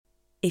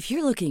If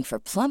you're looking for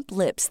plump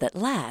lips that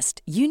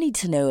last, you need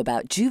to know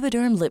about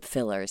Juvederm lip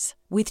fillers.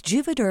 With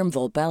Juvederm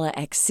Volbella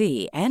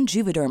XC and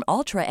Juvederm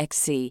Ultra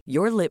XC,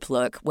 your lip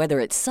look, whether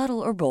it's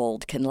subtle or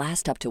bold, can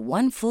last up to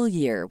 1 full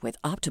year with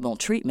optimal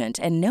treatment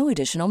and no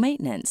additional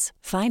maintenance.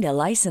 Find a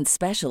licensed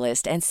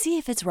specialist and see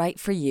if it's right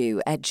for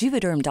you at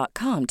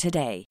Juvederm.com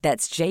today.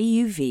 That's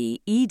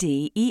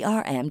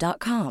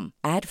JUVEDERM.com.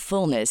 Add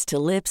fullness to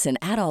lips in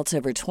adults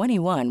over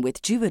 21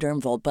 with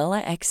Juvederm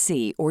Volbella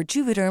XC or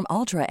Juvederm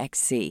Ultra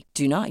XC.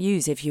 Do not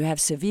use if you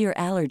have severe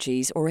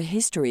allergies or a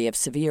history of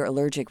severe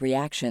allergic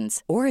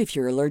reactions, or if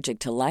you're allergic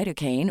to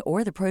lidocaine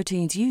or the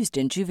proteins used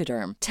in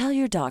Juvederm. Tell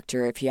your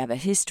doctor if you have a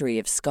history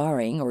of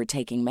scarring or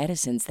taking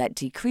medicines that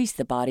decrease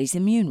the body's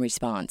immune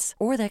response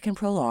or that can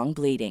prolong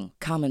bleeding.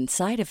 Common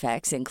side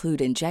effects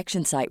include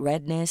injection site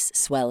redness,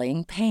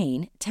 swelling,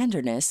 pain,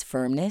 tenderness,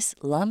 firmness,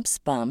 lumps,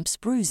 bumps,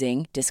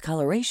 bruising,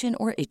 discoloration,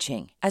 or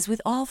itching. As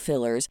with all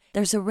fillers,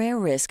 there's a rare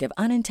risk of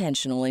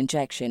unintentional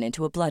injection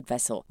into a blood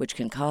vessel, which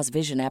can cause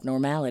vision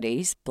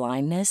abnormalities,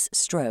 blindness,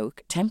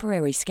 stroke,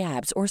 temporary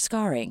scabs, or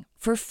scarring.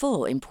 For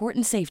full,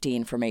 important safety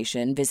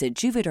information, visit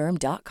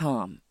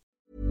Juvederm.com.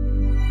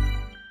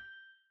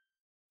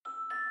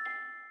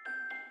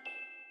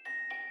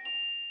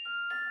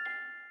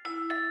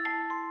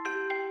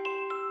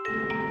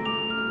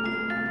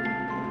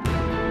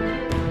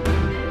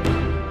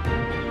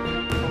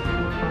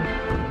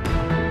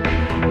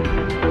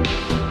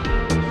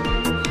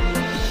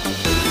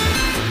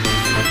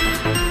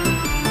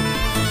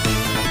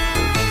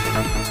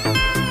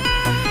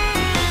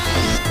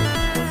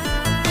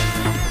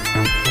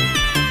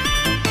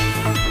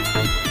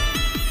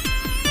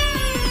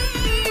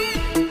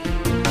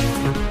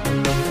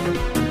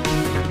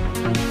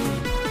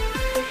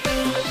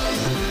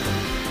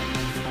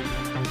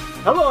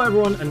 Hello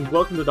everyone, and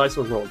welcome to Dice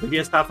Will Roll, the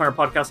VS Pathfinder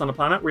podcast on the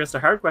planet. We answer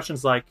hard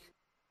questions like,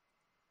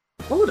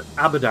 what would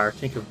Abadar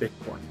think of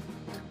Bitcoin?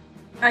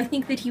 I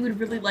think that he would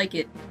really like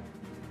it,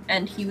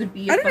 and he would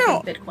be a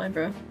fucking Bitcoin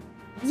bro.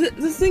 The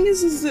thing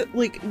is that,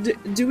 like,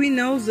 do we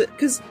know that,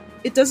 because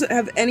it doesn't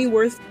have any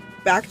worth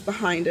backed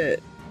behind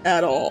it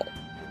at all,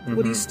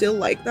 would he still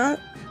like that?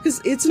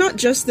 Because it's not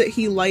just that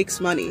he likes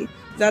money.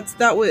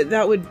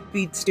 That would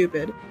be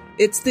stupid.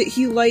 It's that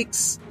he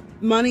likes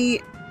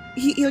money.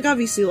 He like,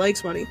 obviously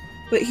likes money,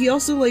 but he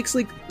also likes,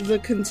 like, the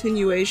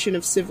continuation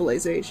of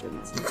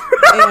civilizations.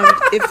 And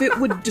if it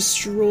would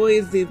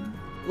destroy the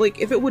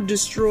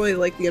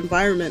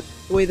environment,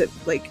 the way that,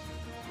 like,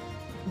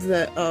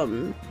 that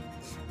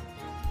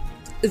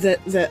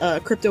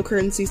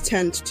cryptocurrencies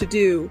tend to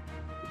do,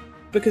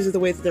 because of the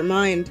way that they're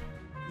mined,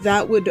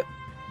 that would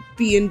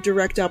be in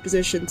direct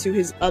opposition to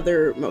his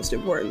other most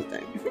important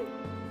thing.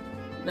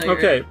 No,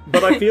 okay,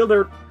 but I feel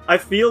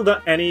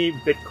that any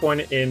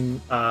Bitcoin in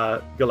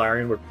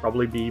Golarion would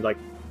probably be, like,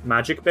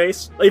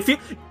 magic-based. It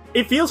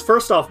feels,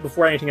 first off,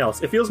 before anything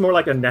else, it feels more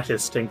like a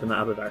Netis thing than the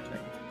Abadar thing.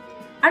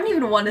 I don't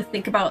even want to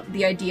think about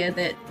the idea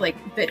that, like,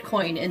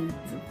 Bitcoin and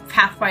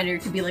Pathfinder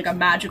could be, like, a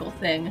magical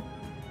thing.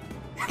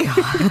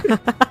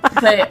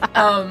 But,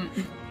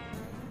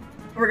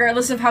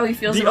 regardless of how he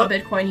feels about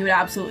Bitcoin, he would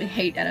absolutely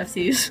hate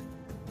NFTs.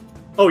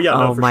 Oh, yeah,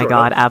 no, oh for my sure.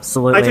 god,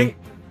 absolutely.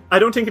 I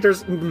don't think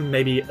there's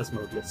maybe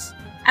Asmodeus.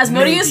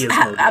 Asmodeus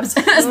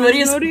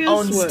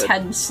owns would.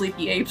 10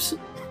 sleepy apes.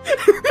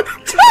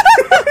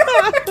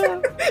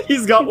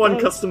 He's got one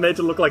custom made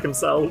to look like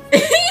himself.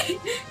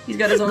 He's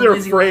got his own They're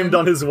Disneyland. framed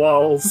on his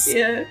walls.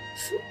 Yeah.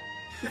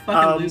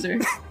 Fucking loser.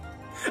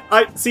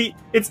 I see,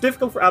 it's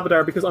difficult for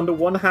Abadar because on the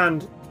one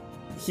hand,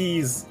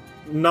 he's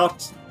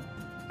not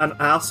an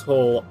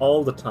asshole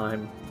all the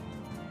time.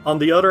 On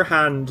the other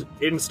hand,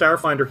 in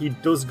Starfinder, he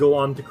does go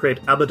on to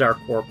create Abadar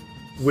Corp,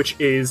 which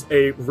is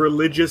a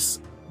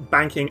religious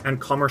banking and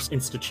commerce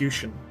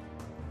institution.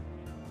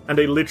 And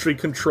they literally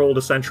control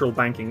the central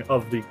banking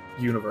of the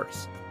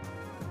universe.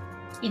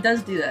 He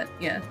does do that,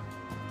 yeah.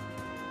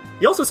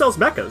 He also sells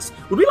mechas.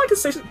 Would we like to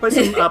play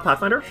some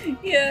Pathfinder?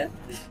 Yeah.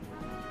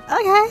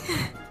 Okay.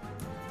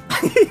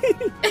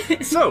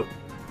 So,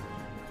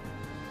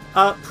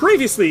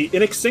 previously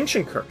in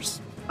Extinction Curse,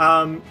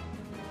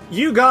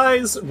 you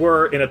guys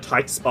were in a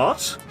tight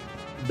spot.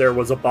 There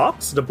was a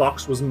box. The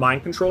box was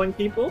mind-controlling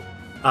people.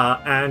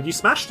 And you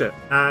smashed it.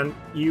 And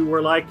you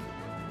were like,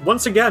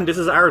 once again, this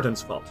is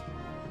Araden's fault.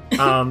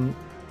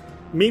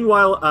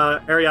 Meanwhile,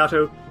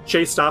 Ariato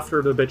chased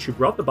after the bitch who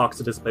brought the box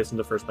to this place in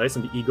the first place,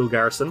 in the Eagle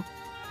Garrison,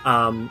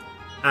 and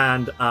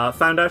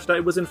found out that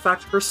it was in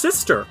fact her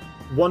sister,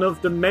 one of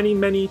the many,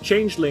 many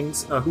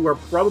changelings who are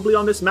probably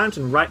on this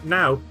mountain right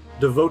now,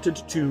 devoted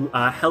to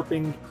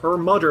helping her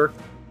mother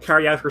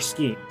carry out her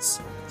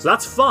schemes. So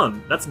that's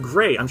fun. That's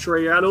great. I'm sure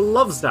Ariato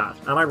loves that.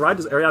 Am I right?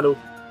 Does Ariato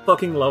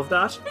fucking love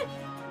that?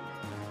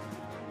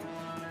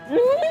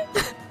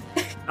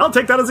 I'll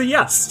take that as a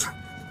yes.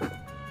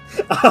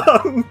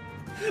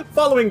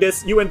 Following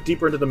this, you went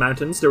deeper into the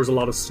mountains. There was a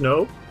lot of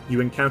snow. You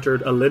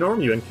encountered a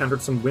Linorm. You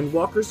encountered some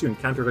Windwalkers. You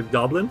encountered a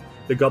Goblin.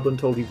 The Goblin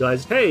told you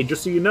guys, hey,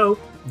 just so you know,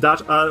 that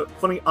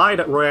funny eye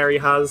that Royari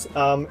has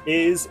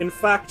is, in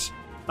fact,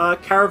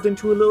 carved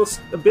into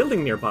a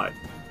building nearby.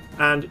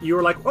 and you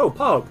were like, "Oh,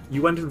 Pog!"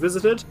 You went and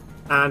visited,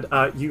 and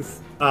you've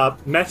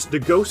met the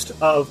ghost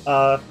of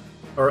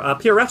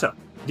Pierretta,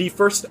 the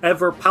first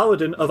ever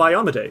paladin of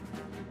Iomedae,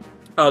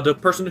 the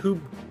person who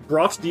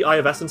brought the Eye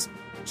of Essence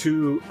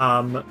to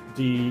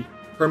the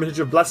Hermitage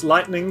of Blessed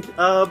Lightning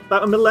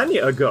about a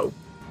millennia ago.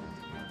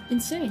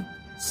 Insane.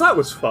 So that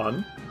was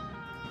fun.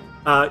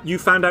 You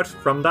found out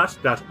from that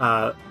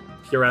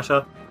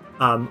Pierretta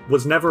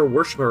was never a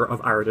worshipper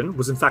of Aradin,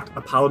 was in fact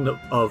a paladin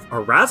of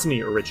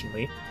Erasmi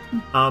originally,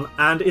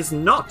 and is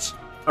not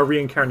a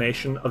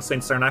reincarnation of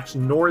Saint Sarnax,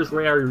 nor is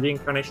Royari a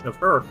reincarnation of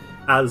her,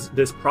 as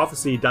this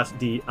prophecy that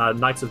the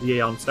Knights of the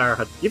Aeon Star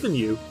had given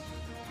you,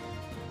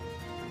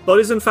 but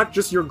is in fact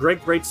just your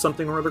great-great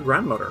something or other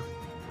grandmother.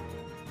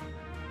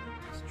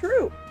 It's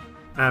true.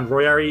 And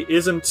Royari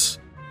isn't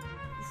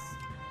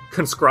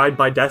conscribed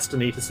by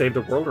destiny to save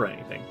the world or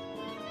anything.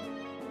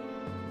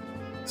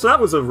 So that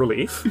was a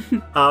relief.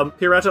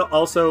 Pierretta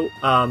also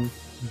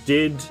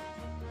did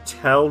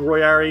tell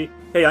Royari,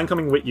 "Hey, I'm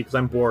coming with you because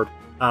I'm bored.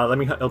 Let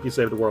me help you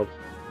save the world."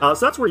 So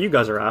that's where you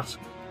guys are at.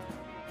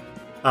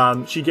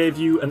 She gave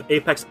you an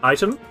Apex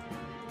item,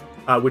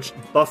 which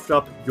buffed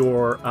up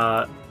your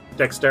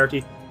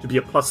dexterity to be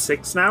a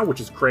 +6 now,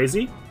 which is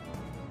crazy.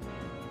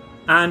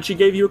 And she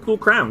gave you a cool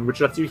crown,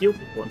 which lets you heal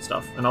people and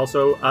stuff. And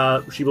also,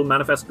 she will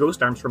manifest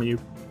ghost arms from you,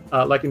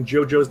 like in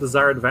JoJo's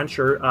Bizarre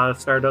Adventure,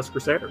 Stardust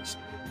Crusaders.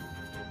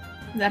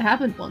 That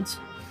happened once.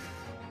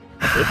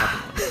 That did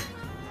happen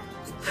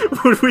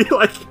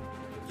once.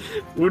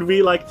 Would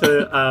we like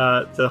to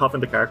hop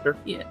into character?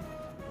 Yeah.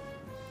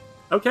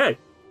 Okay.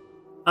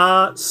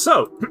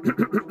 So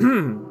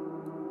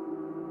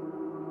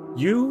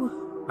you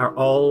are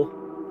all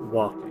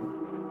walking.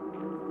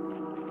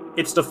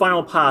 It's the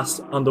final pass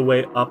on the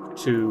way up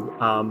to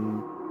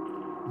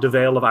the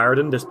Vale of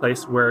Aradin, this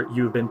place where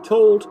you've been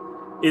told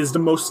is the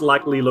most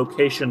likely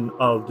location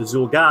of the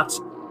Zul'Gat,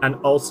 and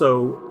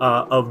also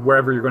of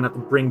wherever you're going to have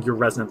to bring your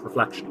resonant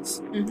reflections.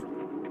 Mm-hmm.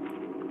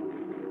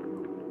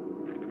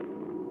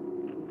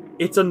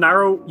 It's a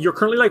narrow... You're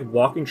currently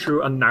walking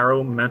through a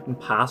narrow mountain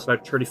pass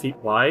about 30 feet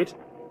wide,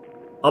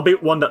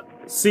 albeit one that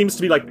seems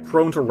to be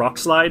prone to rock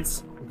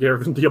slides,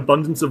 given the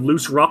abundance of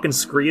loose rock and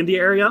scree in the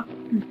area.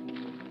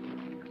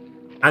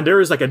 And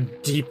there is a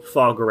deep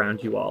fog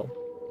around you all.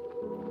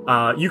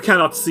 You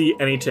cannot see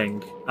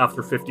anything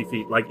after 50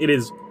 feet. It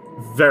is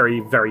very,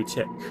 very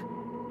thick.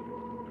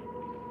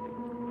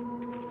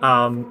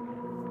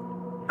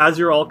 As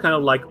you're all kind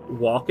of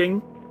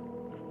walking,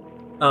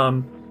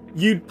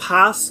 you'd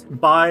pass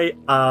by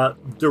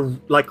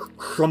the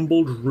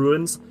crumbled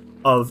ruins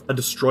of a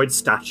destroyed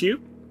statue.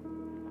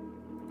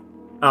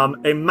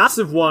 A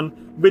massive one,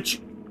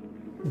 which,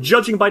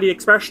 judging by the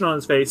expression on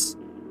his face,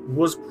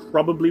 was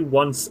probably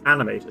once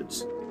animated.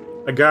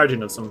 A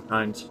guardian of some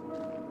kind.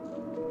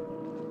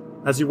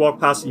 As you walk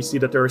past, you see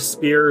that there are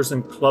spears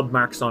and club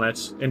marks on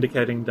it,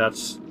 indicating that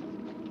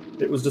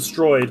it was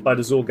destroyed by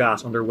the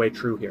Zul'Gat on their way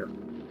through here.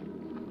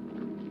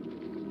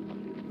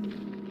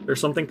 There's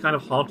something kind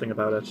of haunting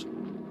about it.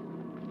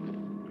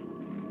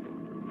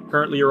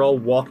 Currently, you're all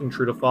walking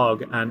through the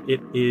fog, and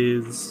it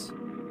is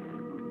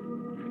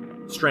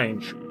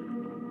strange.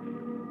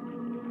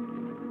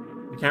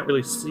 You can't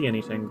really see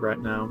anything right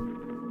now.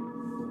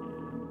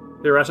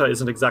 Pierretta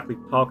isn't exactly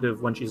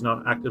talkative when she's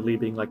not actively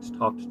being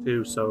talked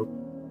to, so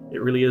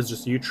it really is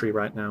just you three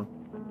right now.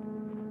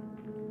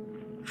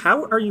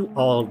 How are you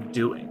all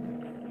doing?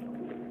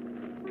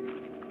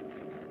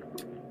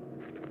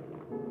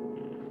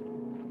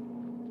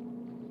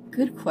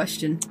 Good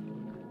question.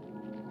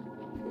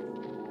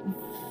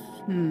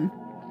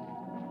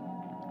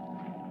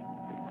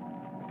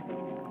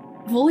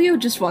 Volio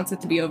just wants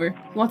it to be over.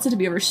 He wants it to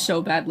be over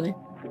so badly.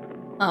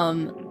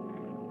 And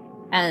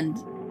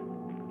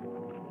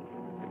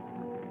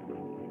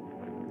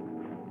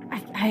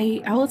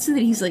I will say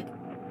that he's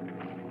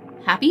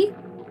happy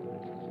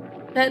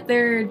that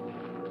they're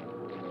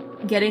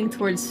getting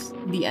towards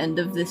the end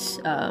of this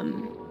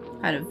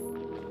kind of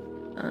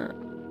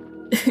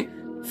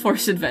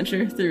forced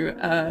adventure through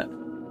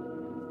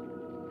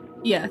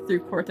through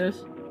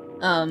Portos.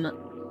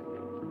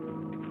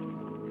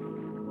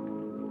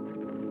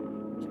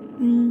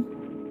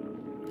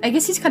 I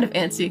guess he's kind of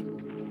antsy.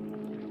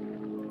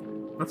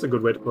 That's a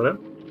good way to put it.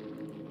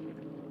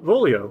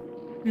 Volio.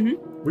 Mm-hmm.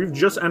 We've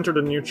just entered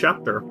a new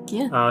chapter.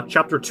 Yeah.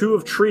 Chapter 2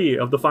 of 3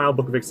 of the final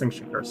book of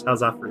Extinction Curse. How's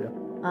that for you?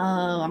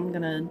 I'm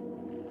gonna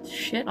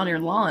shit on your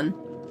lawn.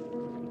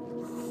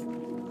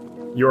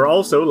 You're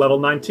also level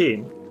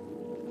 19.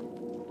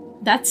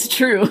 That's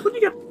true. What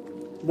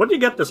do you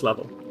get this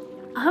level?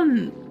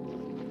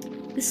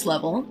 This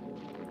level?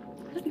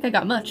 I don't think I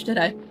got much, did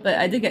I? But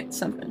I did get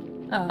something.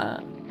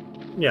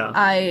 Yeah.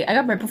 I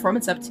got my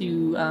performance up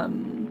to,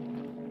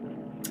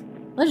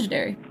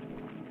 legendary.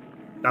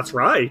 That's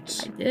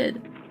right. I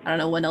did. I don't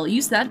know when I'll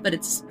use that, but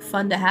it's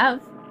fun to have.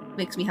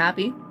 Makes me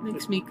happy.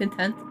 Makes me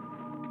content.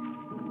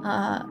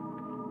 I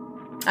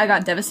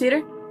got Devastator,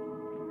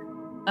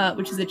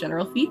 which is a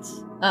general feat.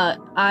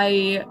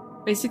 I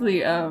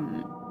basically,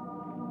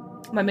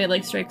 my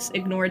melee strikes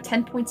ignore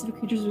 10 points of a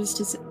creature's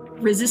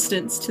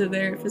resistance to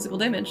their physical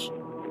damage.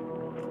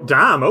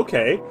 Damn,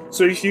 okay.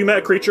 So if you met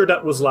a creature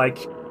that was like,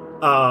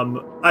 I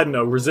don't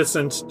know,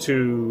 resistant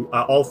to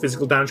all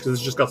physical damage because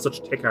it's just got such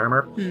thick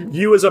armor,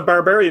 you as a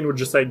barbarian would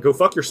just say, go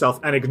fuck yourself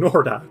and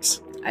ignore that.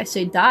 I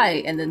say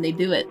die, and then they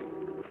do it.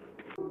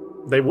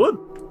 They would.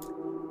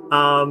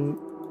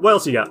 What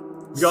else you got?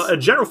 You got a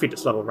general feat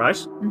this level, right?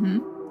 Mm-hmm.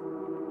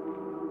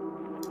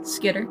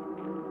 Skitter.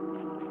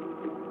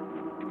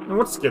 And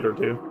what's Skitter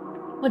do?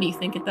 What do you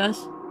think it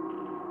does?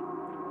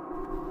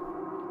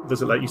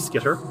 Does it let you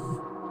skitter?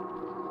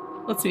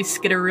 Lets me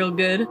skitter real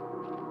good.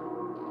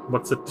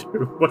 What's it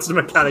do? What's the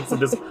mechanics of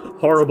this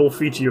horrible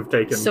feat you've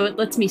taken? So it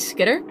lets me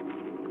skitter?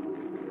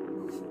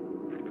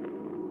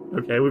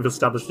 Okay, we've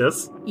established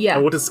this. Yeah.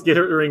 And what does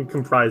skittering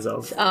comprise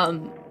of?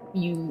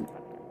 You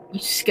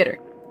skitter.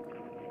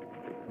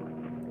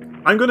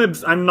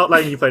 I'm not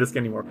letting you play this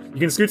game anymore. You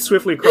can scoot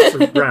swiftly across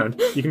the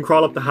ground. You can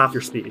crawl up to half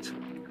your speed.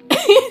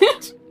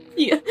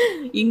 Yeah,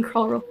 you can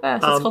crawl real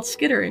fast. It's called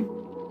skittering.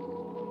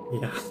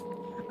 Yeah.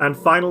 And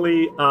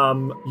finally,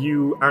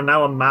 you are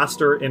now a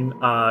master in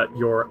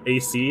your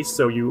AC,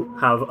 so you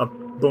have a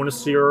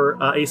bonus to your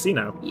AC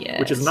now,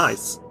 which is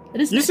nice.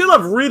 It is you nice. still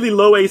have really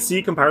low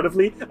AC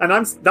comparatively, and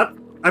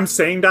I'm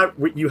saying that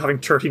with you having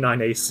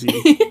 39 AC.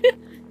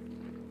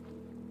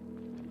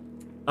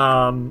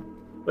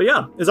 But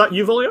yeah, is that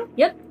you, Volio?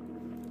 Yep.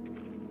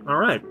 All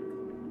right,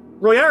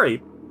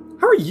 Royari,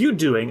 how are you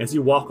doing as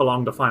you walk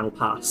along the final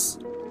pass?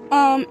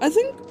 I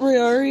think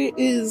Royari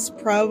is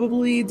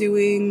probably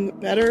doing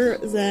better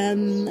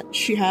than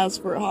she has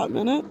for a hot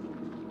minute.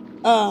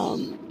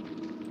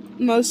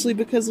 Mostly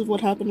because of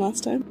what happened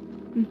last time.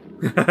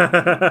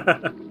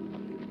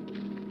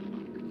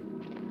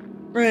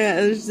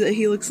 Right,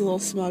 he looks a little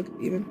smug,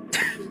 even.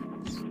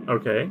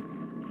 Okay.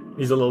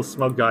 He's a little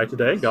smug guy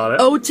today, got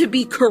it. Oh, to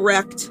be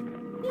correct.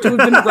 To have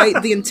been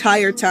right the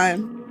entire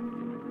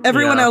time.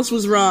 Everyone else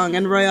was wrong,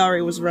 and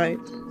Royari was right.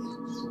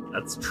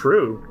 That's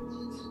true.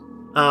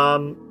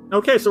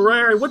 Okay, so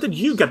Royari, what did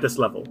you get this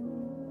level?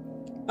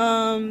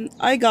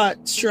 I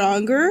got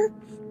stronger,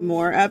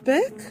 more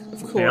epic,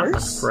 of course. Yeah,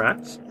 that's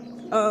correct.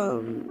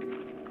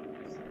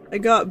 I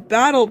got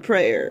battle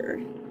prayer.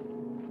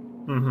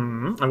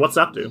 Mm-hmm. And what's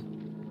that do?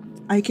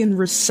 I can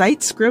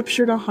recite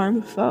scripture to harm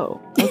a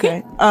foe.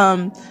 Okay.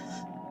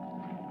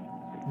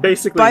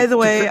 Basically. By the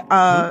way,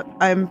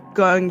 I'm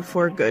going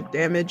for good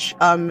damage.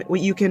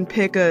 You can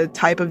pick a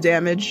type of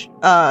damage,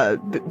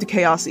 the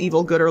chaos,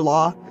 evil, good, or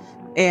law,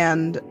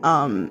 and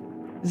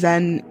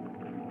then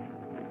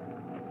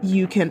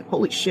you can.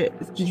 Holy shit!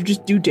 Did you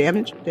just do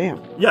damage?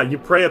 Damn. Yeah, you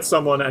pray at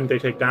someone and they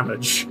take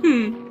damage.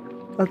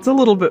 That's a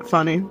little bit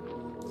funny.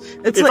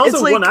 It's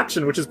also one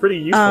action, which is pretty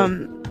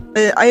useful.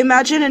 I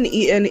imagine an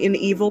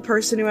evil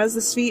person who has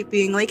this feat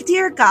being like,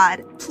 "Dear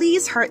God,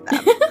 please hurt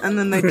them," and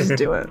then they just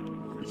do it.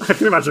 I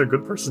can imagine a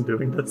good person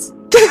doing this.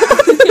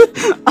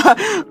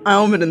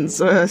 Almadins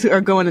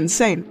are going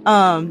insane.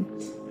 But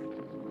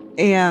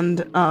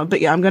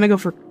yeah, I'm gonna go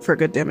for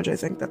good damage. I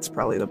think that's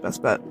probably the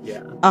best bet.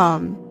 Yeah.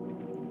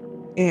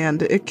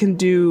 And it can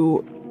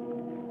do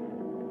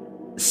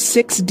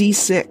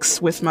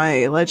 6d6 with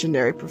my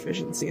legendary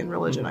proficiency in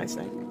religion. I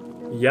think.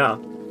 Yeah.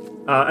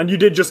 And you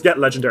did just get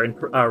legendary in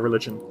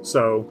religion,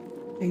 so.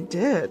 I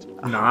did.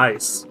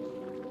 Nice.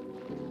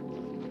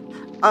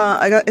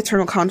 I got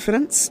eternal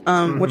confidence,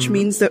 which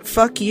means that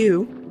fuck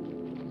you,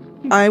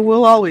 I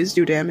will always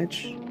do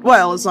damage.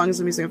 Well, as long as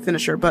I'm using a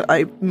finisher, but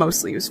I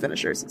mostly use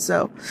finishers,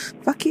 so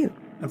fuck you.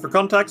 And for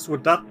context,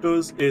 what that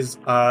does is,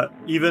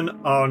 even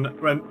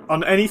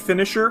on any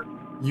finisher,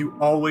 you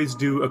always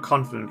do a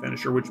confident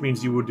finisher, which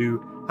means you will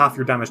do half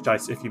your damage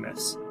dice if you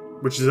miss,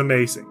 which is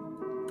amazing.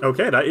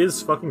 Okay, that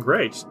is fucking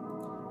great.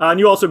 And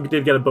you also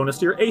did get a bonus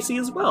to your AC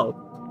as well.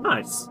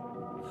 Nice.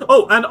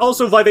 Oh, and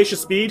also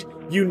Vivacious Speed.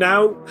 You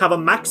now have a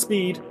max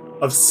speed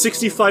of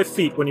 65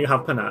 feet when you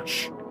have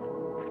Panache.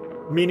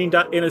 Meaning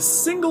that in a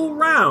single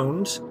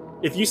round,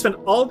 if you spent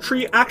all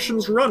 3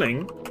 actions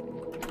running,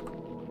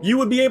 you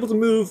would be able to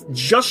move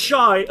just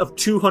shy of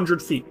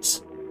 200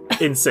 feet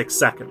in 6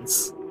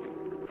 seconds.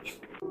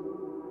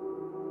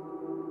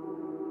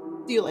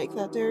 Do you like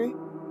that, Derry?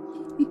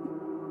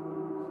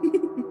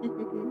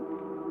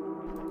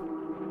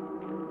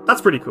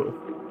 That's pretty cool.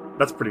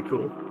 That's pretty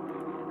cool.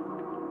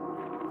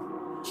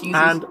 Jesus.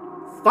 And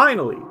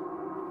finally,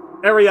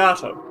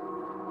 Ariato.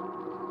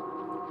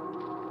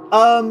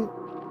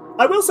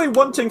 I will say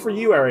one thing for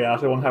you,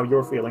 Ariato, on how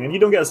you're feeling, and you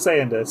don't get a say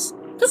in this.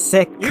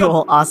 Sick,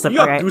 cool, awesome. You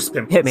got Okay, goose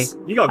pimples. hit me.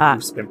 You got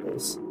goose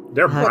pimples.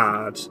 They're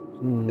bad.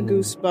 The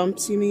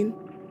goosebumps, you mean?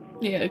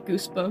 Yeah,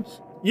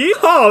 goosebumps.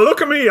 Yeehaw!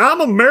 Look at me,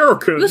 I'm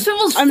American.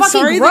 Goosebumps I'm fucking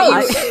sorry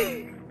gross.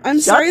 that I'm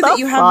sorry that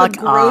you have a fuck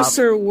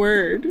grosser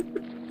word.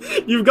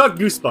 You've got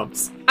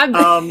goosebumps. I'm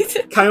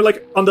Kind of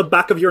like on the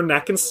back of your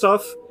neck and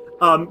stuff.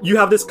 You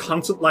have this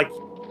constant, like,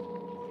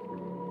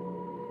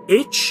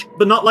 itch,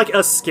 but not like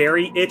a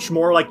scary itch,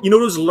 more like, you know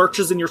those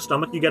lurches in your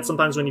stomach you get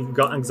sometimes when you've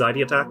got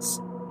anxiety attacks?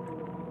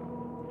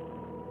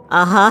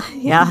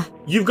 Yeah.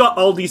 You've got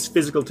all these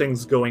physical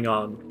things going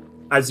on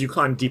as you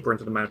climb deeper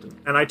into the mountain.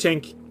 And I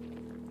think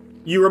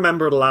You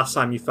remember the last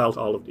time you felt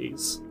all of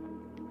these.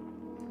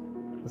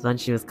 Was when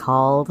she was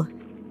called.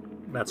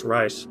 That's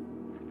right.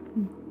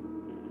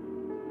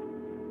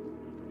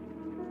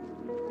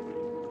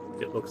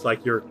 It looks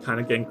like you're kind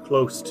of getting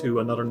close to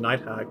another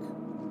night hag.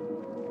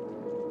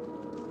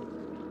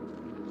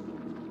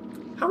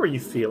 How are you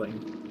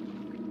feeling?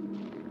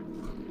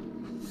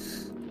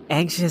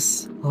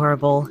 Anxious,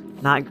 horrible,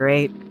 not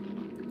great.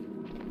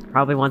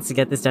 Probably wants to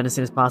get this done as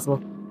soon as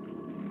possible.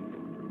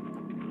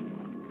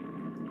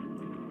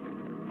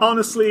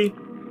 Honestly,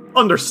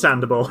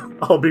 understandable.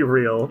 I'll be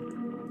real.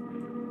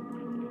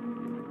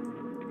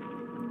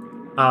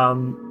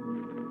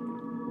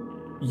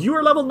 You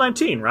are level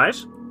 19,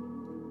 right?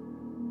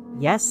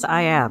 Yes,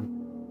 I am.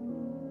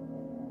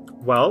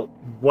 Well,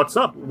 what's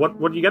up? What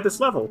do you get this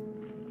level?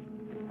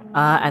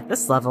 At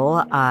this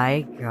level,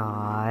 I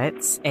got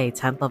a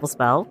 10th level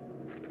spell.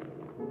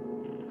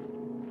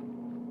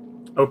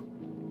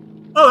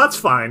 Oh, that's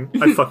fine,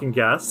 I fucking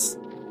guess.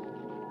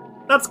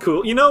 That's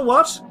cool. You know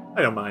what?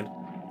 I don't mind.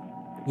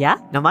 Yeah?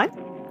 No mind?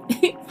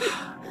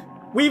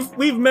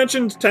 We've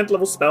mentioned 10th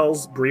level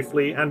spells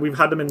briefly, and we've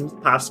had them in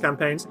past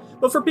campaigns,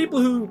 but for people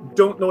who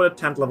don't know what a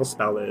 10th level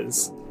spell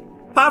is,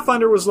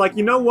 Pathfinder was like,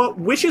 you know what?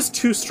 Wish is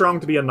too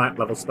strong to be a 9th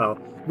level spell.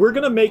 We're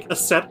gonna make a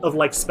set of,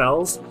 like,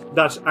 spells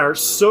that are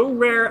so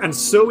rare and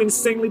so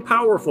insanely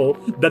powerful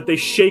that they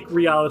shake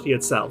reality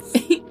itself.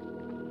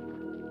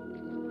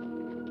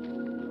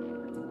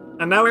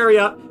 And now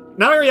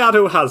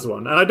Ariato has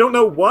one, and I don't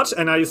know what,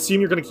 and I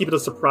assume you're gonna keep it a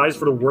surprise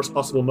for the worst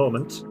possible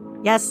moment.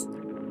 Yes.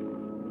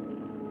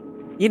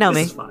 You know This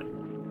me. is fine.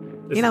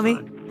 This You know is me.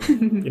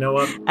 fine. You know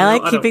what? I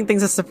like don't- keeping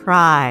things a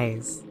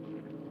surprise.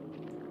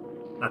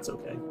 That's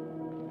okay.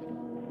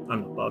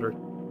 I'm not bothered.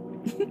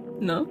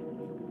 No.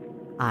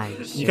 I'm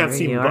You sure can't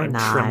see me, you're but I'm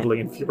not.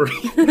 trembling in fury.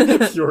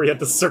 Fury at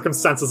the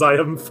circumstances I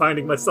am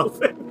finding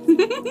myself in.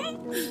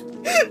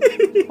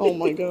 Oh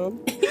my god.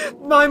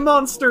 My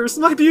monsters!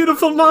 My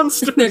beautiful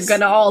monsters! They're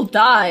gonna all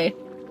die.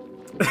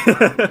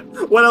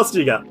 What else do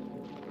you got?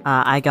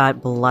 I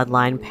got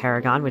Bloodline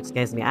Paragon, which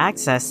gives me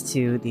access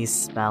to these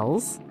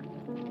spells.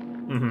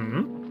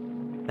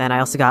 Mm-hmm. Then I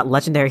also got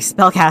Legendary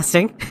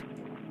Spellcasting.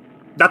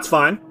 That's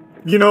fine.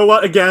 You know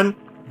what? Again,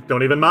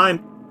 don't even mind.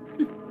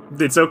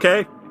 It's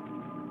okay.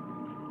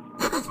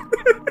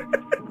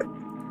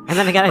 And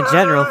then I got a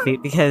General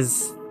Feat,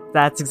 because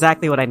that's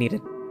exactly what I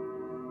needed.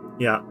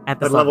 Yeah. At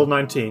this At level level.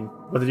 19.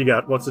 What did you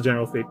get? What's the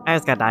general feat? I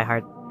just got Die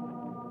Hard.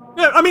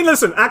 Yeah, I mean,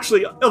 listen,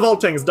 actually, of all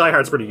things, Die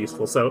Hard's pretty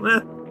useful, so,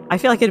 I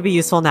feel like it'd be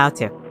useful now,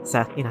 too.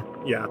 So,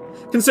 yeah.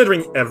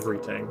 Considering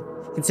everything.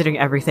 considering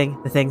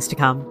everything, the things to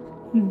come.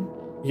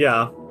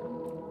 Yeah.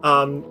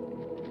 And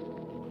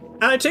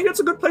I think it's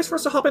a good place for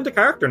us to hop into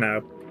character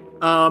now.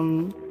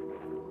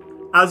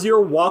 As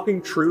you're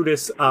walking through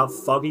this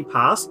foggy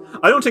pass,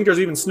 I don't think there's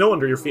even snow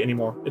under your feet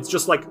anymore. It's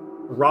just like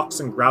rocks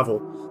and gravel.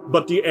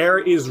 But the air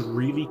is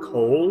really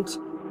cold.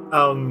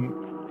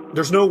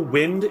 There's no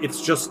wind,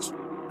 it's just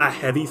a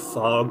heavy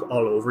fog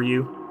all over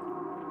you.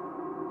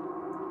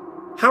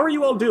 How are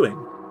you all doing?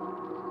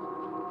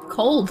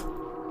 Cold.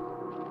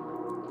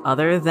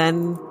 Other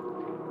than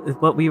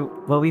what we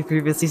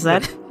previously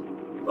said.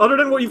 Other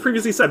than what you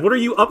previously said, what are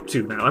you up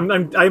to now?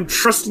 I'm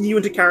trusting you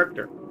into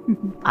character.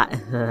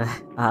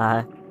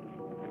 Ariana,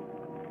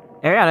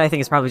 I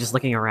think, is probably just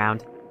looking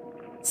around,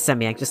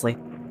 semi-anxiously.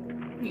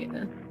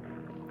 Yeah.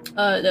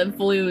 That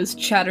Volio is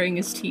chattering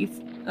his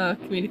teeth,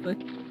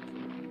 comedically.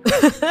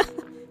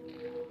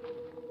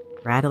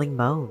 Rattling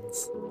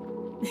bones.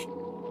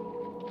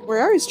 Where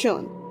are he's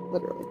chilling,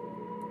 literally.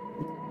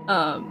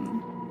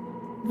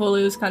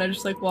 Volio is kind of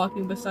just like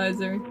walking beside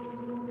her.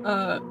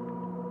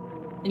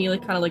 And he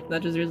like kind of like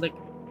nudges her, like,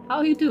 "How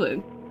are you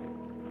doing?"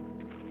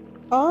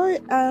 I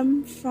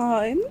am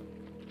fine.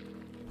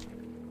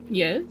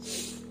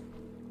 Yes.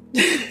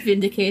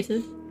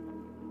 Vindicated.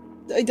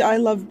 I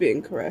love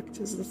being correct,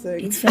 is the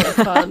thing. It's very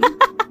fun.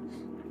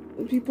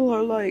 People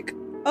are like,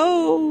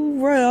 oh,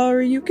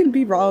 well, you can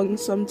be wrong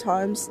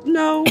sometimes.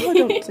 No, I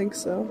don't think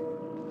so.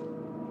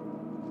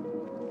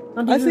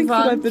 I think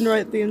that I've been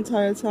right the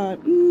entire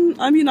time.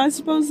 I mean, I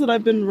suppose that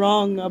I've been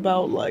wrong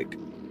about, like...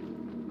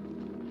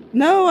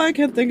 No, I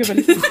can't think of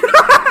anything.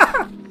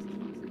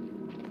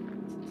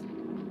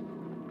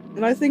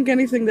 And I think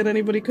anything that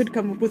anybody could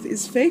come up with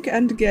is fake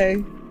and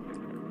gay.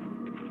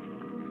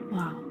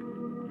 Wow.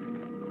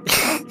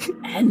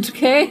 And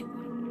okay.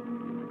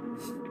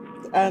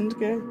 And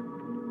gay.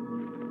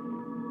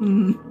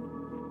 Hmm.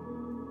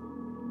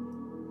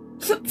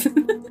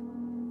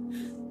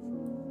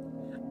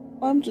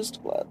 I'm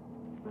just glad.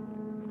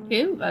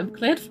 Okay, I'm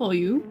glad for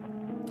you.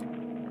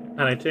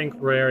 And I think,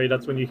 Rary,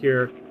 that's when you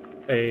hear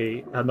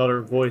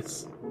another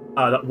voice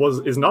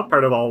that is not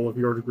part of all of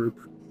your group,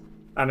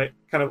 and it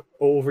kind of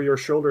over your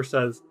shoulder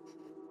says,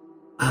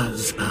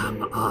 "As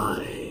am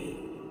I."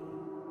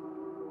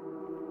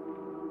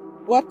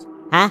 What?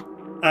 Huh?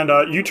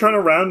 And you turn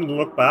around and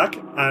look back,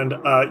 and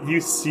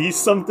you see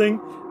something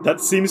that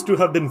seems to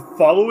have been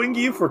following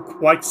you for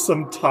quite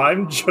some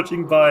time,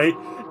 judging by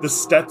the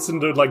steps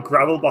and the like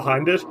gravel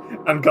behind it.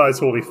 And guys,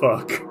 holy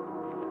fuck!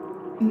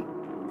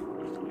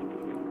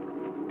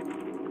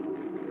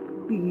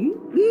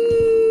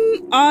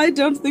 I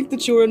don't think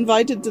that you're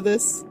invited to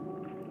this.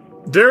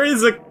 There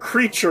is a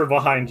creature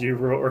behind you,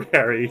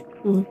 Harry.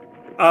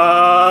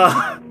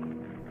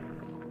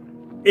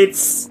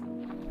 It's...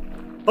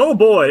 Oh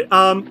boy.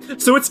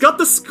 So it's got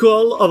the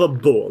skull of a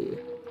bull.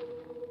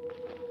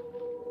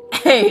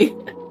 Hey.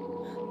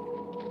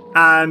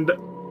 And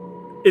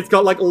it's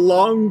got, like,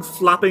 long,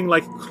 flapping,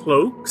 like,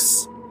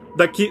 cloaks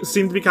that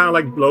seem to be kind of,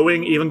 like,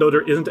 blowing even though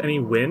there isn't any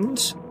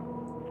wind.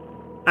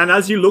 And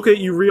as you look at it,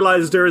 you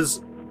realize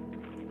there's...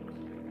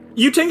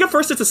 You think at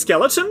first it's a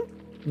skeleton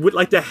with,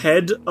 like, the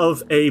head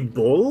of a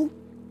bull.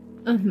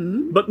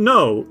 Mm-hmm. But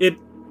no,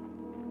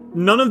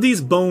 none of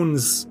these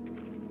bones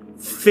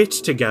fit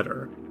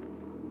together.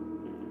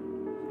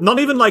 Not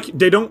even, like,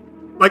 they don't...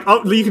 Like,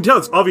 you can tell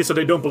it's obvious that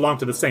they don't belong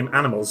to the same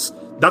animals.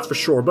 That's for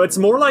sure. But it's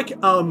more like,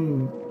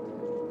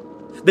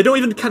 they don't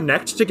even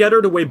connect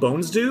together the way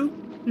bones do.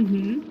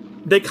 Mm-hmm.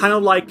 They kind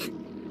of, like,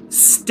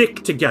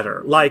 stick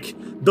together. Like,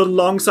 the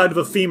long side of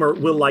a femur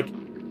will, like,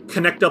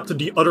 connect up to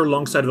the other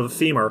long side of a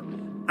femur.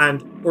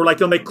 Or, like,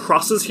 they'll make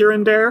crosses here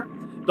and there.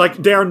 Like,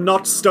 they are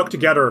not stuck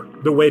together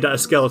the way that a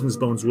skeleton's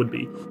bones would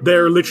be.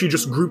 They're literally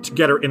just grouped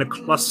together in a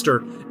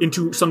cluster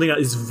into something that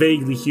is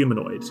vaguely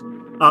humanoid.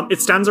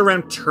 It stands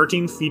around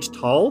 13 feet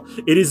tall.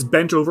 It is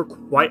bent over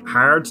quite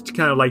hard to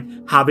kind of, like,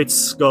 have its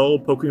skull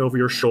poking over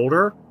your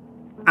shoulder.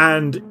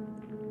 And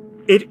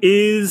it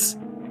is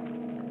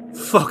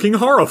fucking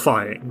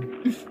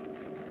horrifying.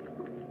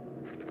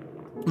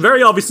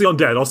 Very obviously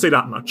undead, I'll say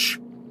that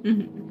much.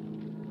 Mm-hmm.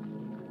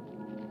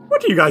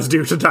 What do you guys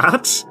do to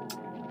that?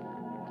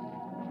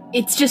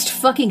 It's just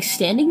fucking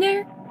standing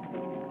there?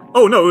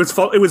 Oh no,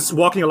 it was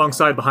walking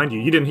alongside behind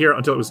you. You didn't hear it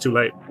until it was too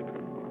late.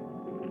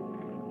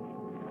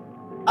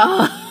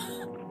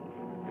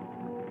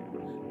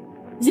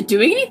 Is it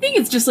doing anything?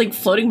 It's just, like,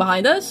 floating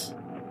behind us?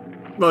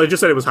 Well, it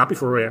just said it was happy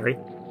for Royari.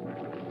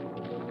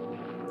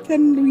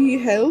 Can we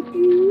help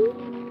you?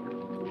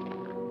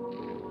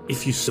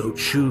 If you so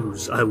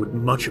choose, I would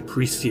much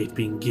appreciate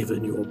being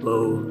given your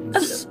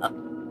bones.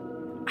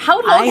 How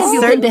long have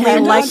you been to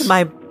certainly like Handosh?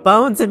 my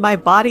bones in my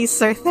body,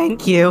 sir.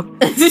 Thank you.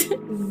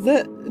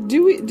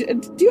 Do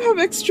you have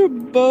extra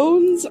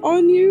bones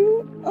on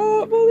you,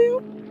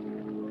 Volio?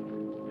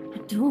 I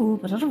do,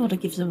 but I don't want to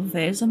give them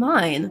away as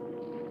mine.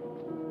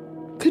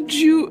 Could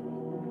you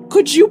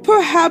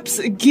perhaps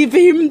give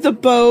him the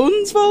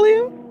bones,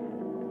 Volio?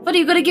 What, are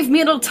you gonna give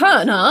me a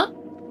turn, huh?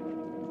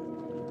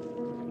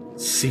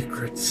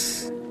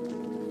 Secrets.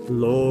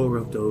 Lore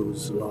of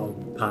those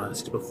long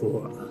past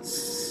before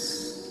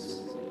us.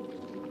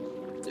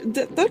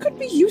 That could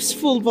be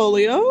useful,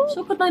 Volio.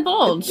 So could my It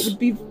balls.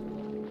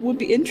 would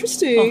be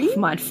interesting. Oh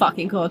my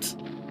fucking god.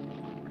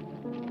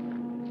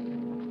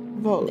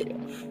 Volio.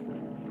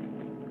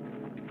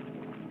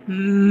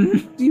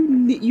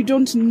 You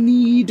don't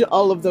need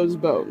all of those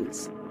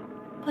bones.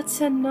 But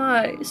they're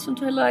nice, and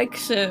I like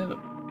them.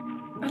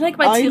 I like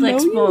my I know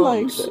T-Rex you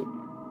like bones. them.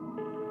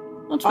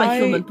 Not my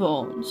human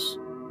bones.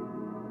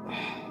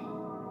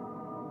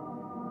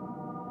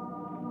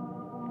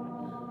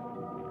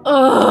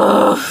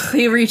 Ugh,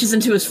 he reaches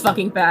into his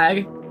fucking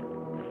bag.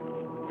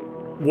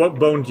 What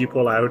bone do you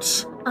pull out?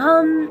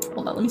 Hold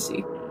on, let me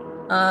see.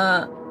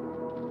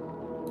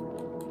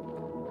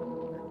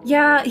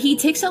 Yeah, he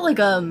takes out, like,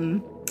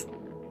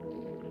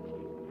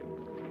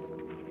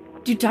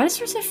 do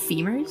dinosaurs have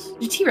femurs?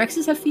 Do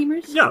T-Rexes have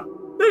femurs? Yeah,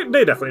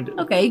 they definitely do.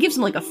 Okay, he gives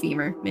him, like, a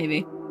femur,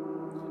 maybe.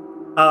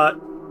 The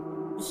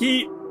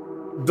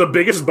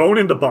biggest bone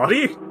in the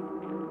body?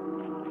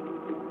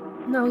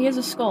 No, he has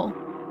a skull.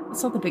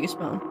 That's not the biggest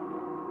bone.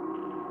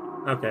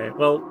 Okay,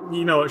 well,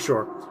 you know what,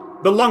 sure.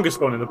 The longest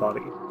bone in the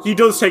body. He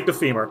does take the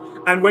femur.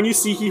 And when you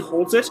see he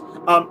holds it,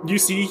 you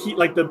see he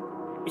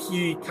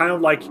kind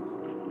of, like...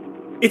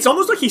 It's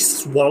almost like he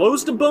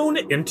swallows the bone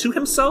into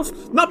himself.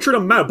 Not through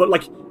the mouth, but,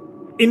 like,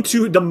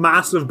 into the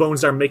massive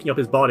bones that are making up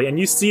his body. And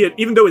you see it,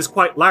 even though it's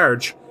quite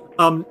large,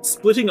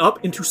 splitting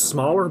up into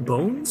smaller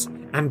bones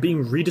and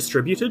being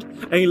redistributed.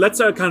 And he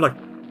lets out kind of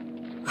like...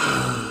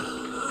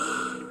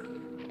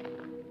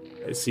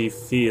 I see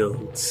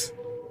fields.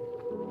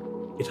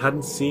 It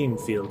hadn't seen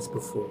fields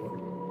before.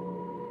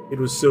 It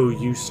was so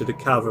used to the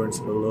caverns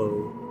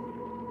below.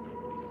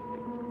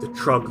 The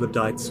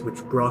troglodytes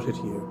which brought it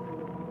here.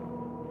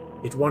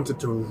 It wanted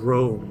to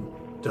roam,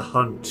 to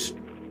hunt,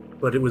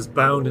 but it was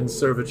bound in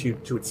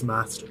servitude to its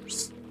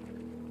masters.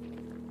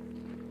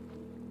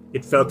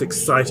 It felt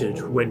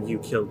excited when you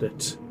killed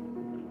it,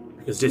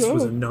 because this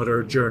was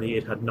another journey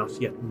it had not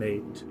yet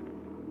made.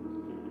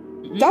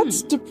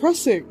 That's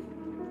depressing.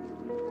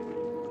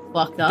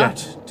 Fucked up.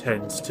 That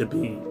tends to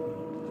be.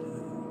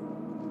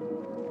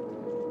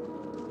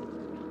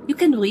 You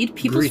can lead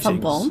people from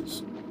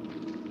Greetings. bones?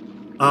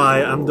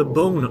 I am the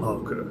Bone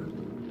Augur.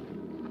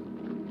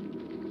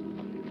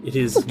 It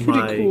is That's a pretty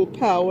my... cool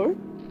power.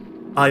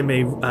 I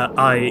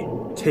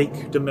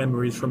take the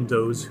memories from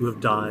those who have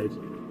died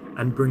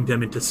and bring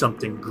them into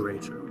something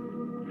greater.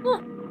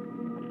 Huh.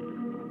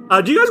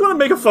 Do you guys want to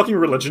make a fucking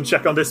religion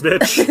check on this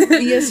bitch?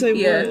 Yes, I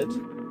Yeah. would.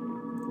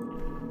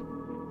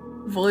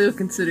 Volio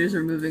considers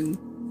removing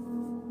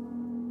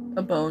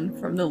a bone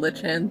from the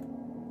Lich Hand.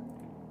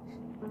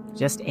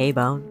 Just a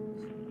bone.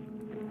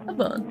 A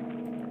bone.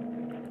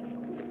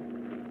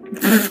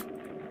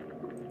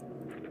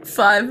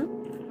 5.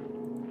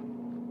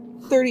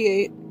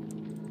 38.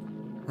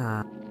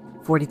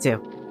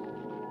 42.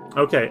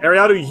 Okay,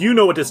 Ariado, you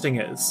know what this thing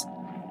is.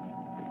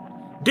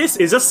 This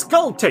is a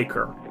Skull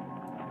Taker.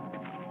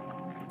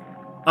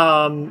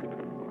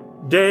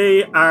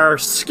 They are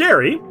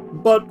scary,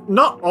 but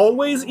not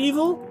always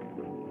evil.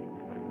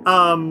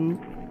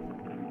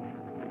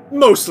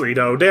 Mostly,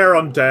 though. They're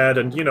undead,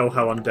 and you know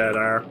how undead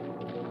are.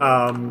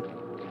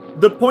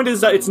 The point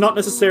is that it's not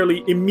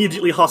necessarily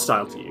immediately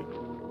hostile to you.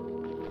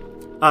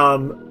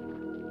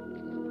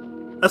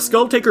 A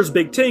Skull Taker's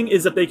big thing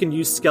is that they can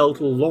use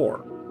skeletal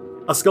lore.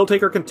 A Skull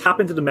Taker can tap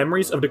into the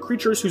memories of the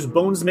creatures whose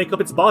bones make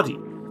up its body.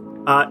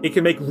 It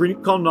can make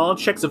recon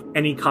knowledge checks of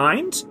any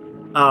kind.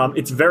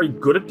 It's very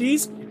good at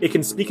these. It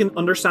can speak and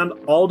understand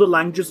all the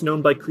languages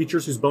known by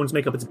creatures whose bones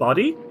make up its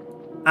body.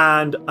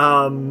 And,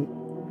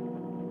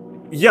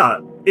 yeah,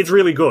 it's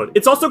really good.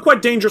 It's also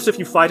quite dangerous if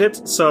you fight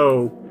it,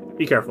 so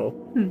be careful.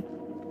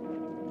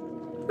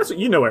 That's what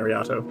you know,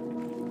 Ariato.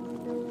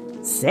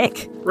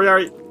 Sick.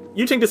 Riari,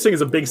 you think this thing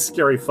is a big,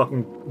 scary,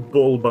 fucking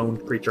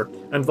bull-boned creature.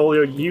 And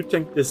Volio, you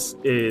think this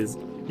is...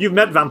 You've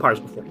met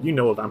vampires before. You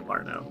know a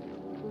vampire now.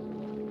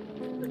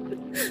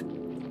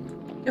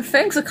 Your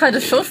fangs are kind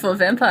of short for a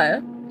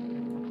vampire.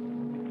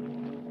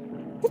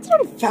 That's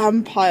not a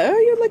vampire.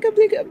 You're like a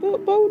big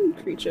bone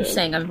creature. You're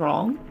saying I'm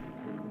wrong?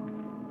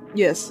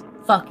 Yes.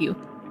 Fuck you.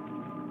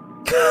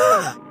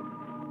 Oh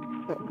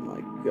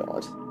my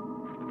god.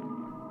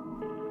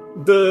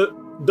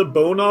 The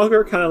bone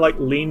auger kind of like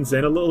leans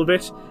in a little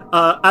bit.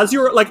 As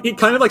you're like, it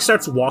kind of like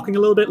starts walking a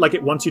little bit, like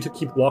it wants you to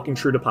keep walking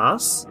through the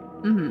pass.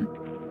 Mm-hmm.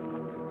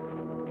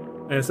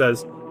 And it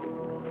says,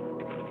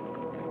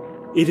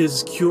 "It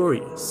is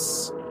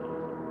curious.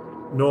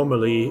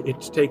 Normally, it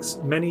takes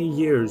many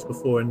years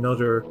before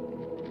another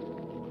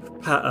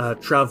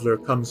traveler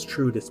comes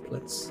through this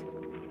place.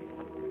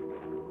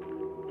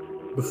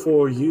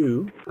 Before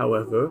you,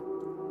 however,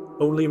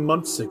 only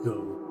months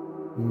ago,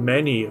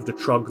 many of the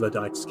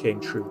troglodytes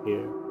came through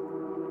here."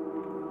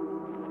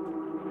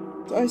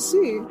 I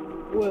see.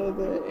 Were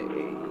they...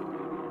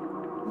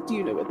 Do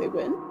you know where they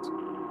went?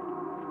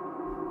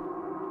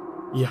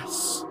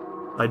 Yes,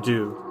 I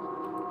do.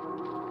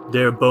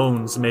 Their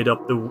bones made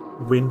up the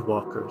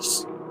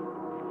Windwalkers.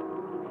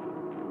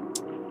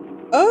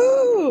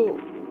 Oh!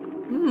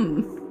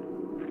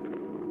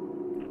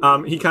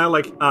 He kind of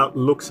like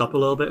looks up a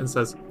little bit and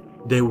says,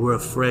 "They were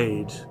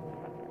afraid.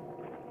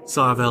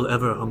 Sarvel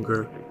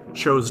Everhunger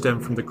chose them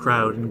from the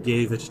crowd and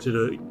gave it to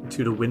the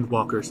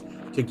Windwalkers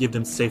to give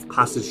them safe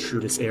passage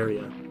through this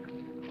area.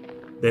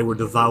 They were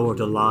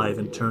devoured alive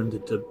and turned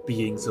into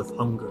beings of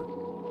hunger.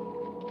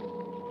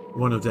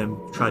 One of them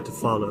tried to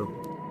follow.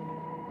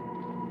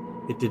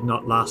 It did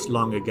not last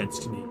long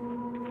against me.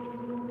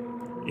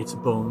 Its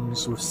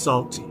bones were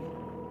salty,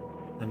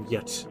 and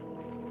yet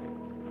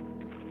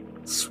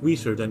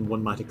sweeter than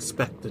one might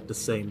expect at the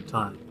same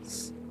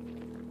times."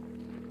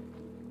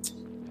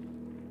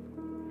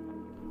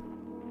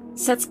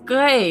 That's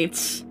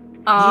great.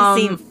 You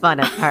seem fun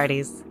at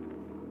parties.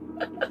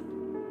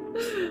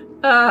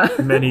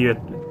 Many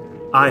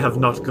I have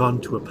not gone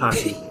to a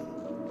party.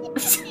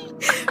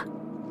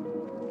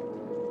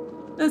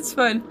 That's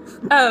fine.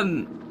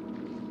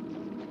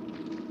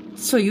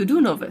 So you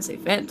do know where they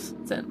went,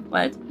 then,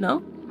 right?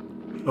 No?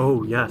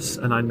 Oh, yes,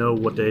 and I know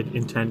what they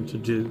intend to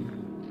do.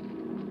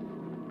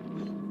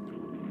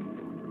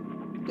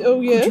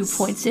 Oh, yes? Could you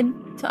point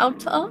him out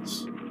to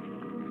us?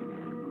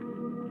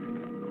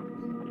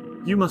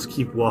 You must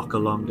keep walk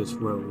along this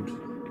road.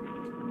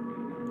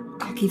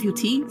 I'll give you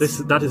tea.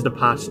 That is the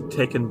path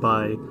taken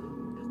by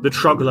the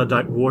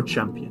Troglodyte war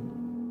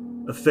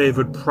champion, a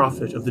favored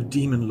prophet of the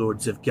demon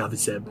lords of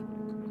Gavizeb,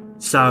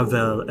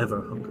 Sarvel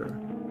Everhunger.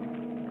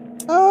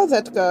 Oh,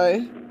 that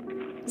guy.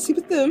 Is he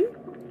with them?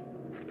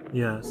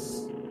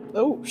 Yes.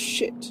 Oh,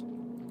 shit.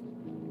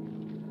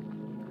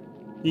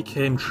 He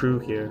came through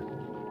here,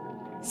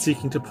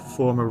 seeking to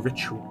perform a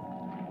ritual.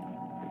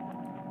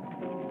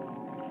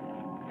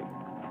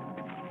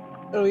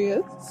 Oh,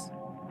 yes?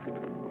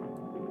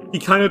 He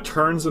kind of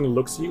turns and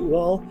looks at you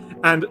all,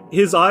 and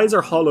his eyes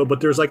are hollow,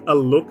 but there's like a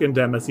look in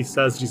them as he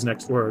says these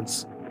next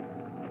words.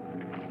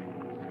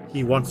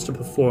 He wants to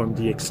perform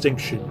the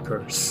extinction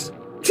curse.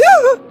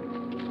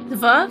 The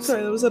what?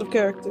 Sorry, that was out of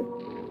character.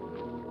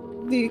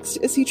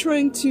 Is he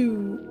trying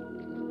to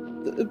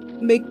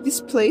make this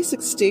place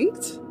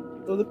extinct?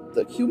 Or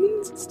the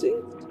humans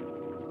extinct?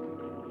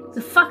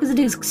 The fuck is it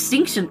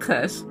extinction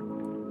curse?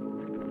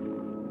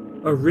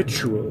 A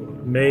ritual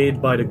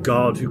made by the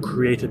god who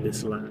created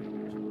this land.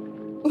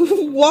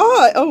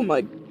 Why? Oh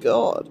my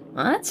god.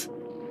 What?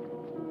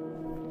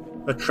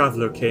 A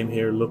traveler came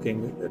here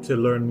looking to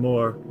learn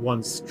more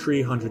once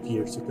 300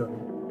 years ago.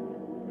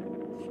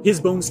 His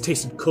bones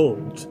tasted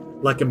cold,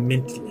 like a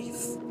mint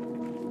leaf.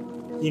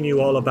 He knew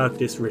all about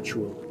this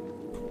ritual.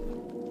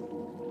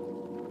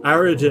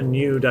 Aridin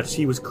knew that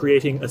he was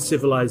creating a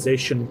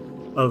civilization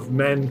of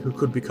men who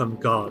could become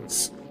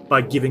gods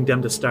by giving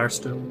them the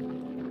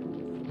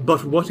Starstone.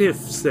 But what if,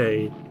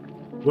 say,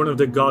 one of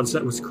the gods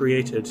that was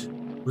created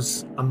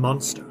was a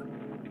monster?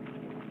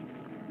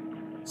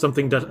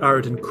 Something that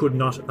Aradin could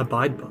not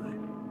abide by?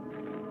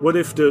 What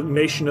if the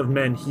nation of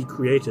men he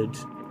created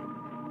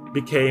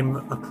became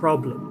a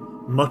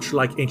problem, much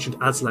like ancient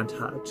Aslant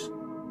had?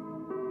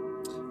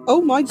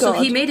 Oh my god.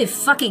 So he made a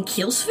fucking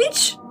kill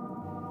switch?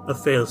 A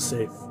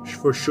failsafe,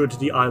 for should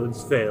the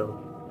islands fail.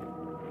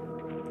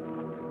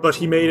 But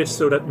he made it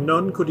so that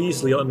none could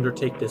easily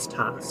undertake this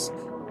task.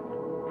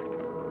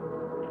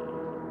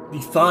 The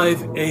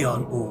 5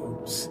 Aeon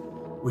Orbs,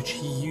 which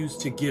he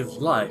used to give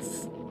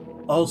life,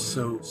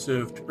 also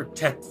serve to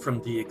protect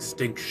from the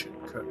extinction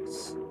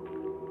curse.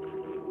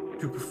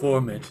 To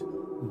perform it,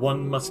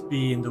 one must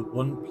be in the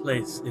one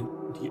place in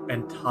the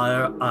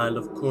entire Isle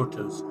of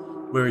Kortos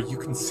where you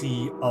can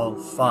see all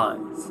 5,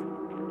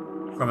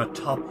 from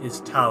atop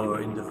his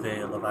tower in the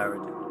Vale of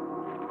Aradin.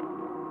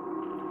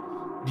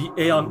 The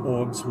Aeon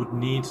Orbs would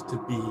need to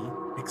be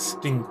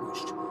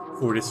extinguished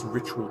for this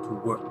ritual to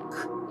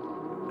work,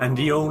 and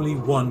the only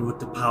one with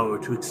the power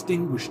to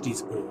extinguish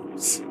these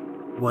orbs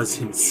was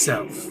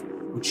himself,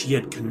 which he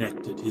had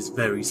connected his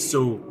very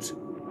soul to.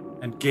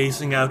 And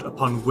gazing out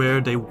upon where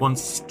they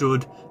once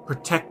stood,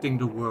 protecting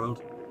the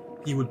world,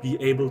 he would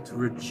be able to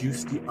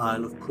reduce the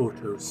Isle of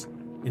Kortos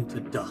into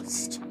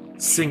dust,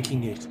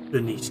 sinking it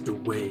beneath the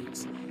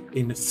waves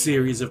in a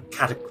series of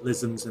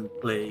cataclysms and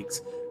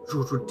plagues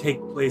which would take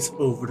place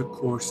over the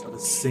course of a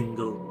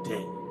single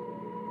day.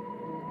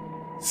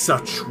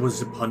 Such was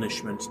the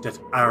punishment that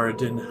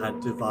Aradin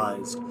had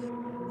devised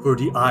for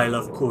the Isle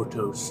of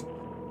Kortos,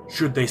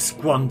 should they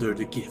squander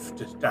the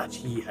gift that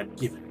he had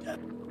given them.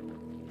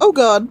 Oh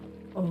god.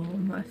 Oh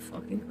my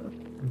fucking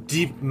god.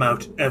 Deep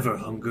Mount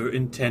Everhunger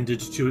intended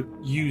to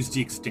use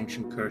the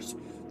extinction curse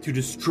to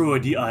destroy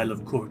the Isle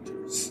of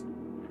Kortos.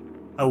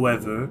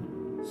 However,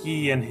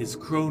 he and his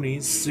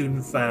cronies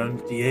soon found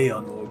the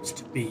Aeon Orbs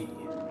to be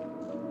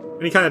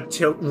And he kind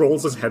of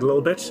rolls his head a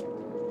little bit.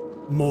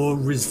 more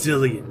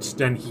resilient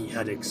than he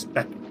had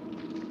expected.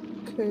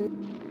 Okay.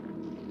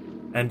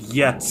 And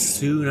yet,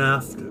 soon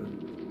after,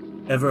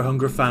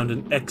 Everhunger found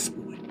an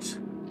exploit,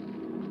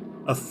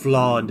 a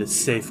flaw in the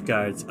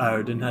safeguards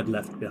Aradin had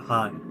left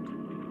behind.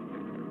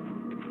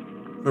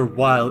 For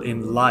while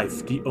in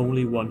life the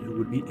only one who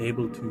would be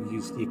able to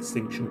use the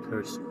extinction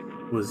curse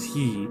was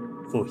he,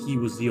 for he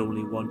was the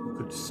only one who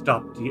could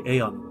stop the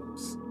Aeon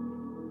Orbs.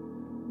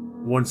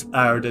 Once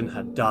Aradin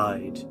had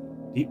died,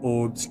 the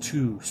orbs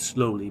too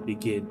slowly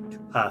begin to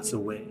pass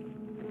away.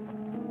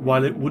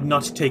 While it would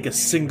not take a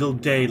single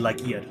day like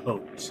he had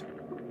hoped,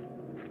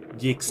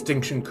 the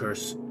extinction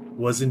curse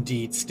was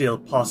indeed still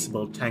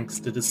possible thanks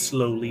to the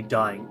slowly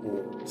dying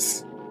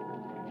orbs.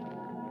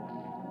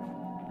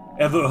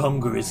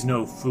 Everhunger is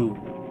no fool.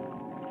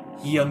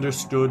 He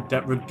understood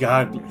that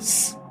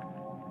regardless,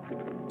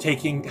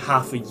 taking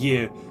half a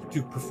year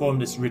to perform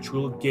this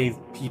ritual gave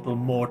people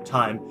more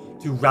time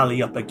to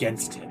rally up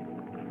against him.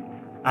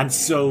 And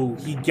so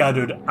he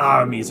gathered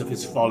armies of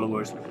his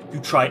followers to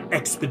try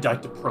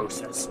expedite the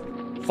process,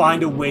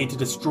 find a way to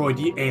destroy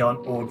the Aeon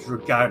Orbs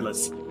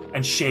regardless,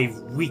 and shave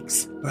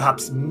weeks,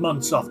 perhaps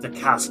months off the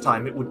cast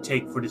time it would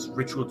take for this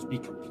ritual to be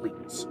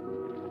complete.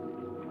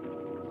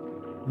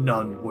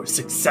 None were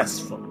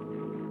successful.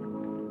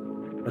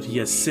 But he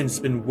has since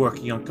been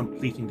working on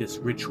completing this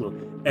ritual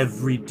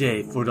every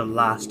day for the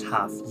last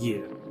half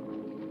year.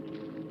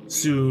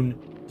 Soon,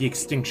 the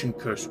extinction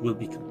curse will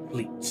be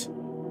complete.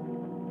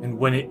 And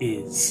when it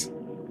is,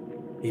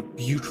 a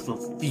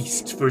beautiful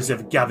feast for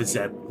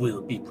Zevgavizeb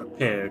will be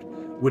prepared,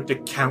 with the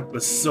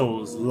countless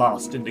souls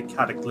lost in the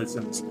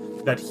cataclysms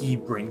that he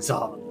brings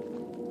on.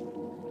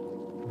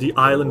 The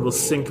island will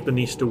sink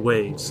beneath the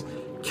waves.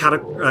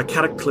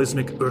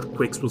 Cataclysmic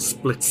earthquakes will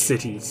split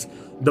cities.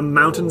 The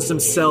mountains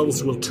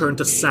themselves will turn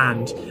to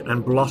sand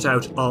and blot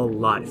out all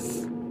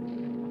life.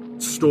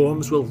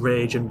 Storms will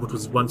rage, and what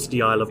was once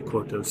the Isle of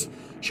Kortos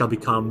shall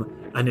become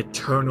an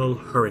eternal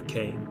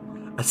hurricane,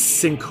 a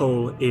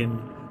sinkhole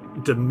in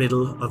the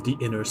middle of the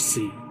inner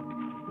sea.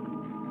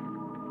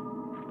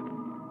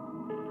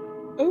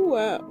 Oh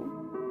wow.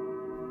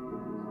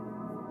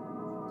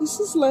 This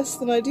is less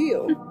than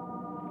ideal.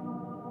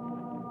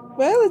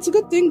 Well, it's a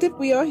good thing that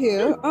we are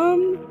here.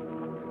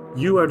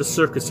 You are the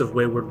Circus of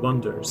Wayward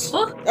Wonders.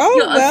 Oh, Oh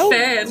you're well, a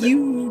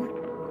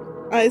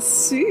fan. I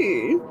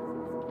see.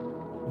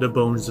 The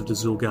bones of the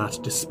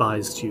Zulgat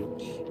despised you.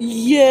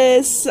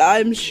 Yes,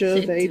 I'm sure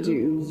They they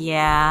do. do.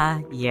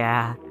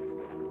 Yeah.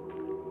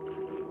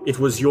 It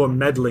was your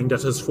meddling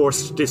that has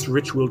forced this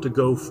ritual to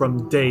go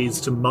from days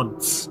to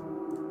months.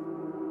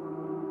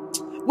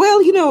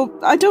 Well, you know,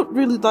 I don't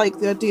really like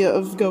the idea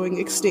of going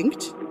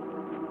extinct.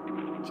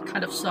 It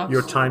kind of sucks.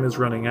 Your time is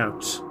running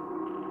out.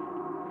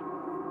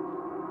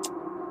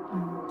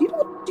 Do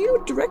you know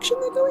what direction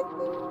they're going?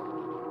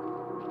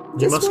 You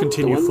This must one,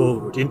 continue the one-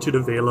 forward into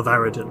the Vale of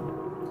Aradin.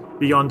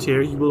 Beyond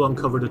here, you will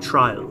uncover the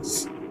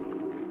trials.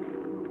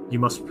 You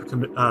must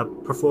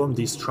perform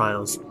these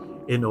trials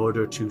in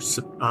order to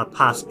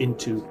pass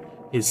into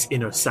his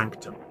inner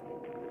sanctum,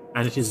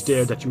 and it is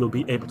there that you will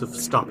be able to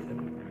stop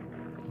him.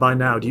 By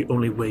now, the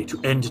only way to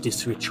end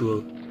this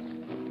ritual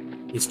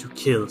is to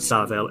kill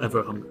Sarvel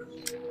Everhunger.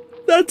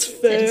 That's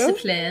That fair. is the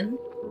plan.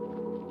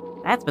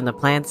 That's been the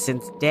plan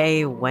since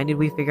day. When did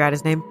we figure out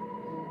his name?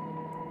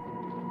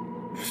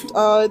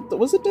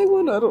 Was it day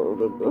one? I don't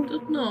remember.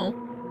 Don't know.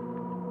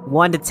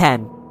 1 to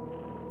 10.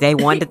 Day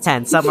 1 to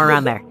 10, somewhere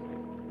around there.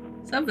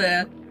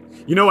 Somewhere.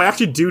 You know, I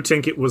actually do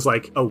think it was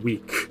like a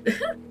week.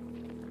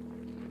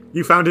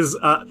 You found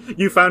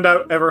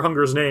out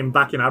Everhunger's name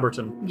back in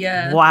Aberton.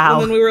 Yeah. Wow.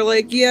 And then we were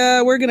like,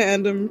 yeah, we're gonna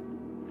end him.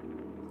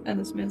 And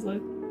this man's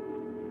life.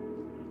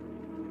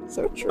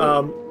 So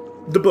true.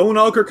 The Bone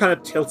Augur kind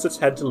of tilts its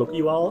head to look at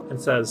you all and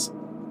says,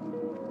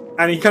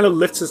 and he kind of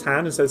lifts his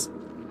hand and says,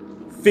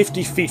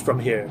 50 feet from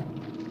here,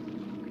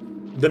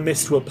 the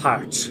mist will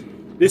part.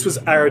 This was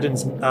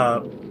Aradin's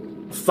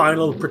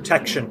final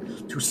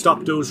protection to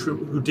stop those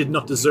who did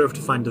not deserve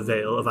to find the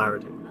Veil of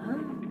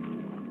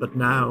Aradin. But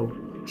now,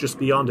 just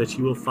beyond it,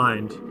 you will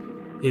find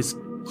his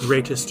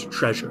greatest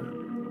treasure,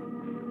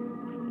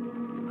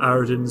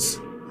 Aradin's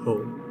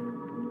home.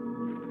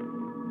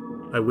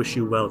 I wish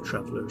you well,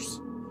 travelers,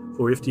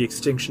 for if the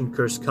extinction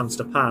curse comes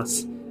to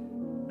pass,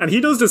 and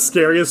he does the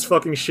scariest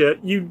fucking shit,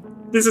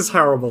 this is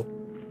horrible.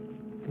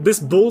 This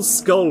bull's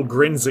skull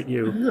grins at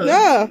you.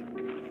 Yeah.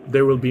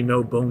 There will be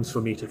no bones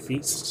for me to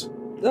feast.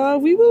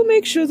 We will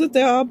make sure that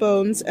there are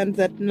bones and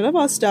that none of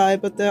us die,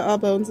 but there are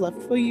bones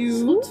left for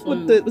you.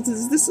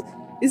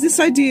 Is this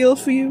ideal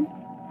for you?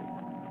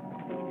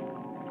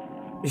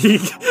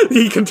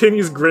 He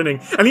continues grinning,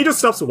 and he just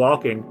stops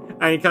walking,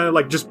 and he kind of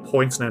like just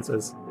points and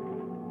says,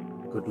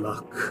 "Good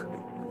luck."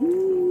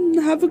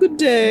 Have a good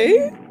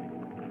day.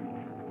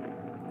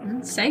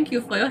 Thank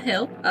you for your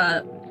help.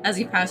 As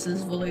he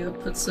passes, Volio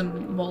puts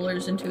some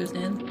molars into his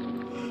hand.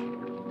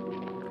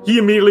 He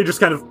immediately just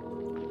kind of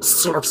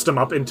slurps them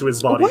up into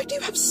his body. Why do you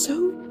have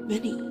so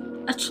many?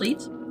 A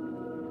treat.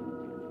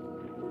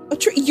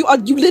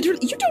 You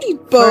literally you don't eat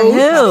For bones. Puts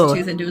a who?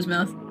 tooth into his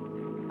mouth.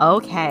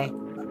 Okay.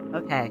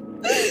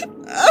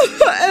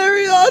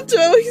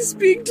 Ariato, he's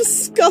being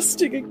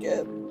disgusting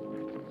again.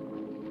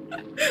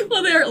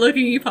 While they aren't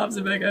looking, he pops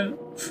it back out.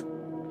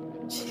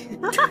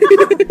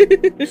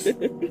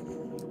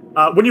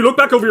 When you look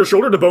back over your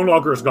shoulder, the Bone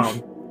Augur is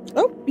gone.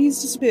 Oh,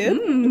 he's disappeared.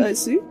 I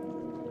see.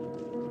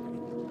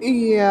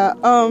 Yeah,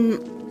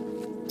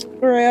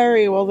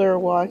 Rari, while they're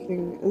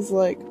walking, is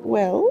like,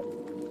 well,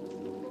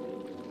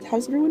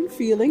 how's everyone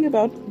feeling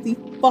about the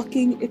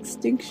fucking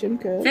extinction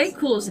curse? Very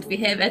cool that we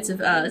have at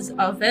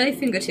our very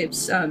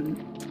fingertips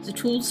the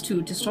tools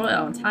to destroy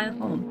our entire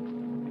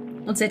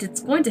home. And that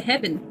it's going to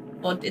happen,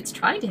 or it's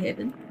trying to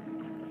happen.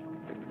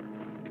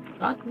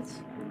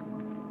 Regardless.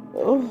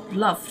 Oh,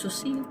 Love to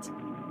see it.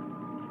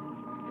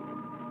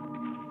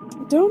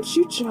 don't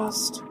you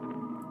just?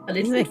 A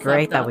little Isn't it bit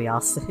great fucked that up. we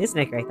also? Isn't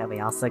it great that we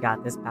also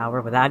got this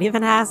power without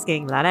even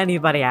asking, without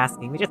anybody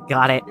asking? We just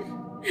got it.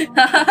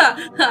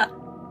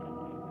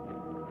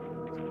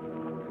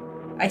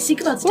 I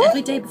think about it What?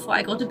 every day before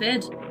I go to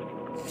bed.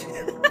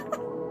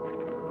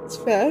 It's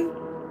fair.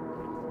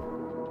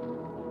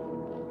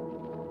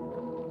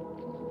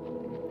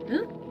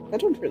 Huh? I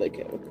don't really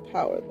care with the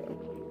power, though.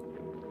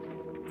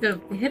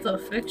 We have a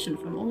affection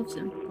from all of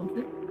them, don't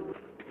we?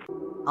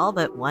 All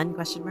but one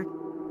question mark.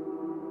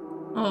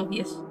 Oh,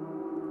 yes.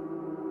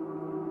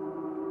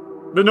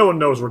 But no one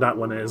knows where that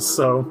one is,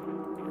 so...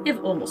 We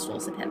have almost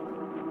false at heaven.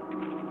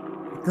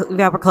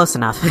 Yeah, we're close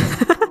enough.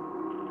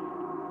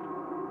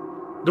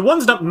 The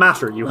ones that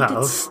matter you But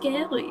have. it's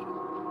scary.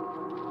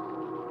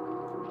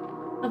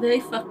 Are very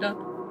fucked up.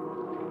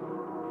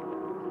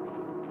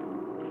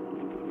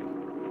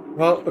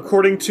 Well,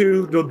 according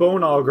to the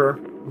Bone Augur,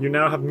 you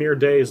now have mere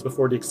days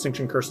before the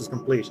extinction curse is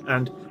complete,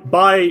 and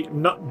by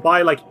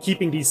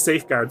keeping these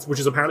safeguards, which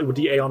is apparently what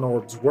the Aeon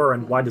Orbs were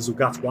and why the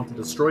Zugats want to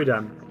destroy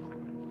them,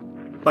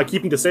 by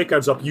keeping the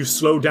safeguards up, you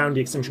slow down the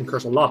extinction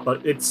curse a lot,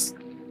 but it's...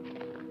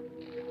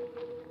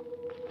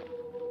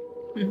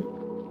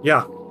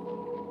 Yeah.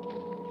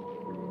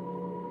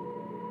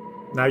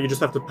 Now you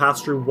just have to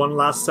pass through one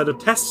last set of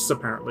tests,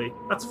 apparently.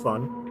 That's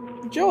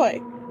fun.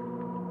 Joy.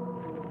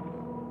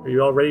 Are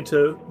you all ready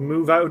to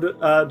move out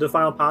the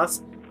final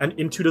pass and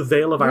into the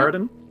Vale of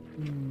Aradin?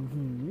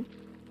 Mm-hmm.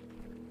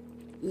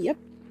 Yep.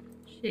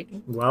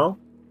 Shaking. Well,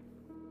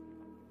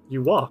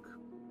 you walk.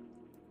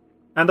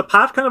 And the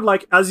path kind of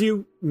like, as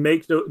you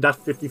make that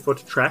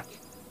 50-foot trek,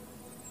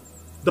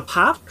 the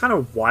path kind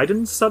of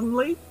widens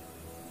suddenly,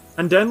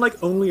 and then like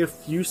only a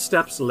few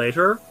steps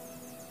later,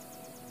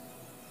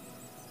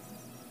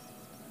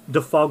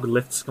 the fog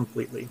lifts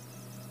completely.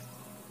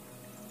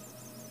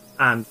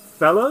 And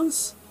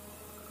fellas,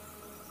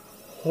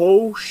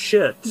 oh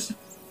shit.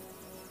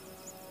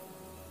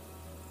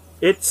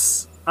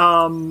 It's,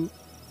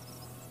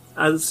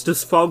 as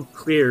this fog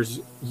clears,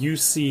 you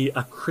see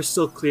a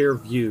crystal clear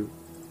view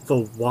of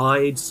a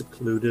wide,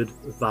 secluded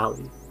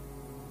valley.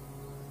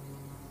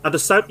 At the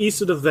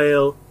southeast of the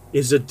vale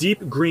is the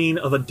deep green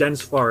of a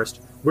dense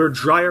forest, where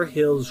drier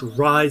hills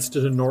rise to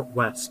the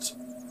northwest.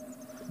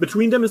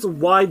 Between them is a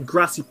wide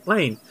grassy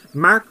plain,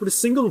 marked with a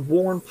single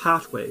worn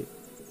pathway.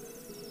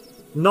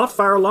 Not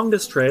far along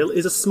this trail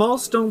is a small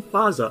stone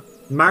plaza,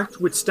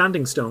 marked with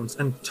standing stones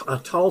and a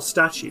tall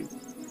statue.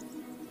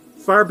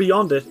 Far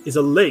beyond it is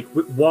a lake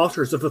with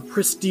waters of a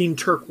pristine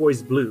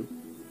turquoise blue.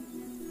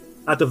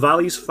 At the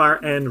valley's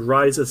far end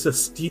rises a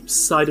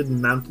steep-sided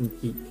mountain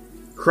peak,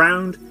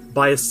 crowned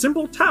by a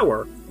simple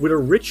tower with a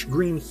rich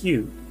green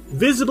hue,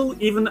 visible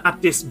even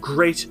at this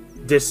great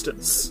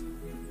distance.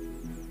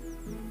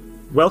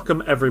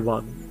 Welcome,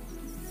 everyone,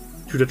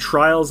 to the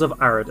Trials of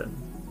Aradin.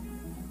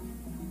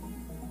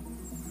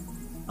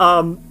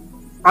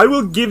 I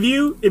will give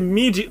you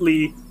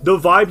immediately the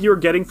vibe you're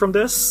getting from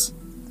this.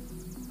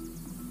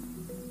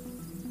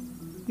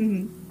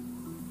 Mhm.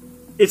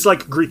 It's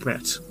like Greek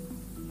myth.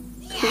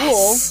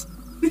 Cool.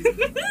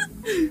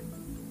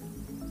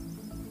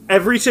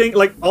 Everything,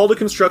 like, all the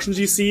constructions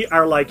you see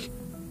are like,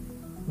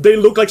 they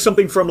look like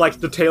something from, like,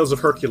 the Tales of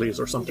Hercules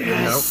or something,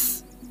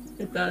 Yes.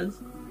 It does.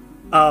 you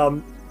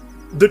know?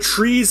 The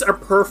trees are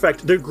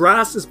perfect, the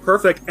grass is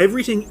perfect,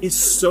 everything is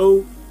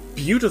so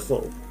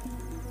beautiful.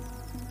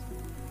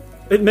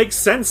 It makes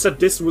sense that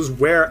this was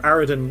where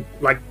Aradin,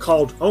 like,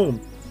 called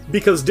home,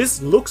 because this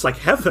looks like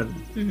heaven.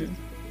 Mm-hmm.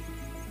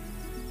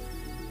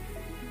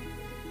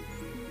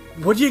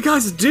 What do you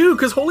guys do?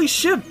 Because holy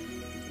shit!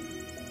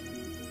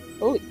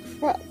 Holy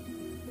crap.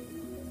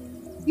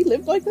 You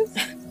lived like this?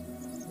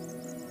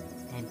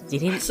 And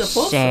didn't Suppose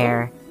so.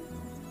 share.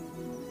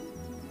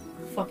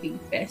 Fucking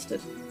bastard.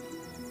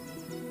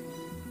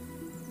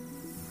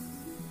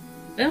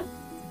 Yeah.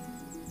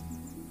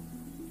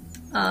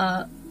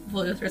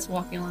 Volio starts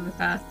walking along the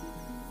path.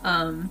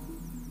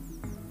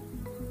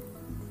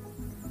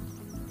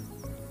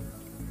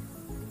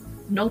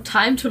 No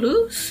time to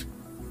lose?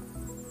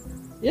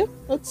 Yeah,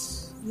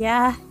 that's...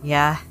 Yeah.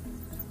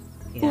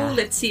 Cool,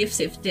 let's see if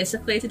they've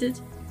desecrated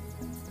it.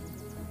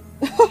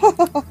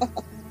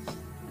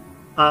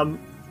 Are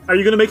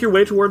you going to make your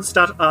way towards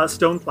that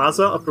Stone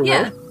Plaza up the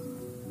Yeah. road?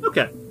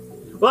 Okay.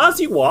 Well, as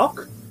you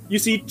walk, you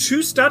see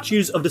two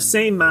statues of the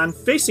same man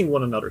facing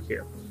one another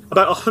here,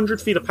 about 100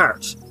 feet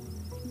apart.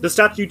 The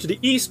statue to the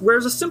east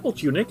wears a simple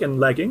tunic and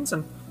leggings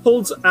and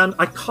holds an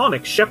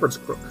iconic shepherd's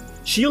crook,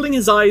 shielding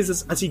his eyes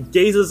as he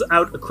gazes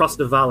out across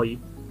the valley,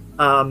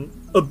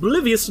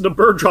 oblivious to the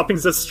bird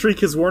droppings that streak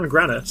his worn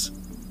granite.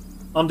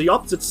 On the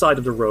opposite side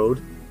of the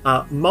road,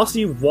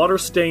 mossy,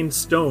 water-stained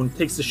stone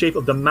takes the shape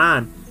of a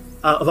man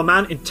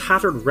in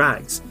tattered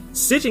rags,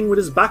 sitting with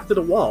his back to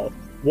the wall,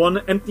 one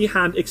empty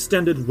hand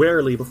extended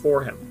warily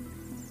before him.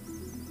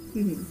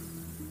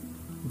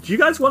 Do you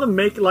guys want to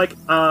make, like,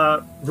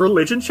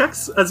 religion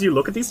checks as you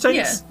look at these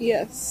things? Yeah.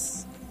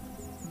 Yes.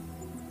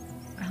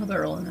 I hope I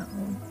roll in that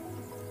one.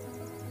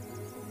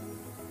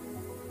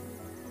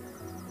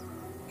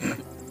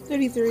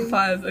 33.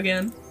 5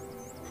 again.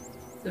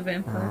 The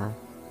vampire.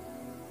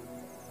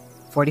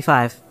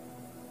 45.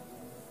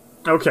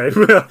 Okay.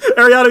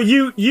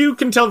 Ariana, you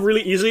can tell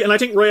really easily, and I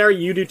think Royari,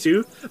 you do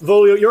too.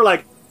 Volio, you're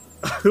like,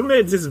 who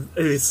made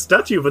this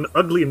statue of an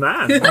ugly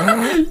man?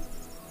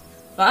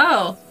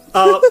 Wow.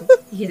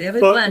 You never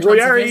But went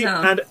Royari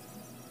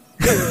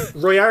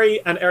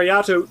and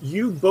Ariato,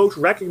 you both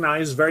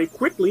recognize very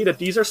quickly that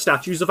these are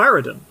statues of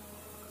Aradin.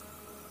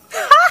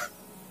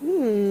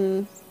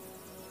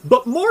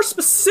 But more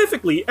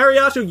specifically,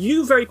 Ariato,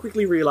 you very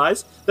quickly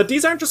realize that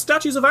these aren't just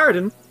statues of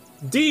Aradin.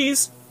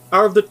 These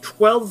are of the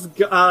 12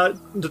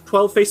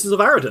 faces of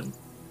Aradin.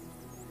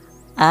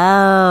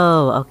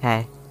 Oh,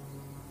 okay.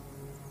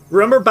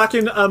 Remember back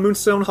in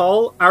Moonstone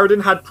Hall,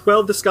 Aradin had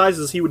 12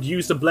 disguises he would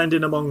use to blend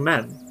in among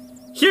men.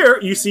 Here,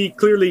 you see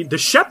clearly the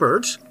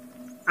shepherd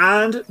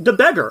and the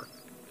beggar.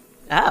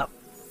 Oh.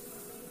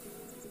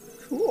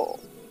 Cool.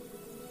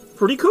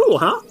 Pretty cool,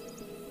 huh?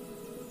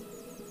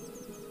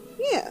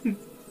 Yeah.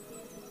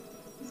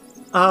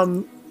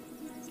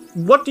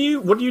 What do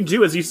you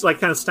do as you like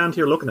kind of stand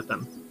here looking at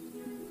them?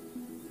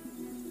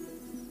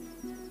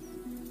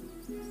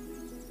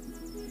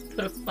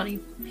 Put a funny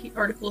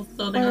article of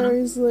clothing on him.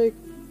 Ari's like,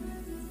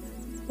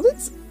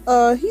 let's,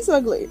 he's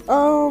ugly.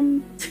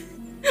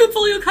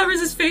 Folio covers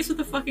his face with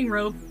a fucking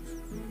robe.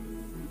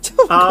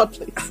 Oh God,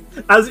 please.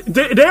 As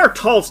they are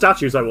tall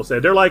statues, I will say.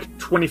 They're like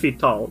 20 feet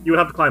tall. You would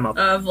have to climb up.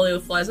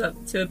 Volio flies up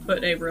to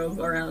put a robe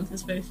around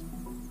his face.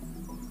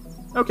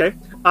 Okay.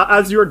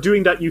 As you're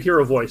doing that, you hear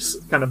a voice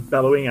kind of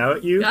bellowing out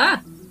at you.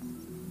 Ah!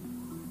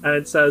 And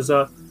it says,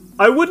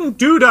 I wouldn't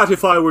do that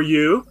if I were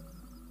you.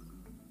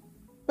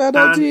 Bad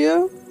And-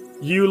 idea.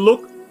 You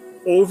look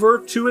over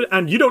to it,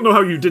 and you don't know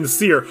how you didn't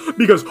see her,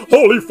 because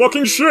holy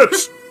fucking shit!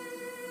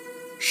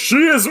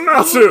 She is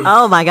massive!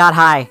 Oh my god,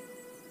 hi.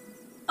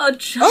 A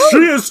giant. She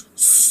is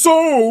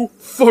so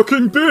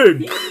fucking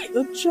big!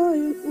 The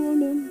giant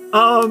woman.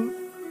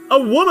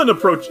 A woman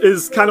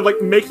is kind of like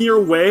making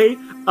her way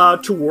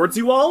towards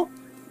you all.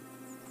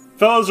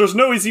 Fellas, there's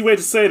no easy way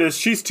to say this.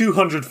 She's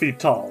 200 feet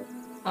tall.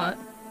 Hot.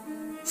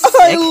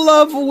 I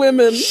love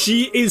women.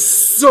 She is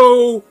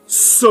so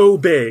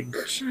big.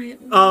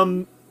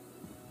 Giant.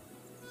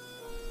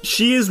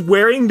 She is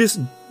wearing this,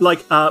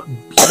 like,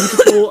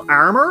 beautiful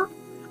armor.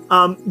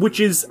 which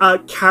is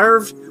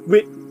carved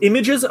with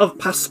images of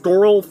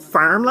pastoral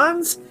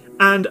farmlands,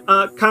 and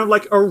kind of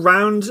like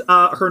around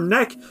her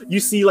neck, you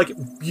see like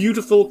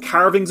beautiful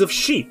carvings of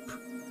sheep.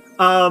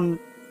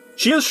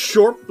 She has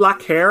short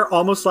black hair,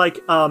 almost like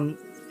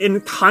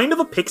in kind of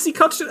a pixie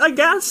cut, I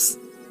guess.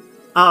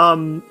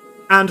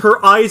 And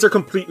her eyes are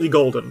completely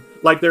golden.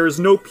 Like there is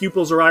no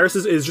pupils or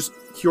irises; it is just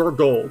pure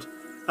gold.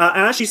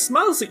 And as she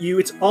smiles at you,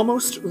 it's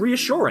almost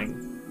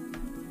reassuring.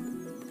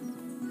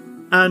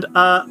 And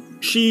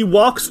she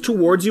walks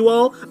towards you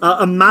all,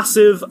 a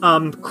massive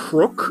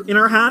crook in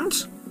her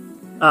hand,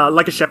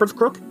 like a shepherd's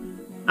crook.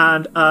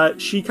 And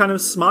she kind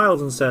of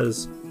smiles and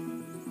says,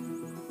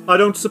 "I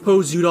don't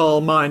suppose you'd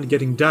all mind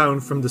getting down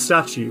from the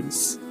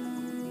statues."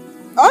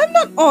 I'm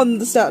not on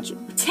the statue.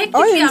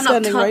 Technically, I'm not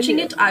standing right touching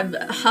here. it. I'm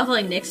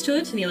hovering next to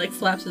it, and he like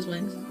flaps his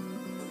wings.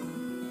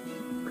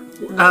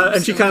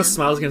 And she kind of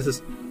smiles again and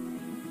says,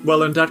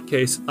 "Well, in that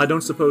case, I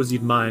don't suppose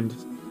you'd mind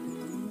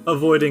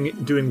avoiding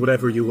doing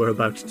whatever you were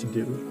about to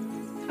do."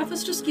 I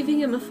was just giving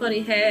him a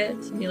funny head,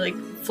 and he like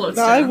floats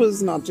I down.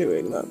 was not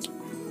doing that.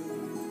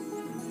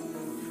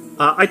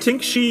 I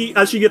think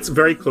as she gets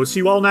very close to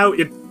you all now,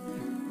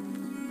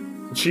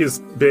 she is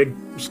big.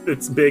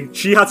 It's big.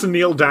 She has to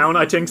kneel down,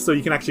 I think, so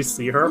you can actually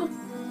see her.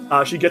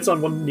 She gets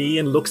on one knee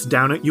and looks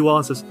down at you all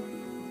and says,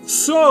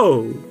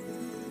 "So,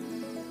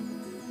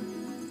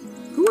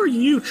 who are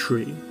you,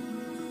 Tree?"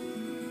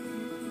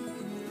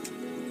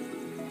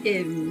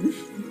 I'm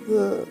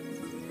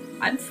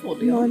My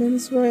Folio. name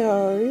is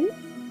Royari.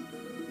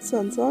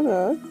 Sunson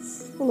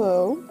X.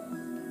 Hello.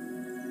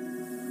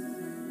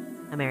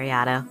 I'm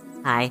Ariado.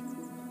 Hi.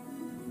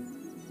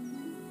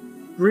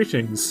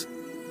 Greetings,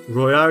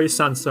 Royari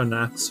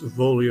Sansarnax,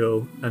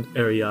 Volio, and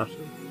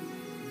Ariato.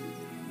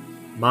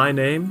 My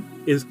name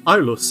is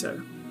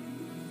Arloser.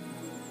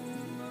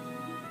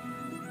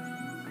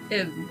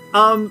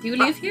 Do you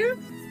live here?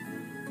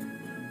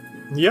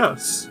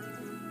 Yes,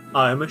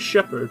 I am a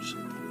shepherd.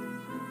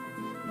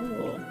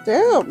 Oh.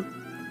 Damn.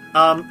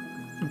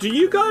 Do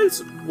you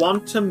guys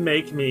want to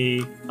make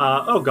me,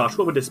 oh gosh,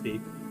 what would this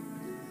be?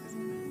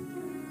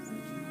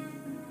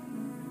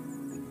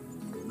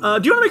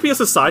 Do you want to make me a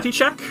society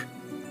check?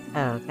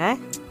 Okay.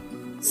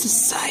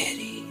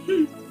 Society.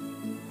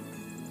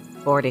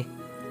 40.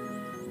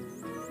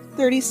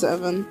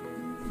 37.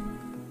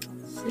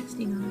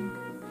 69.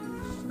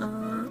 I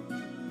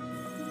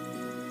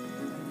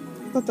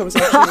thought that was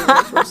actually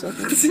right for a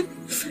second.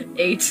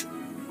 8.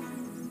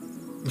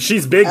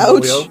 She's big,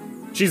 Ouch. Volio.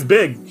 She's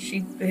big.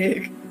 She's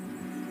big.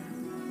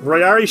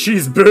 Royari,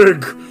 she's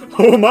big.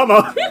 Oh,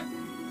 mama.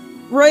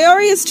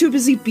 Royari is too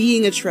busy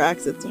being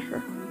attracted to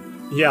her.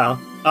 Yeah.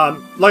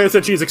 Like I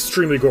said, she's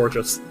extremely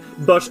gorgeous.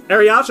 But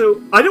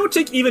Ariato, I don't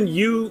think even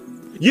you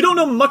don't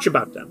know much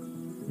about them.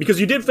 Because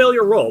you did fail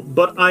your role,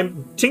 but I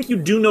think you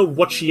do know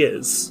what she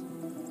is.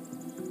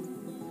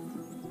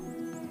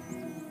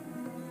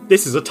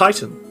 This is a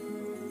Titan.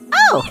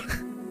 Oh!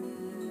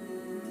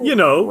 You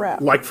know,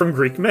 Crap. like from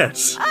Greek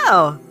myths.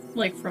 Oh!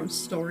 Like from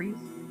stories.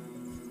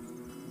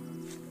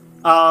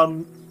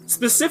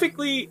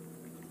 Specifically,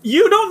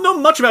 you don't know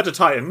much about the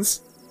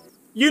Titans.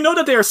 You know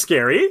that they are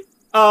scary.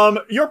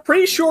 You're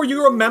pretty sure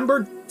you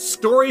remember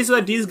stories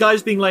about these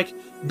guys being like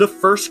the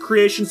first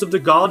creations of the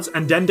gods,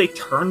 and then they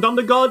turned on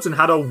the gods and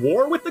had a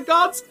war with the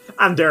gods,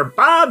 and they're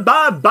bad,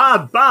 bad,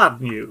 bad,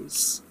 bad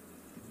news.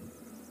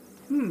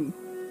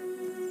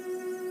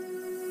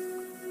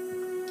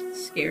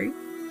 Scary.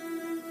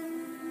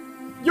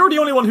 You're the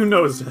only one who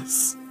knows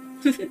this.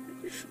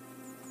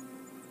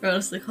 I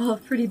was like, oh,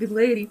 pretty big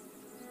lady.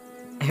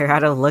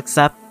 Ariado looks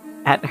up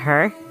at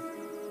her,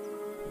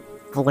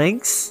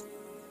 blinks,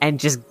 and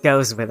just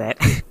goes with it.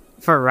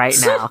 For right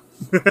now.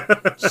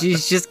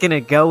 She's just gonna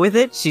go with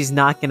it. She's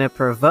not gonna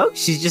provoke.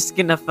 She's just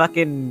gonna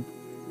fucking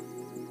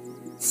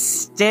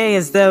stay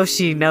as though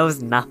she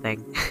knows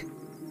nothing.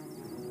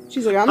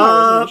 She's like, I'm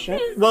not listening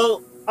to shit.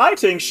 Well, I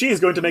think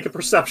she's going to make a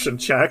perception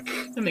check.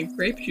 I make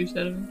grape juice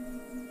out of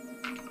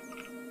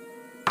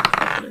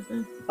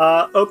it.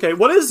 Okay,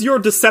 what is your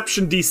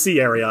deception DC,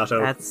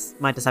 Ariato? That's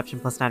my deception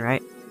plus 9,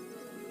 right?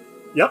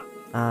 Yep.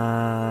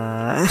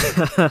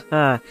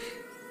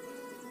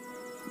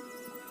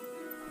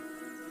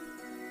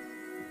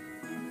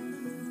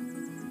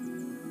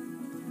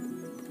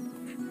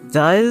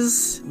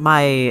 Does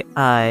my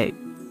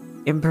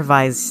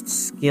improvised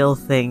skill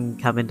thing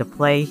come into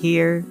play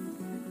here?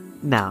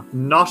 No.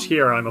 Not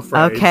here, I'm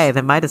afraid. Okay,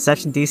 then my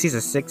deception DC is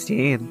a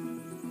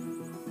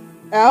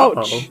 16. Ouch.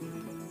 Uh-oh.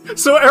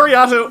 So,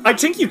 Ariato, I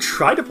think you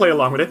try to play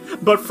along with it,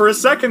 but for a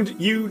second,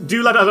 you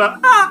do let out a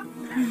ah!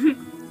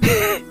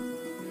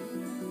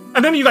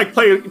 And then you, like,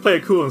 play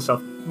it cool and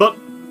stuff. But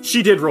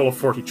she did roll a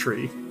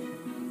 43.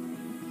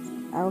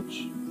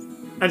 Ouch.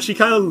 And she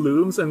kind of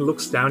looms and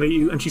looks down at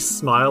you, and she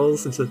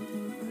smiles and says,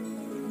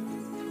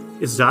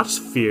 "Is that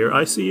fear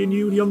I see in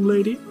you, young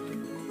lady?"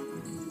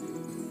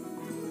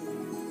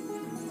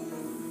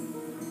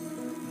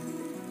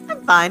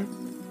 I'm fine.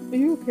 Are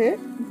you okay?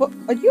 What?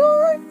 Are you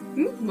alright?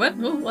 What?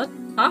 Oh, what?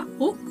 Huh?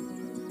 Oh.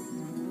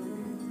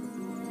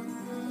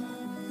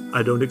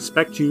 I don't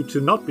expect you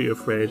to not be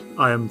afraid.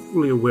 I am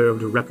fully aware of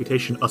the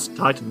reputation us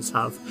Titans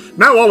have.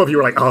 Now all of you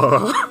are like,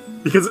 oh,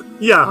 because,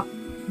 yeah,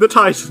 the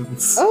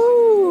Titans.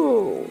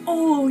 Oh!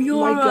 Oh,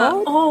 you're. My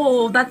God.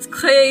 Oh, that's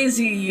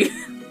crazy.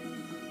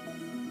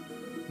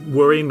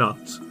 Worry not.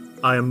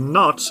 I am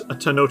not a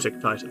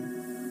Tenotic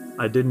Titan.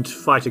 I didn't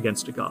fight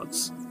against the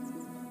gods.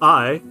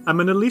 I am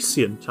an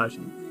Elysian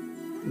Titan.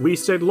 We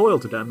stayed loyal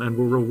to them and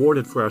were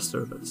rewarded for our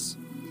service.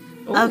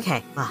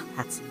 Okay, well,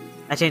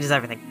 that changes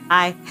everything.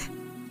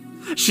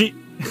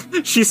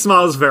 She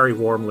smiles very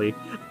warmly,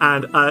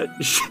 and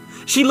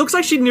she looks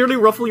like she'd nearly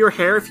ruffle your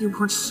hair if you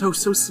weren't so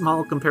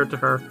small compared to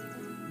her.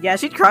 Yeah,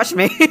 she'd crush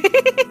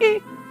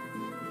me.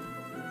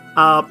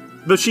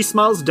 But she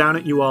smiles down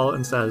at you all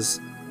and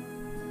says,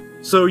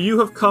 "So you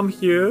have come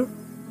here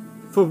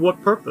for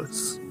what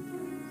purpose?"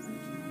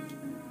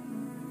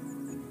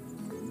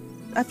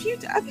 Have you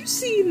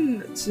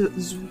seen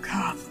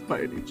Zul'Kath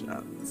by any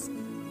chance?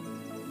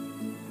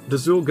 The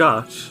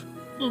Zul'Gath.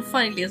 Little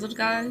funny lizard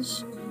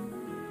guys.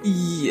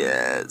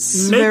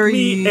 Yes. Make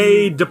me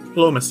a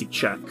diplomacy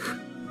check.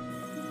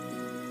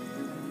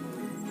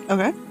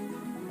 Okay.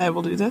 I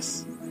will do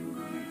this.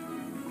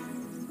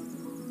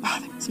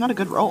 It's not a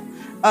good roll.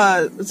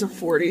 It's a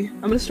 40.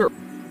 I'm gonna start.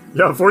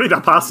 Yeah, 40,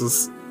 that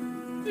passes.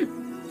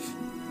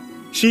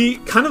 She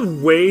kind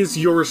of weighs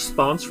your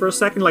response for a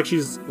second, like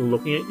she's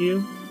looking at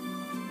you.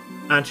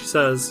 And she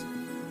says,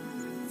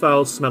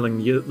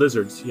 "Foul-smelling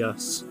lizards,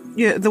 yes.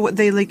 Yeah,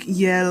 they like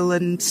yell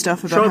and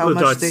stuff about how much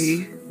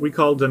Troglodytes, we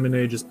called them in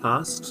ages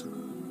past.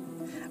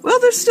 Well,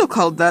 they're still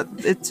called that.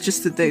 It's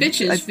just that they.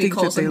 Bitches, I we think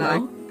call that they them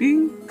now. like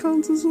being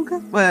called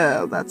Zul'Kath.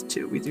 Well, that's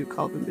true. We do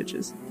call them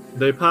bitches.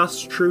 They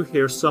passed through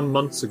here some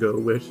months ago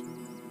with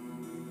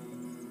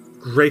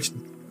great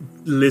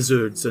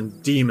lizards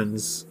and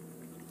demons.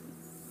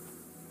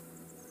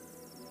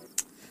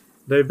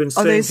 They've been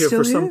Are they staying here still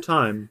for some here?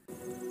 time.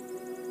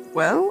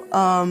 Well,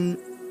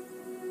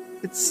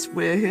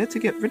 we're here to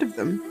get rid of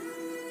them.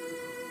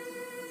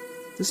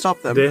 To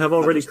stop them. They have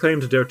already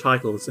claimed their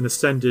titles and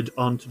ascended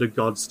onto the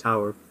God's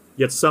Tower,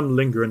 yet some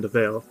linger in the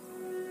Vale."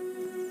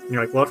 And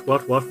you're like, what?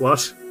 What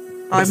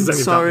I'm does any of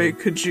that sorry.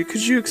 mean?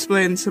 Could you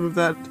explain some of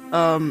that?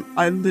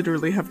 I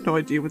literally have no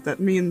idea what that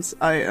means.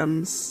 I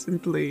am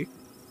simply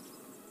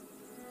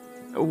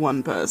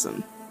one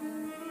person.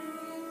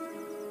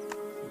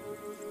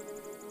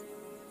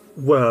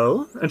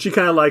 Well, and she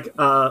kind of like,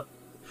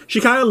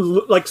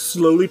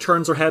 slowly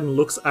turns her head and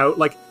looks out,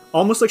 like,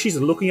 almost like she's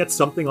looking at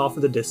something off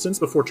in the distance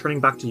before turning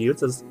back to you and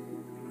says,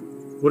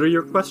 "What are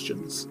your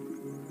questions?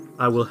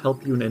 I will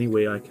help you in any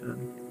way I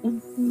can."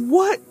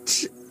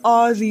 What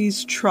are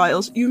these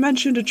trials? You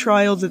mentioned a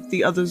trial that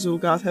the other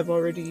Zul'Gath have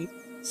already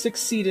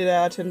succeeded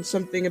at, and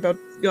something about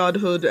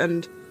godhood,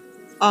 and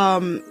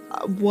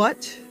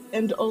what?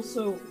 And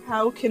also,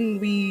 how can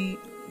we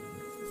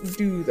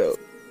do those?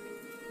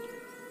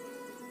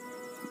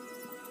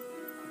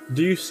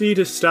 "Do you see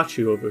this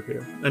statue over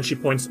here?" And she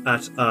points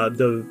at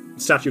the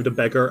statue of the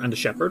beggar and the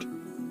shepherd.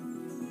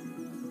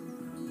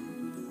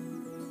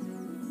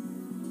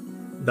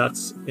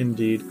 That's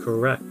indeed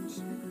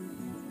correct.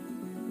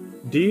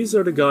 These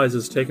are the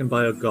guises taken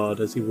by a god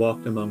as he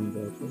walked among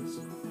mortals.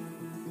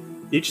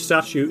 Each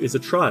statue is a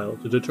trial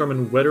to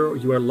determine whether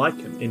you are like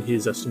him in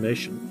his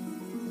estimation.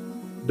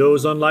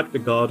 Those unlike the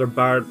god are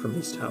barred from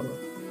his tower.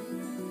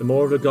 The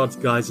more of the god's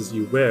guises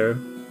you wear,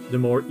 the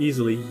more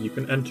easily you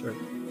can enter.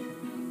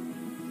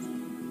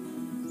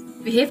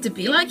 We have to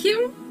be like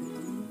him?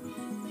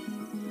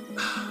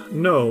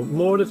 No,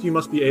 more that you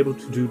must be able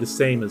to do the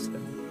same as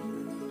him.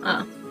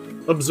 Ah.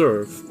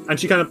 Observe, and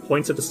she kind of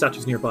points at the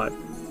statues nearby.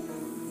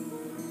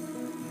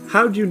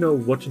 How do you know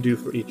what to do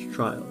for each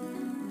trial?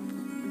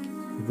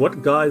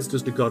 What guise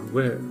does the god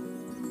wear?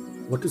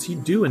 What does he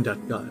do in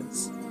that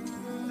guise?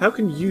 How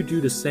can you do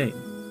the same?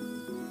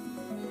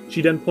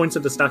 She then points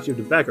at the statue of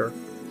the beggar.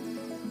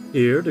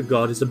 Here, the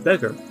god is a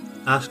beggar,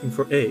 asking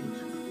for aid.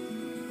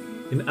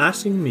 In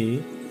asking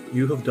me,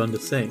 you have done the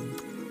same.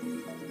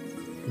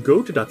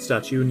 Go to that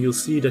statue and you'll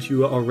see that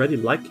you are already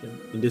like him,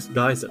 in this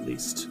guise at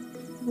least.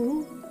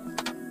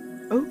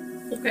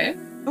 Okay.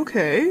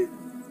 Okay.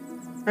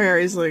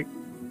 Ari's like,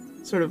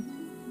 sort of,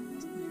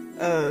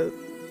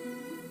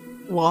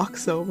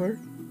 walks over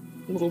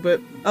a little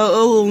bit, a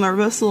little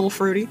nervous, a little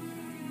fruity.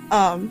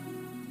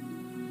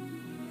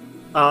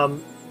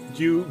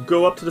 You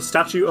go up to the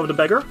statue of the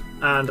beggar,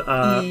 and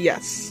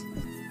yes.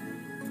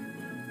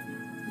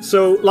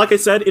 So, like I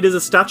said, it is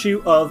a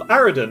statue of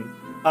Aradin,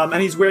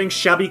 and he's wearing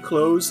shabby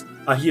clothes.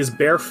 He is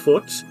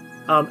barefoot,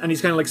 and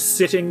he's kind of like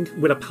sitting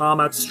with a palm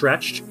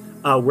outstretched,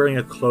 wearing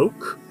a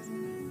cloak,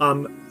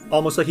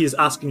 almost like he is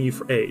asking you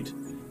for aid.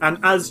 And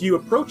as you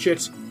approach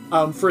it,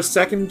 for a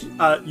second,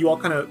 you all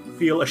kind of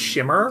feel a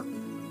shimmer,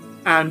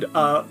 and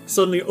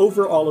suddenly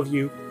over all of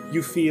you,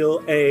 you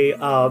feel a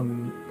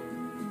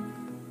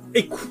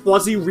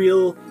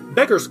quasi-real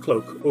beggar's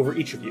cloak over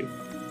each of you.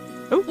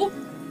 Oh.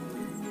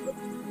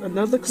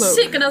 Another cloak.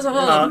 Sick as a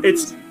hole.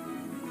 It's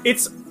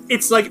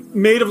like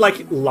made of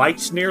like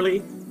light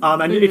nearly,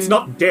 and it's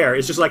not there.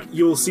 It's just like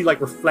you'll see like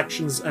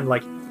reflections and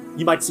like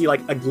You might see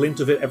like a glint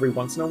of it every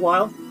once in a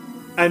while,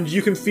 and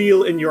you can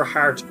feel in your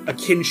heart a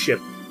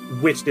kinship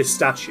with this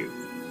statue.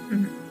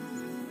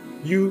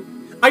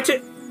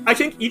 I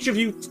think each of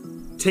you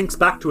thinks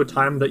back to a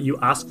time that you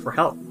asked for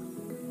help.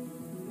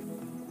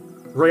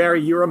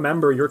 Royari, you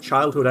remember your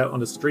childhood out on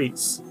the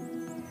streets.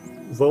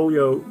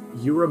 Volio,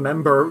 you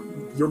remember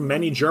your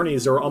many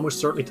journeys. There were almost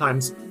certainly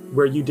times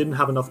where you didn't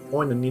have enough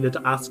coin and needed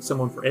to ask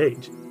someone for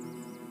aid.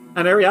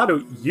 And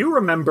Ariado, you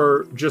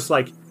remember just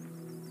like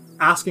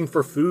asking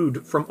for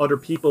food from other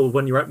people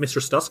when you were at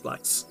Mr.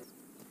 Stusklight's.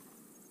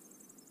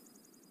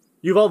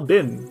 You've all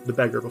been the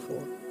beggar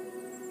before.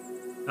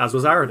 As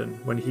was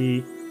Aradin, when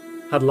he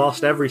had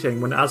lost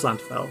everything when Aslan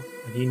fell,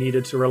 and he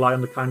needed to rely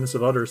on the kindness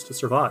of others to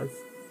survive.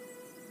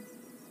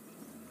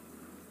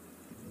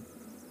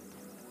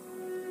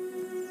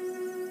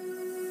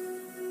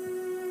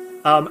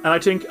 And I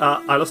think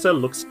Ilastel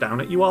looks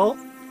down at you all,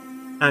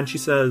 and she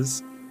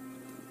says,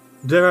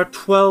 "There are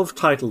 12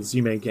 titles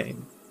you may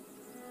gain.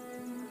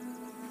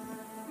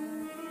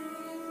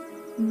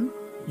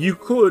 You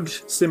could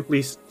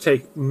simply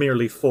take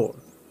merely 4.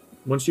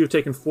 Once you've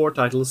taken 4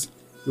 titles,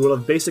 you will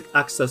have basic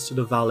access to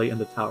the valley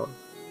and the tower.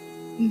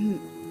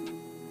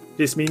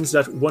 This means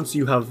that once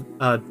you have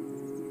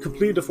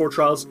completed the 4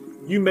 trials,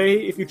 you may,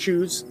 if you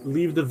choose,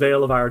 leave the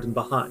Vale of Arden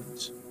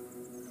behind.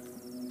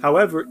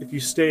 However, if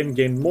you stay and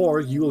gain more,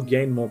 you will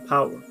gain more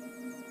power.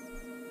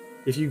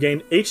 If you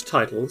gain 8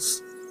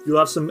 titles, you'll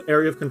have some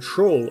area of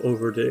control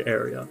over the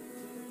area.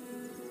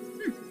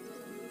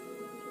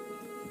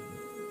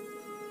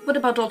 What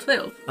about all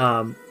 12?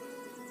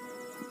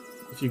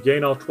 If you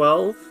gain all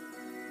 12,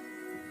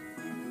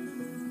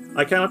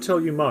 I cannot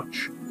tell you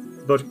much,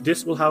 but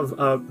this will have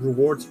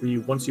rewards for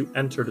you once you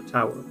enter the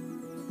tower.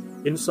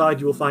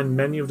 Inside you will find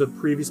many of the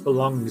previous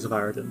belongings of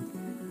Arden,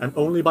 and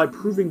only by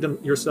proving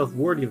yourself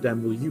worthy of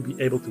them will you be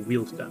able to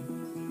wield them.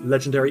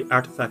 Legendary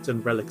artifacts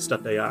and relics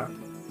that they are.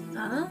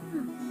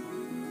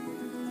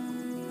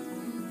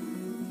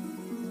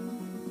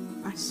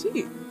 I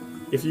see.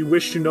 If you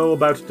wish to know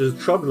about the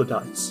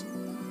troglodytes,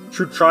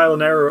 through trial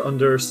and error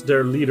under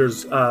their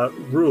leader's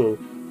rule,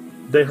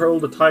 they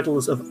hold the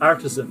titles of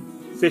artisan,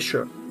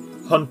 fisher,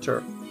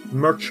 hunter,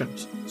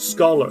 merchant,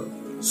 scholar,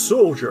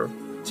 soldier,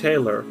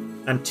 tailor,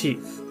 and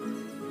thief.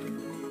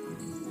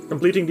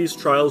 Completing these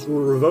trials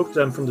will revoke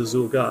them from the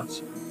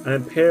Zul'Gat and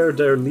impair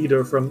their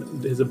leader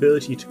from his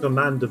ability to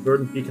command the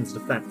Verdant Beacon's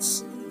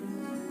defense.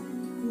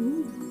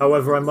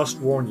 However, I must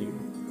warn you,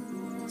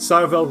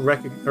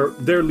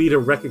 their leader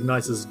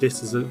recognizes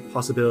this as a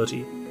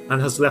possibility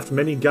and has left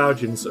many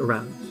guardians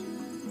around.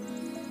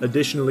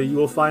 Additionally, you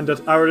will find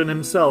that Aradin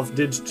himself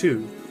did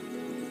too.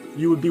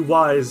 You would be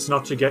wise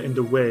not to get in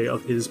the way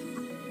of his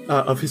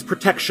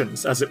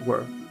protections, as it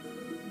were.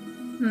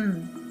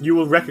 You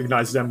will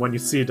recognize them when you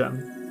see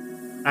them.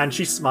 And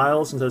she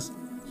smiles and says,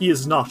 "He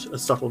is not a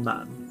subtle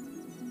man."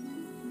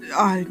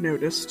 I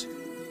noticed.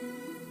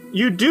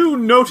 You do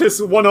notice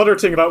one other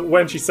thing about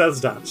when she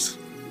says that.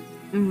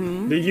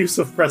 The use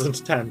of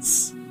present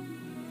tense.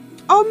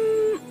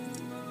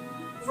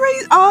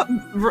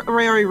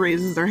 Rayari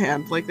raises their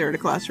hand like they're in a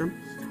classroom.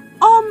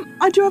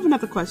 I do have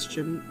another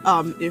question,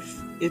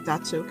 if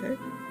that's okay.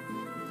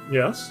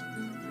 Yes?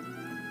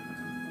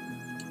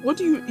 What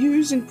you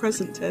using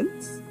present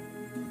tense?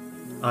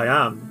 I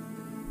am.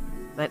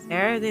 But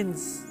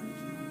Aradin's...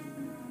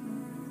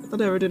 I thought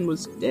Aradin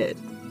was dead.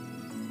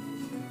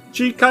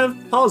 She kind of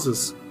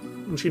pauses,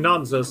 and she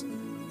nods and says,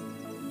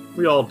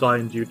 "We all die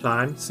in due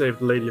time, save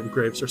the Lady of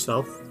Graves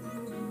herself."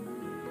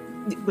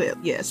 Well,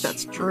 yes,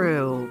 that's true.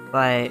 True,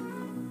 but...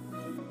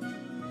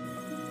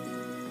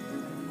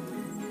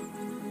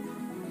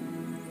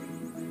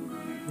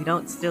 we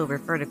don't still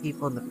refer to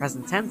people in the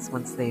present tense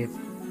once they've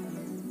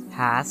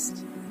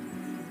passed.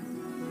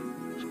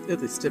 At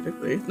least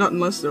typically. Not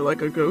unless they're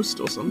like a ghost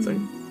or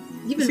something.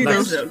 Even See,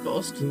 less those- a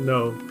ghost.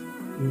 No.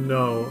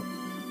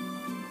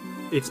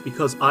 It's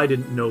because I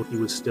didn't know he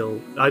was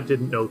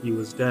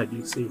dead,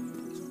 you see.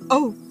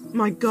 Oh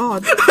my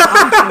god.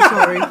 I'm so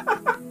sorry.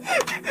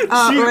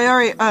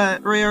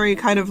 Rayari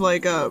kind of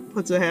like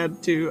puts a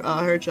hand to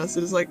her chest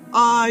and is like,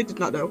 I did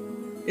not know.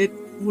 It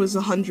was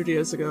 100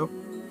 years ago.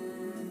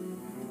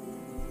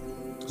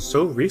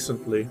 So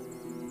recently.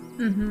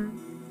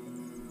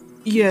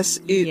 Yes,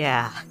 it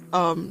Yeah.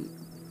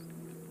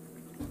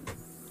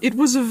 it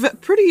was a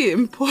pretty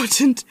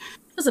important.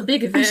 It was a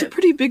big It was a event.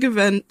 pretty big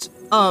event.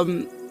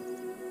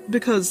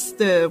 Because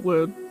there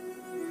were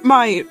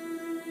my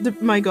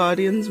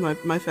guardians,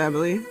 my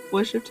family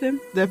worshipped him.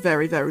 They're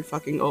very, very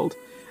fucking old.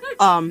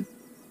 For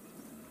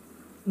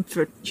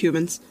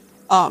humans.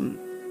 And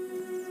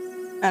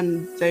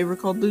they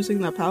recalled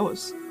losing their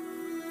powers.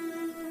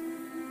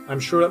 I'm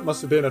sure that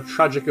must have been a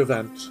tragic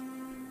event.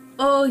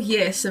 Oh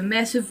yes, a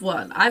massive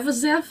one. I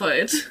was there for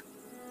it.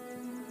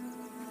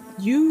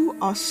 You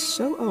are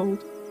so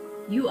old.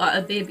 You are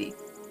a baby.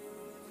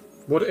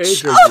 What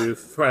age are you,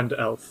 friend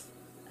elf?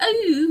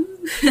 Oh,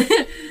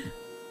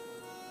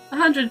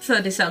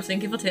 130 something,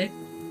 give or take.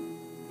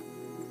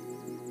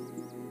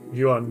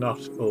 You are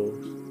not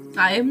old.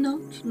 I am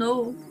not.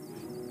 No.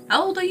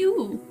 How old are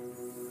you?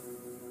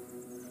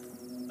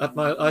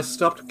 I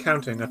stopped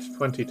counting at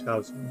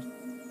 20,000.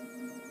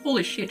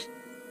 Holy shit.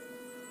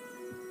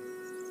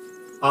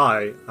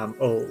 I am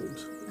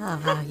old. Oh,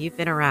 wow, you've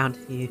been around.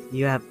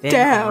 You have been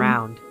Damn.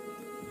 around.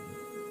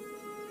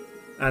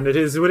 And it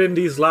is within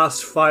these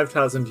last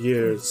 5,000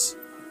 years,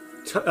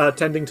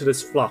 tending to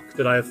this flock,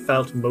 that I have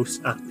felt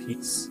most at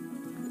peace.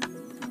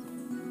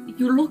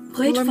 You look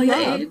great Well, for I'm your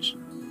glad. age.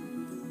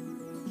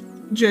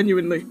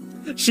 Genuinely.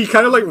 She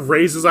kind of like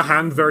raises a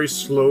hand very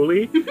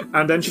slowly,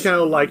 and then she kind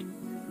of like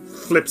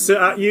flips it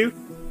at you.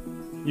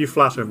 You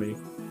flatter me.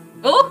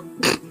 Oh!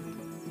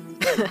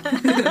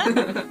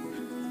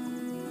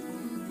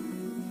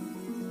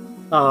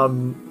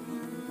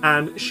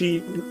 And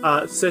she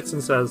sits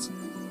and says,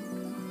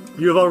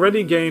 "You have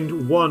already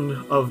gained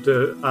one of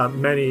the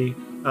many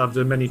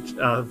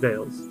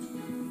veils.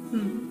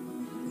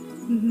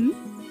 Mm-hmm.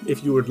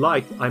 If you would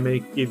like, I may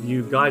give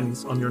you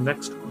guidance on your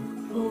next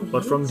one. Oh,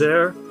 But from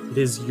there, it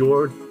is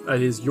your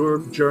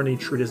journey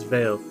through this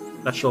veil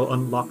that shall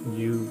unlock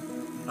new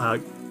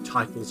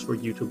titles for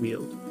you to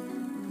wield."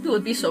 You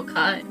would be so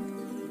kind.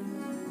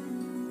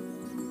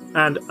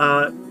 And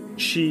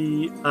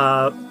she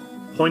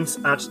points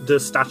at the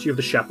statue of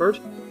the shepherd,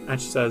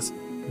 and she says,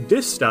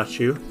 "This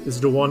statue is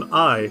the one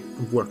I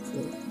work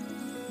for.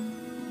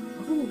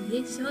 Oh,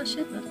 yes, you're a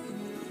shepherd.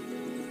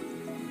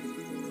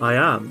 I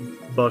am,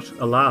 but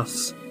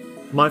alas,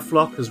 my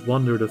flock has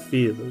wandered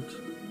afield.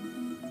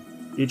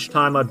 Each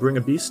time I bring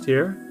a beast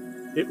here,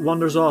 it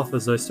wanders off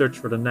as I search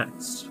for the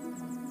next.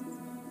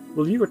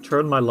 Will you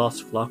return my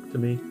lost flock to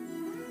me?"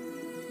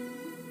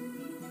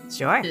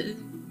 Sure.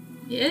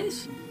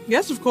 Yes?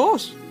 Yes, of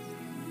course.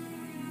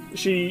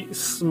 She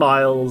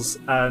smiles,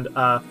 and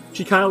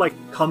she kind of like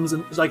comes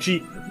and like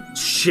she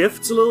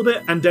shifts a little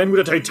bit, and then with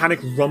a titanic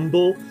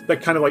rumble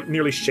that kind of like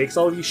nearly shakes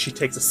all of you, she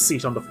takes a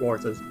seat on the floor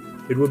and says,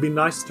 "It will be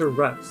nice to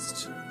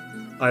rest.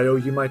 I owe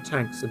you my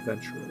thanks,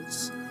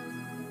 adventurers."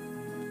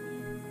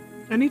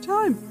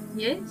 Anytime.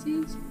 Yes,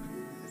 yes.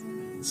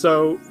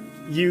 So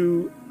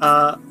you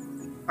are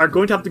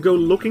going to have to go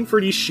looking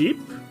for these sheep.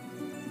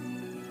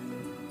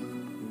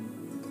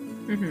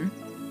 Mm-hmm.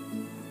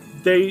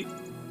 They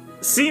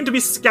seem to be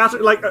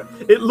scattered. Like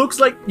it looks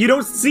like you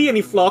don't see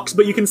any flocks,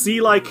 but you can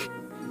see like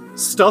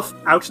stuff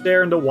out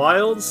there in the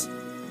wilds.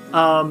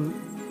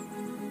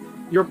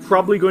 You're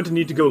probably going to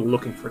need to go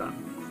looking for them.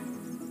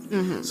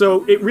 Mm-hmm.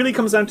 So it really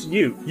comes down to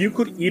you. You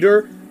could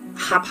either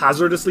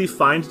haphazardly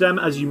find them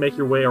as you make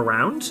your way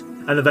around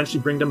and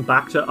eventually bring them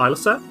back to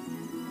Illicet,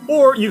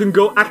 or you can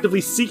go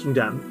actively seeking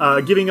them,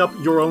 giving up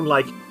your own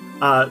like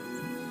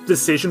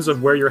decisions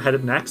of where you're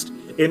headed next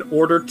in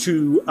order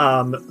to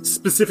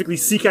specifically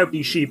seek out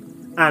these sheep.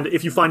 And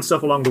if you find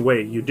stuff along the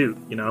way, you do.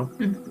 You know.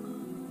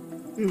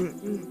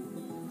 Mm-hmm.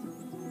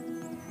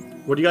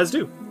 What do you guys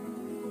do?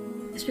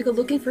 Guess we go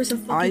looking for some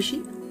fucking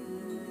sheep.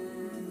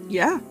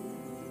 Yeah.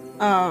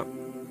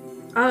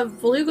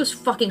 Volio goes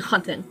fucking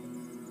hunting.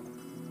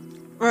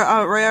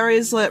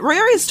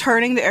 Rayari's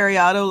turning to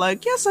Ariado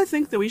like, yes, I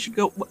think that we should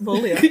go.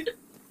 Volia.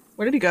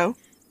 Where did he go?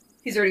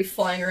 He's already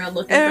flying around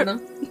looking for them.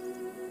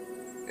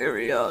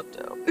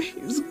 Ariado.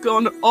 He's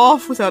gone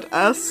off without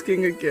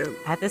asking again.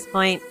 At this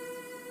point,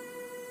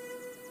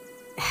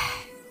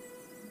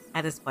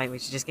 we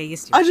should just get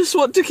used to it. I just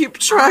want to keep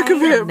track of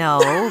him.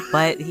 No,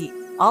 but he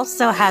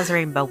also has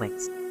rainbow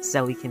wings,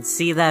 so we can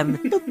see them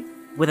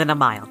within a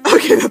mile.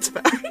 Okay, that's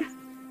fair.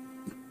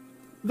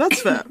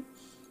 That's fair.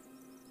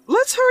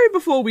 Let's hurry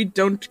before we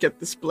don't get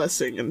this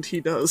blessing, and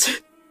he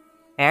does.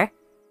 Fair?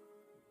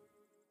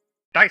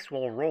 Dice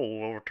will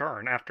roll will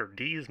return after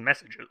these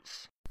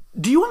messages.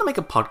 Do you want to make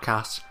a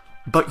podcast,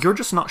 but you're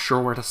just not sure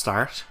where to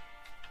start?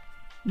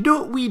 Do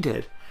what we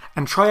did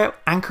and try out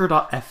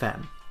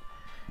Anchor.fm.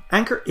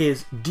 Anchor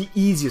is the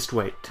easiest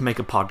way to make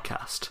a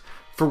podcast.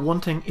 For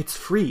one thing, it's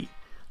free.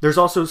 There's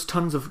also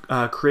tons of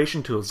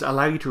creation tools that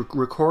allow you to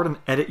record and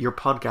edit your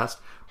podcast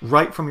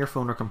right from your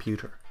phone or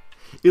computer.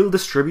 It'll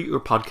distribute your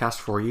podcast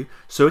for you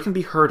so it can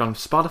be heard on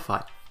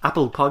Spotify,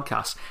 Apple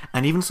Podcasts,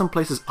 and even some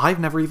places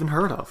I've never even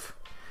heard of.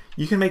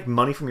 You can make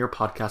money from your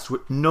podcast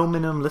with no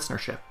minimum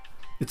listenership.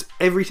 It's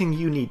everything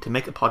you need to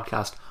make a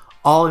podcast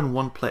all in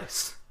one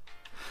place.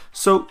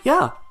 So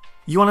yeah,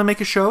 you want to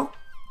make a show?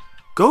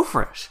 Go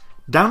for it.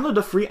 Download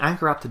the free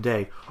Anchor app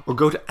today or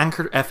go to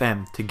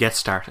Anchor.fm to get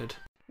started.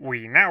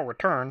 We now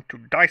return to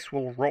Dice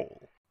will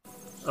roll.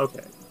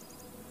 Okay.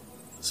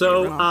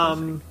 So,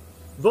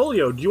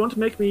 Volio, do you want to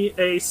make me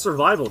a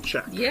survival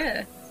check?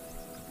 Yeah.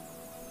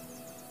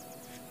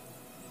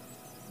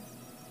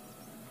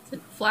 It's a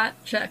flat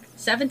check.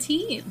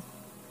 17.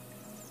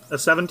 A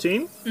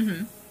 17?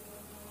 Mm-hmm.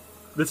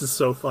 This is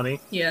so funny.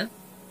 Yeah.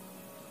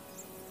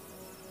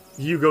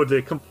 You go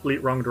the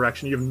complete wrong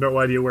direction. You have no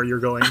idea where you're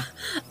going.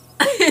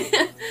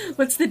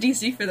 What's the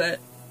DC for that?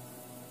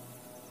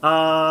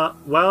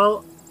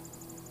 Well,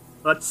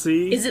 let's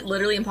see. Is it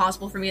literally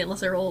impossible for me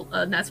unless I roll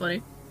nat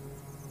 20?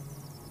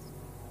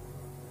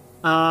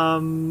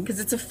 Because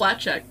it's a flat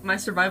check. My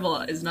survival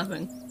is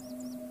nothing.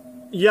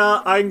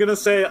 Yeah, I'm gonna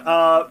say,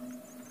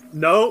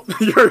 no,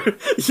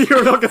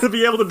 you're not gonna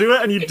be able to do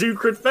it, and you do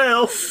crit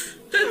fail.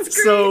 That's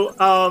great. So,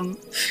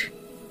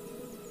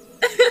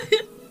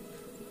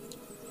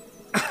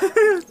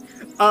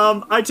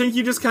 I think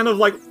you just kind of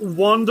like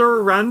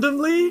wander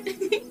randomly,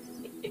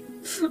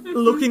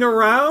 looking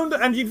around,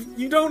 and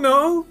you don't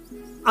know.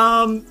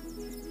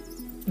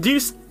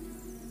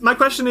 My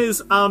question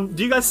is, do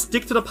you guys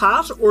stick to the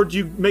path, or do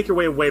you make your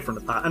way away from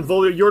the path? And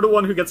Volio, you're the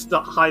one who gets the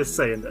highest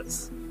say in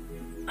this.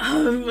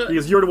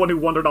 Because you're the one who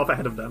wandered off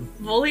ahead of them.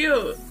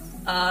 Volio,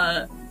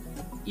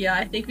 yeah,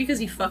 I think because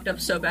he fucked up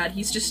so bad,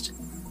 he's just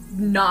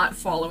not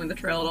following the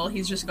trail at all.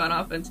 He's just gone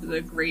off into the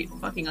great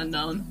fucking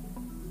unknown.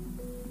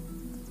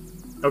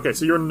 Okay,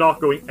 so you're not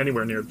going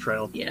anywhere near the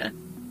trail. Yeah.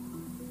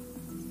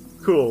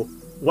 Cool.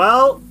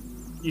 Well,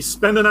 you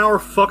spend an hour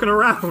fucking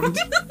around.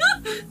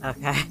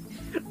 Okay.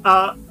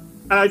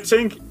 And I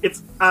think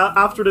it's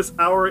after this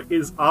hour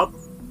is up,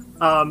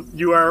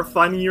 you are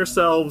finding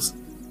yourselves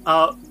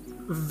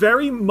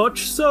very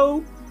much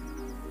so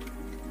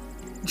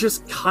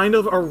just kind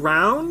of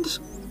around.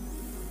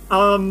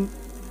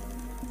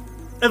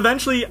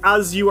 Eventually,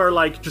 as you are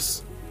like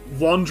just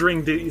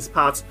wandering these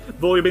paths,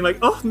 Volio being like,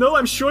 oh no,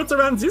 I'm sure it's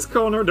around this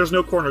corner. There's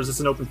no corners, it's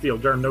an open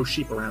field. There are no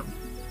sheep around.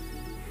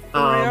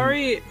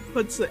 Rayari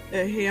puts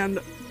a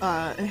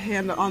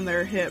hand on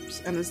their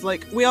hips and is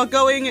like, we are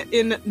going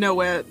in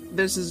nowhere.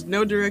 This is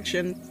no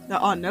direction. There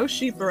are no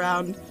sheep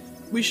around.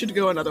 We should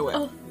go another way.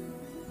 Oh,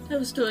 I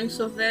was doing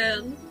so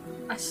well.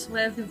 I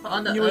swear we were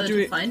on the You were edge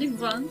doing- of finding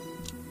one.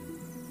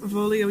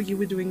 Volio, you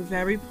were doing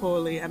very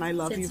poorly, and I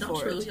love you It's not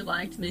for true, it. you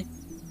liked me.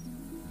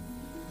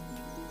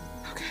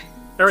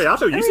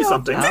 Ariato, you see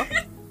something. Oh,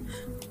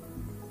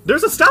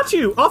 There's a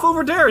statue off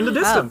over there in the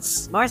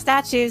distance. more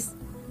statues.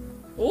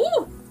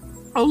 Ooh!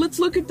 Oh, let's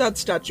look at that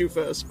statue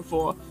first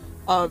before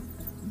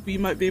we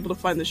might be able to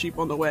find the sheep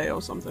on the way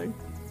or something.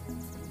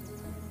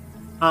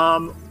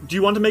 Do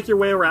you want to make your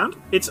way around?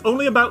 It's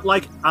only about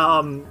like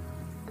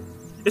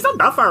it's not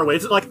that far away.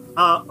 It's like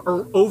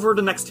over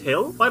the next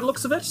hill by the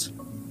looks of it.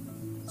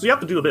 So you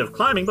have to do a bit of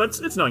climbing, but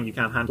it's nothing you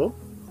can't handle.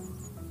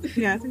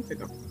 Yeah, I think they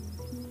go.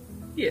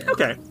 Yeah.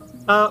 Okay.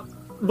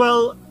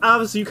 Well,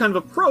 as you kind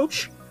of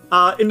approach,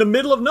 in the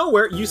middle of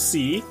nowhere, you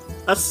see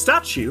a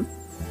statue,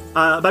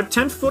 about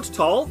 10 foot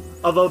tall,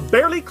 of a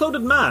barely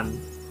clothed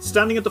man,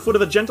 standing at the foot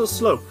of a gentle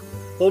slope,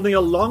 holding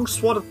a long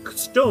swat of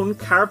stone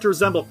carved to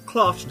resemble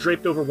cloth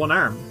draped over one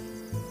arm.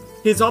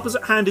 His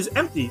opposite hand is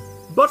empty,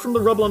 but from the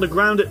rubble on the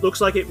ground it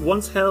looks like it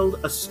once held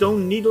a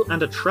stone needle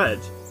and a tread.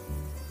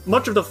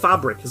 Much of the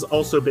fabric has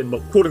also been,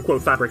 well,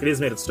 quote-unquote fabric, it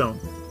is made of stone,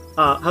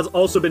 has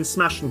also been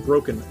smashed and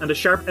broken, and the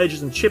sharp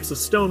edges and chips of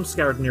stone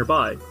scattered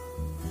nearby.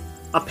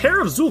 A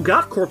pair of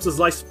Zulgat corpses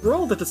lie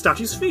sprawled at the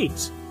statue's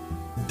feet.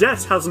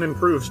 Death hasn't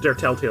improved their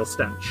telltale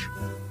stench.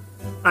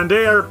 And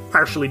they are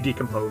partially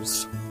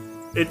decomposed.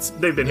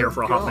 They've been here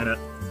for a hot minute.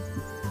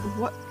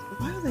 What?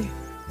 Why are they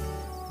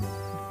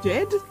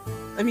dead?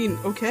 I mean,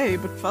 okay,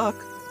 but fuck.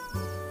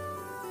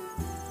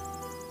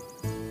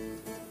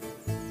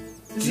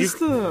 Is this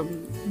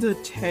the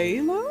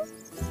tailor?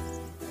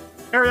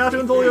 Ariato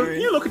and Volio,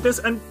 you look at this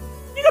and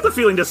you get the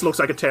feeling this looks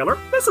like a tailor.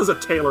 This is a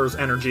tailor's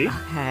energy.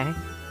 Okay.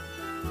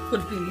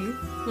 Could be.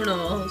 Who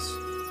knows?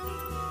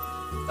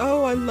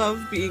 Oh, I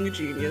love being a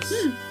genius.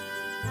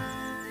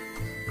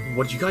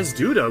 What do you guys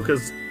do though?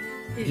 Because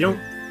you don't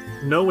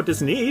know what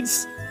this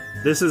needs.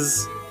 This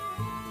is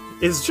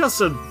just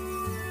a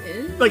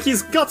like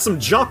he's got some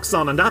jocks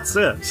on and that's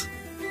it.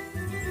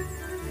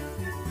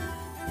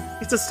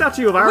 It's a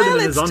statue of Arden in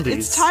his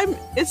undies.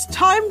 It's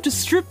time to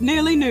strip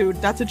nearly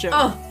nude. That's a joke.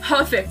 Oh,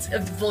 perfect!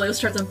 If Volio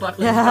starts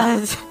unbuckling.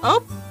 Yes.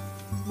 Oh,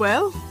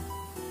 well.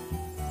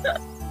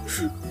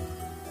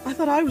 I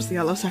thought I was the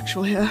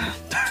allosexual here.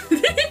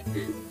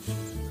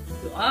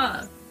 You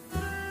are.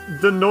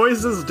 The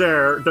noises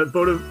there that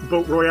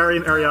both Royari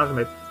and Ariato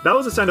made, that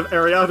was the sound of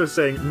Ariato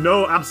saying,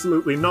 no,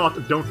 absolutely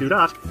not, don't do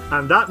that.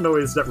 And that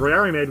noise that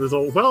Royari made was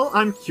all, well,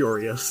 I'm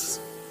curious.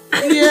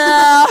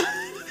 Yeah!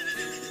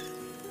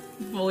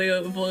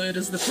 Volio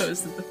does the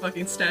pose that the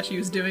fucking statue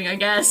is doing, I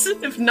guess,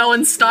 if no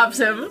one stops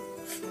him.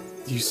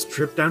 Do you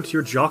strip down to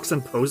your jocks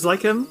and pose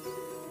like him?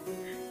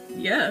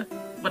 Yeah.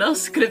 What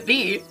else could it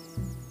be?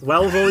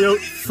 Well, Volio,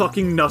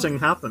 fucking nothing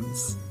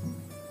happens.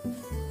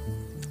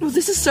 Well,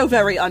 this is so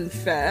very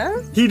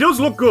unfair. He does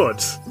look good.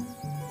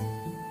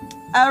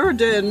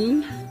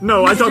 Aradin.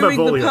 No, I thought about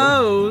doing the Volio.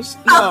 pose.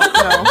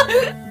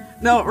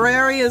 No,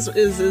 Rayari is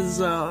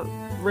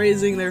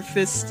raising their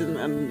fist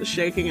and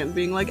shaking it and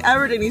being like,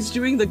 Aradin, he's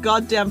doing the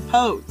goddamn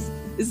pose.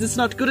 Is this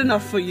not good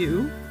enough for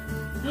you?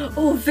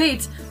 Oh,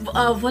 wait!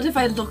 What if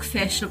I look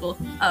fashionable?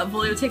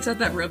 Volio takes out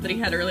that robe that he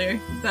had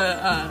earlier.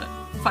 The,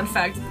 fun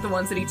fact, the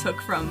ones that he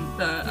took from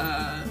the,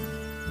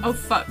 oh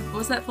fuck, what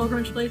was that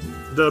pilgrimage place?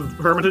 The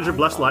Hermitage of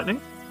Blessed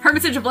Lightning?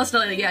 Hermitage of Blessed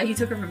Lightning, yeah, he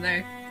took her from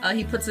there.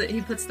 He puts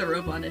the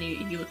robe on and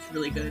he looks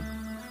really good.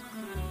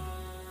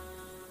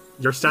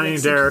 You're standing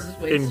Like, there cinches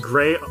his waist. in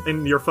grey,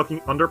 in your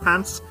fucking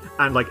underpants,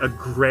 and like a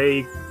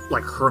grey,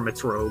 like,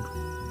 hermit's robe.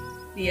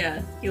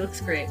 Yeah, he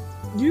looks great.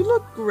 You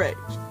look great.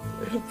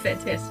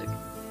 Fantastic.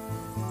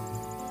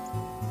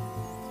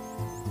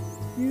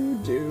 You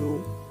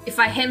do. If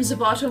I hem the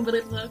bottom, will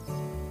it look?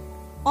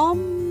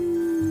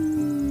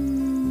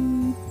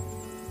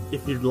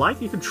 If you'd like,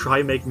 you could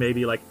try make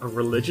maybe like a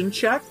religion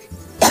check.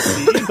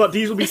 But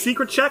these will be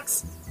secret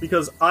checks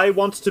because I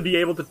want to be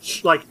able to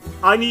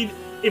I need,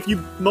 if you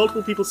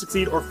multiple people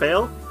succeed or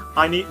fail,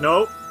 I need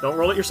don't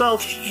roll it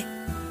yourself.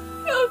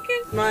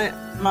 Okay.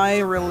 My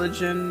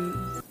religion.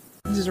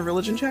 These are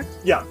religion checks?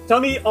 Yeah, tell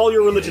me all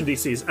your religion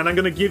DCs, and I'm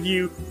going to give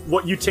you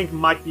what you think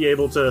might be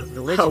able to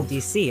Religion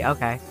DC,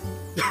 okay.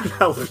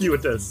 help you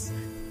with this.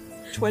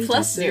 26.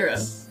 Plus 0.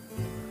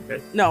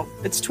 Okay. No,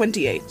 it's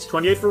 28.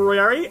 28 for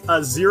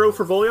Royari, 0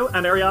 for Volio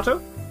and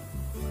Ariato.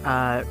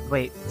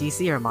 Wait,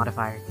 DC or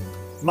modifier?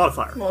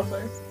 Modifier.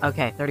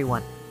 Okay,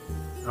 31.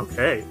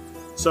 Okay,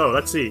 so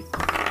let's see.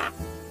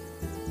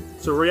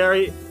 So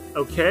Royari,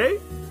 okay.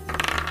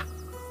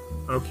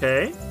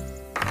 Okay.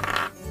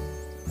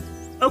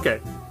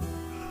 Okay.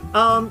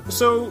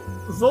 So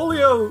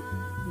Volio,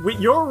 with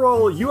your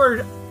role, you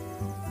are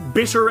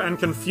bitter and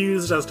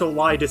confused as to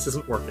why this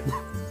isn't working.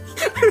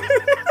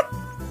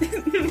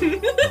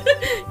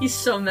 He's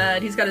so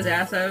mad. He's got his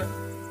ass out.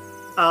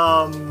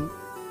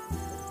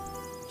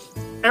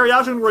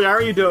 Ariato and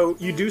Royari, though,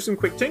 you do some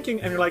quick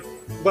thinking, and you're like,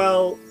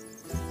 well,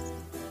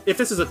 if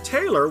this is a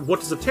tailor, what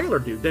does a tailor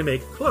do? They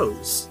make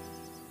clothes.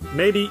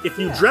 Maybe if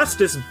you dress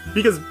this,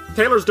 because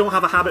tailors don't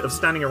have a habit of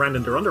standing around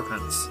in their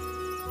underpants.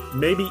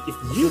 Maybe if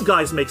you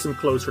guys make some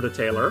clothes for the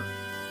tailor,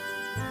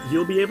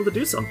 you'll be able to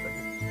do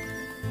something.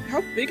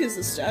 How big is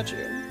the statue?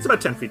 It's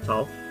about 10 feet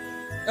tall.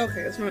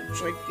 Okay, it's not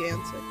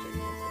gigantic.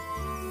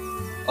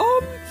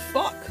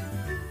 Fuck.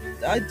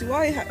 I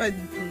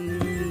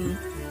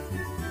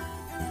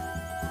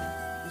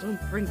don't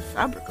bring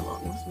fabric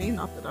along with me,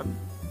 not that I'm...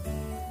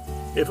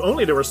 If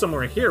only there were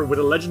somewhere here with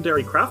a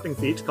legendary crafting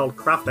feat called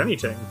Craft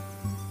Anything.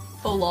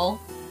 Oh lol.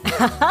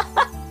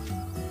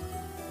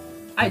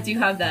 I do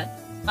have that.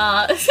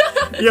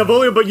 Yeah,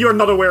 Volio, but you're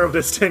not aware of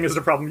this thing is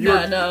the problem.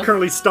 You're No.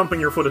 currently stumping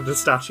your foot at the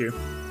statue.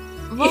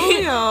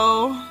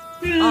 Volio!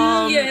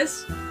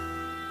 Yes.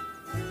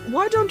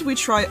 Why don't we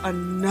try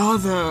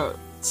another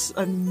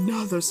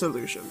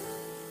solution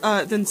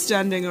than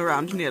standing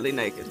around nearly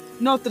naked?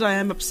 Not that I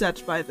am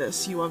upset by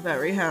this. You are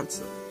very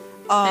handsome.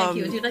 Thank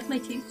you. Would you like my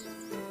teeth?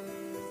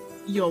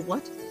 Your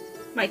what?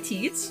 My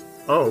teeth?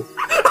 Oh.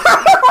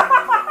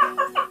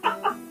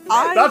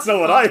 That's not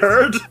what I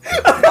heard!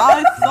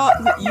 I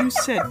thought that you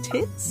said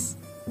tits?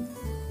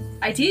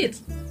 I did.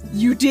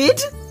 You did?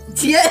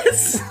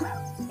 Yes!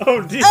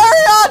 Oh dear.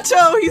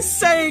 Ariato, he's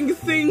saying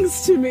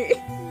things to me.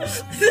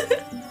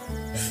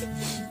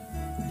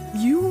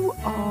 You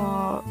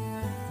are...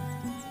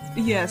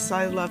 Yes,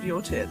 I love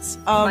your tits.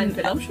 Mein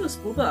voluptuous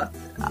Booba.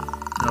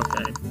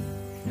 Okay.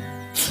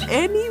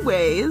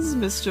 Anyways,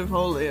 Mr.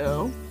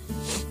 Volio.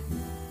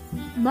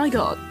 My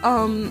god.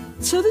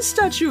 So this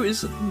statue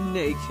is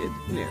naked,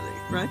 nearly,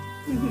 right?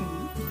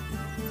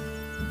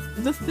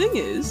 Mm-hmm. The thing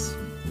is...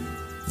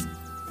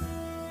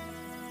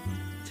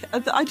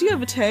 the idea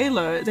of a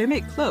tailor, they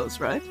make clothes,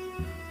 right?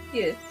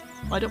 Yeah.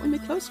 Why don't we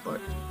make clothes for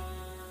it?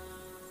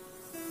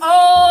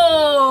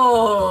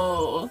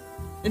 Oh!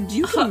 And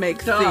you can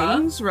make Duh.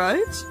 things,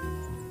 right?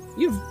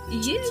 You've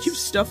Yes.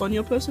 stuff on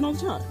your person all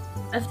the time.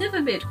 I've never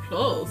made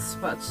clothes,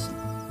 but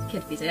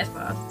can't be that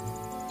bad.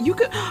 You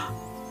could...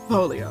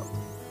 Polio.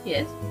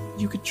 Yes.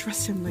 You could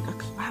dress him like a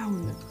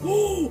clown.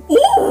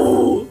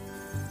 Ooh!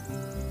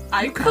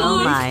 I You could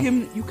could. my.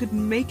 you could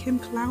make him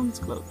clown's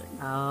clothing.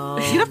 Oh,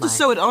 You'd have my. to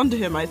sew it onto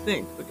him, I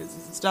think, because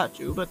he's a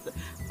statue, but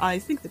I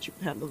think that you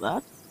can handle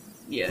that.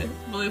 Yeah.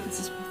 William puts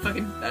his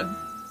fucking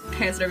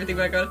pants and everything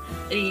back on,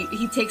 and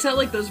he takes out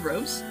like those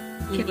robes.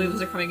 Can't believe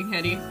those are coming in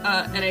handy.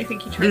 And I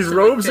think he tries These to,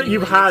 robes like, that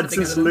you've genuinely had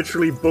something since out of them.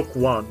 literally book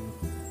 1.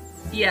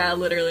 Yeah,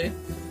 literally.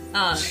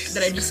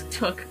 That I just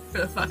took for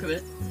the fuck of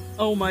it.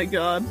 Oh my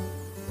god.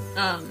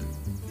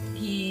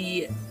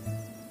 He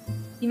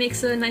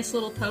makes a nice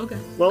little toga.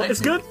 Well, I it's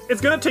think. good.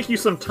 It's gonna take you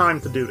some time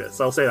to do this.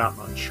 I'll say that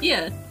much.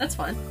 Yeah, that's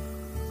fine.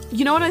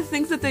 You know what I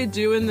think that they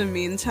do in the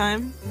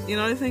meantime? You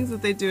know what I think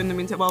that they do in the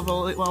meantime while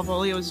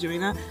Volio is doing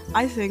that?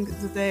 I think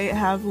that they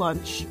have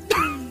lunch.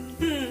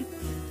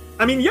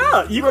 I mean,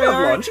 yeah, you can have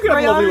Royari- lunch. You can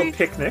have a lovely Royari- little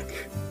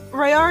picnic.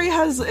 Rayari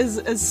has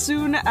as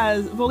soon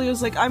as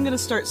Volio's like, I'm gonna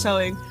start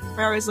sewing,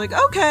 Rayari's like,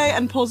 okay,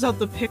 and pulls out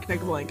the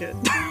picnic blanket.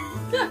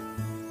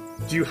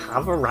 Do you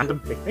have a random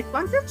picnic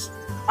blanket?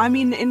 I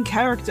mean, in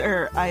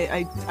character,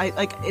 I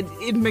like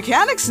in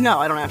mechanics. No,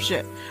 I don't have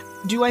shit.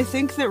 Do I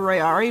think that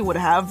Rayari would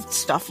have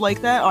stuff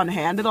like that on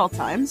hand at all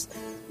times?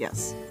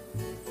 Yes.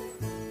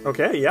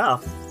 Okay, yeah.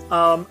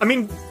 I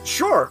mean,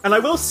 sure. And I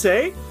will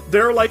say,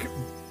 there are, like,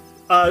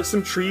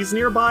 some trees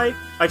nearby.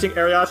 I think,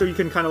 Ariato, you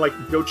can kind of, like,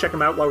 go check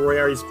them out while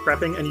Royari's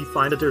prepping, and you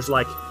find that there's,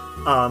 like,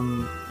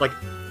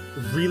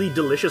 really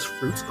delicious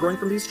fruits growing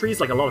from these trees,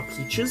 like a lot of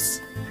peaches.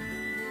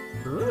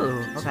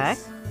 Ooh, okay.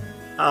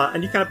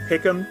 And you kind of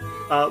pick them.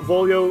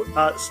 Volio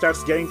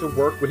starts getting to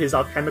work with his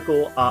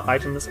alchemical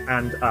items,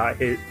 and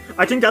his...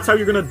 I think that's how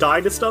you're gonna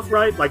dye this stuff,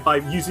 right? Like, by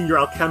using your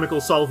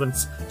alchemical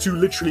solvents to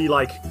literally,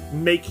 like,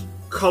 make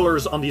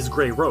colors on these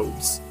grey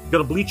robes. You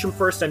gotta bleach them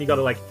first, and you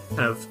gotta, like,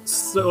 kind of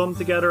sew them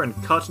together and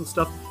cut and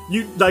stuff.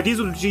 Like, these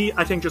would be,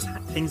 I think, just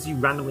things you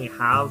randomly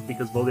have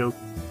because Volio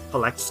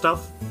collects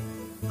stuff.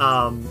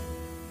 But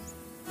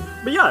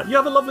yeah, you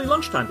have a lovely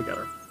lunchtime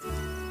together.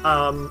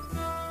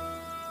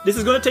 This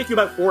is going to take you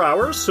about 4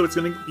 hours, so it's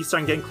going to be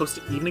starting getting close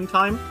to evening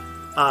time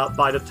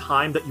by the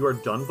time that you are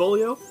done,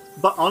 Volio.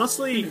 But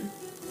honestly,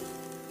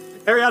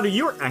 Ariado,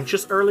 you were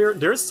anxious earlier.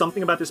 There is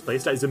something about this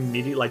place that is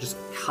immediately like just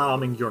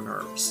calming your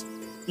nerves.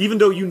 Even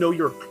though you know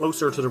you're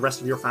closer to the rest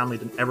of your family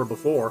than ever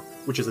before,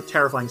 which is a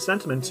terrifying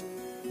sentiment,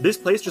 this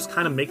place just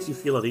kind of makes you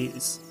feel at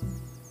ease.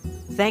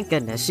 Thank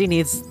goodness. She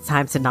needs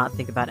time to not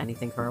think about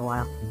anything for a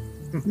while.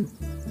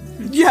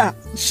 Yeah,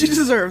 she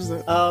deserves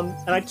it.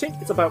 And I think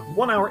it's about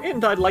 1 hour in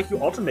that I'd like you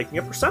all to make me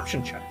a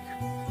perception check.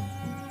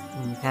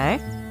 Okay.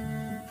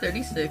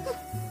 36.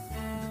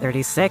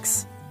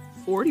 36.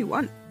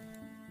 41.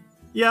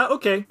 Yeah,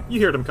 okay. You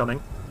hear them coming.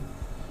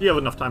 You have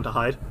enough time to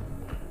hide.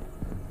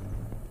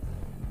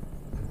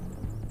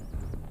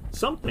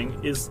 Something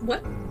is...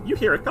 What? You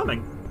hear it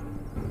coming.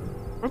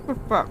 What the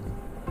fuck?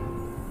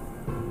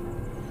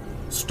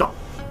 Stop.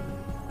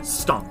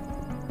 Stop.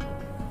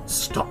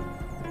 Stop.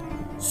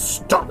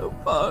 Stop.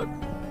 What the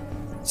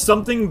fuck?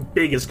 Something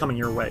big is coming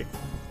your way.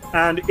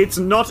 And it's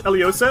not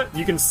Eliosa.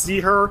 You can see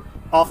her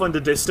off in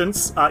the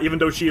distance, even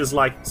though she is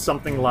like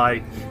something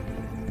like...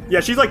 Yeah,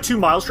 she's like 2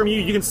 miles from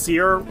you. You can see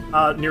her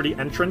near the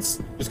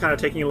entrance, just kind of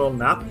taking a little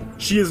nap.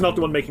 She is not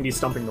the one making these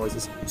stumping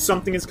noises.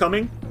 Something is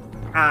coming,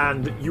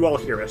 and you all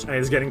hear it, and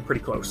it's getting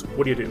pretty close.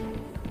 What do you do?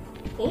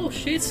 Oh,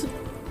 shit.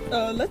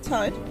 Let's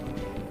hide.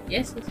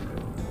 Yes.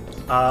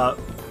 I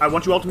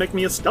want you all to make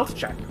me a stealth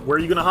check. Where are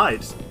you gonna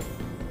hide?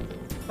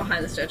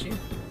 Behind the statue.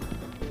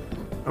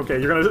 Okay,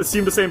 you're gonna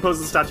assume the same pose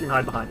as the statue and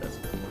hide behind it.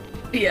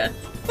 Yeah.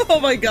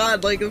 Oh my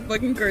god, like a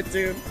fucking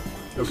cartoon.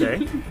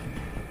 Okay.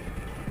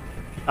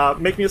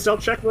 Make me a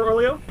stealth check,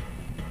 Aurelio.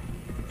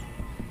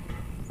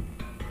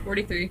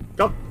 43.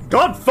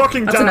 God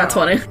fucking That's damn! a nat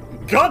 20.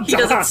 God He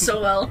damn! does it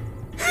so well.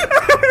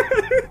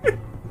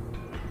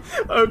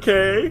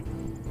 Okay.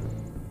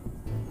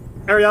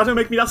 Ariado,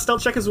 make me that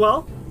stealth check as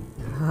well.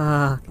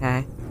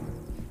 Okay.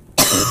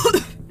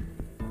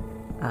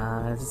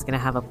 This is gonna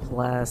have a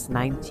plus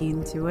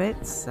 19 to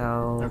it,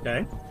 so...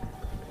 Okay.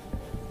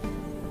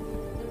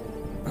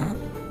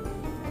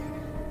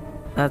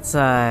 That's,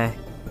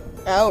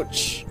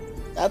 Ouch.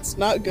 That's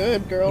not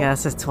good, girl. yeah,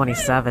 this is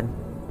 27.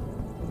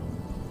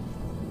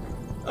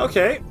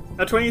 Okay.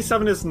 A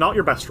 27 is not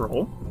your best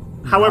roll.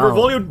 However, No.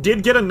 Volio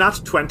did get a nat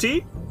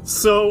 20,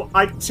 so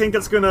I think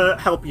that's gonna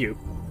help you.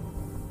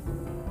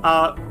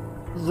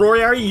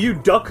 Roryari, you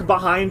duck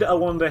behind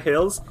one of the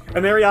hills,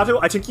 and Ariato,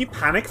 I think you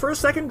panic for a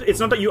second. It's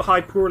not that you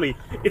hide poorly,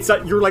 it's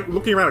that you're like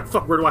looking around like,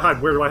 fuck, where do I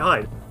hide? Where do I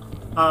hide?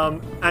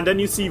 And then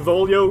you see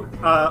Volio,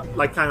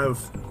 like kind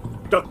of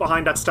duck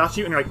behind that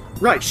statue, and you're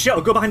like, right, shit,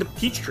 I'll go behind the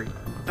peach tree.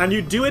 And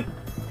you do it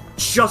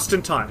just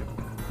in time.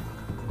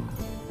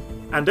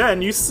 And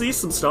then you see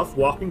some stuff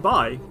walking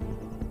by.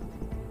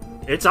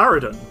 It's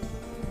Aradon.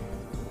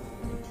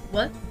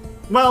 What?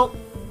 Well,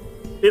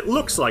 it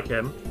looks like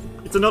him.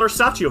 It's another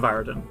statue of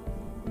Aradon.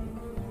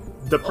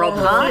 The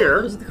problem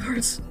here Those are the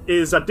cards.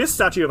 is that this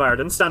statue of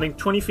Aradon, standing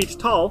 20 feet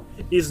tall,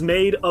 is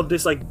made of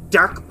this, like,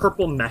 dark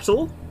purple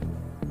metal.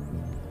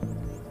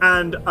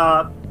 And,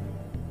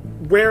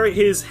 where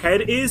his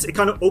head is, it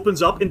kind of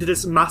opens up into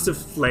this massive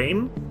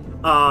flame.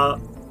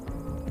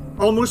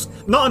 Almost,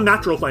 not a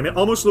natural flame, it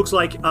almost looks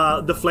like,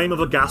 the flame of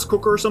a gas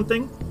cooker or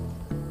something.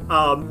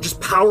 Just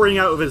powering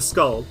out of his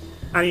skull.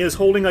 And he is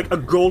holding, like, a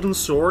golden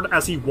sword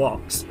as he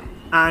walks.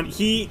 And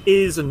he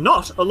is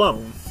not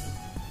alone.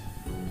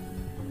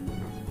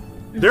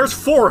 There's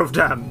 4 of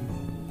them.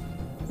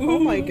 Oh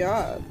my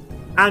god.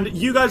 And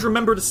you guys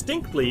remember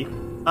distinctly,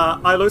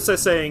 Ilosa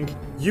saying,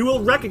 you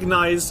will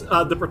recognize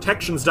the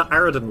protections that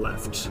Aradon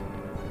left.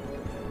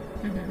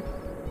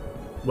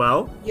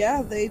 Well,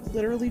 Yeah, they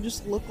literally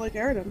just look like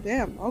Aradon.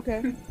 Damn,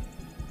 okay.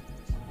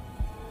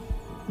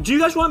 do you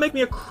guys want to make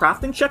me a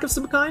crafting check of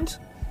some kind?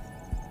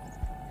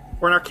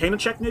 Or an arcana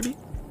check, maybe?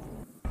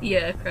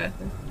 Yeah,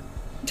 crafting.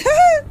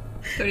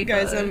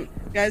 35.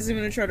 Guys, I'm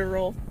gonna try to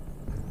roll.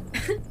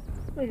 I'm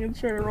gonna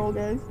try to roll,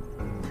 guys.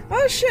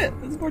 Oh shit,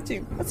 it's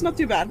 14. That's not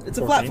too bad. It's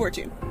a flat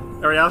 14.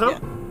 Ariato? Yeah.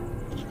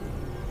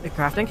 The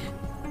crafting?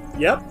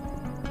 Yep.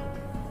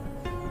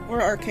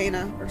 Or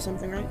Arcana or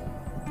something, right?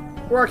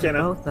 Or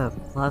arcana. Both a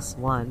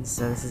 +1,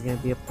 so this is gonna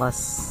be a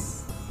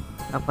plus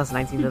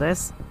 19 to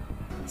this.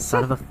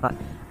 Son of a fuck.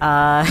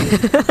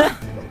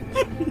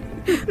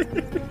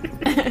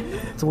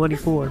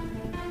 24.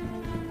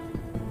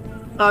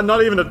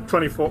 Not even a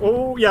 24.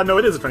 Oh, yeah, no,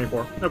 it is a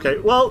 24. Okay,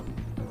 well,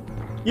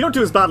 you don't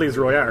do as badly as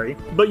Royari,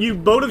 but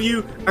both of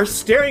you are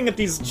staring at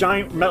these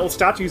giant metal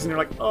statues and you're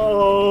like,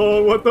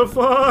 oh, what the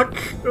fuck?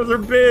 Those are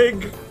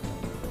big.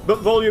 But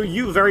Volio,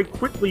 you very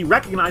quickly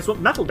recognize what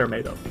metal they're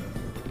made of.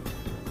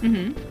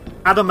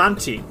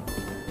 Adamantine.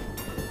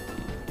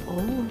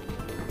 Oh.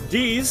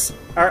 These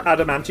are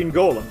adamantine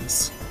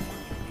golems.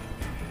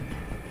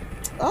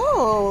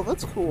 Oh,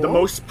 that's cool. The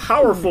most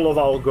powerful of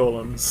all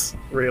golems,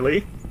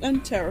 really.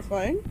 And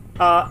terrifying.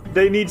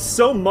 They need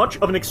so much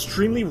of an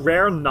extremely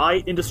rare,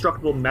 nigh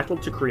indestructible metal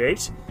to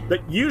create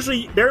that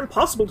usually they're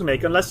impossible to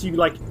make unless you,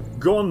 like,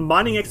 go on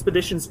mining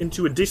expeditions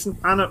into a distant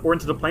planet or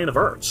into the plane of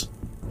Earth.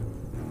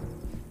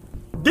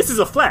 This is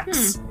a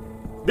flex.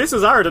 This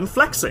is Arden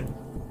flexing.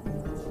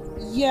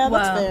 Yeah,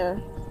 that's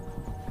fair.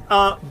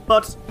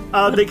 But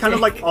they kind of,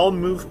 like, all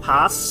move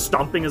past,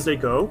 stomping as they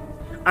go.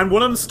 And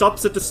one of them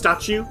stops at the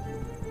statue,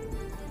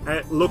 and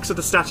it looks at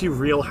the statue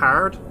real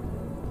hard.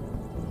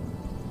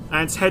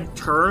 And its head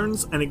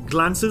turns, and it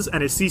glances,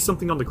 and it sees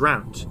something on the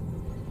ground.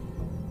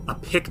 A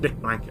picnic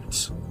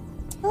blanket.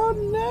 Oh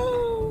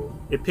no!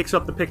 It picks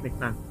up the picnic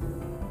blanket.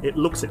 It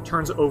looks, it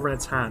turns it over in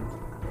its hand.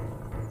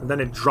 And then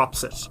it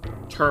drops it,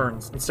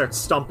 turns, and starts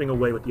stomping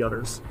away with the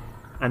others.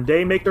 And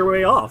they make their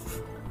way off.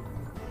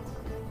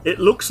 It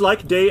looks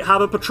like they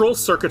have a patrol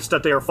circuit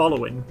that they are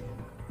following.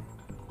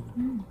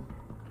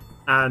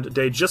 And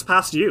they just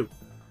passed you.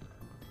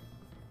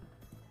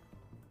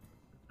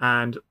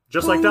 And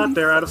just like that,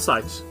 they're out of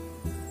sight.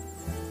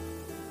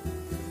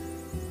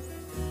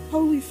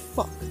 Holy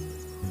fuck.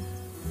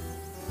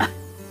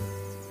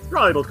 You're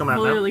all able to come out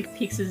Volio now. like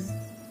peeks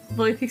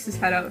his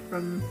head out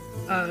from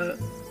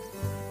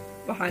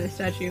behind the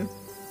statue.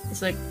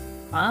 It's like,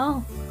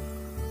 wow,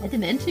 I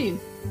didn't mean to.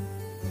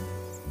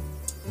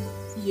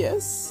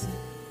 Yes.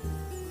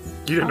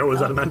 You didn't know it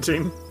was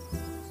adamantine.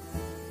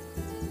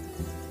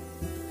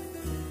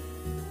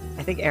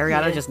 I think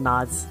Ariana just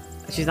nods.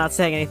 She's not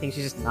saying anything,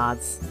 she just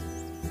nods.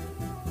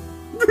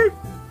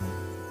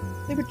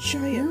 They were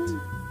giant.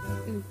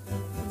 And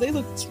they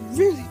looked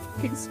really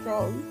fucking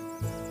strong.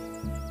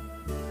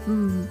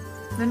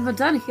 When we're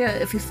done here,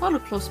 if we follow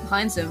close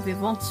behind them, we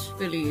won't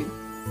really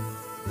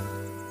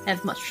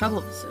have much trouble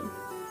with them.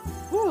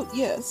 Well,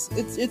 yes.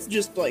 It's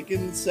just, like,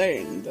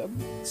 insane that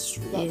it's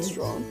that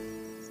strong.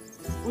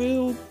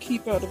 We'll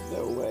keep out of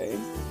their way.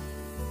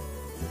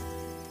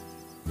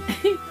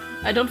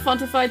 I don't want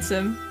to fight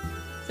them.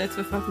 That's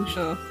for fucking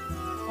sure.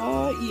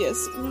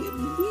 Yes.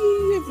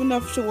 We have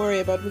enough to worry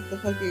about with the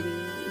fucking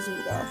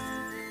Zul'Goth.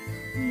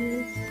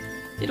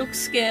 They look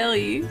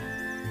scary.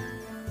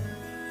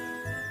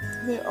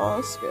 They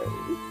are scary.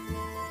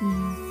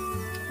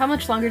 How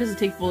much longer does it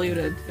take Volio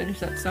to finish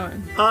that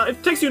sewing?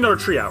 It takes you another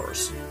 3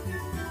 hours.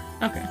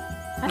 Okay.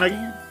 Like,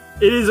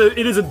 it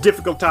is a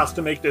difficult task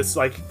to make this,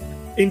 like,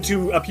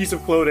 into a piece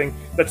of clothing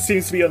that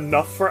seems to be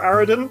enough for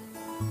Aradin.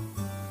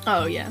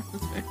 Oh yeah,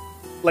 that's fair.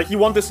 Like, you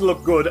want this to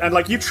look good, and,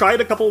 like, you try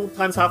it a couple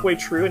times halfway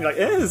through, and you're like,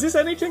 is this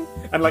anything?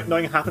 And, like,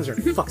 nothing happens, you're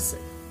like, fuck's sake.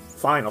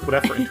 Fine, I'll put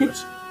effort into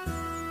it.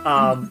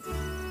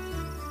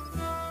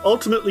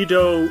 Ultimately,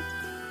 though,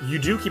 you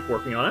do keep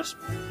working on it.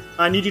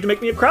 I need you to make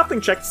me a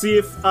crafting check to see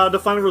if the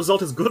final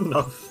result is good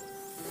enough.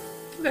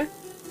 Okay.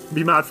 It'd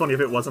be mad funny if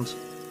it wasn't.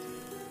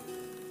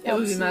 It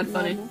would be mad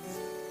funny.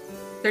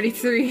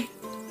 33.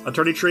 A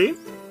 33?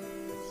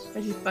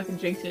 I just fucking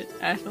jinxed it,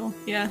 asshole.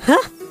 Yeah.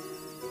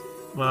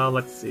 Well,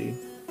 let's see.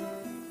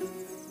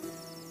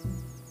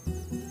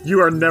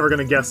 You are never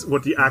gonna guess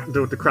what the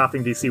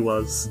crafting DC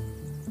was.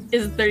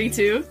 Is it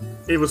 32?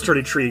 It was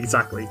 33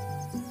 exactly.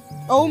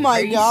 Oh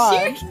my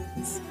god.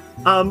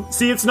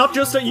 See, it's not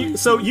just that you...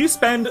 So you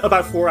spend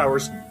about 4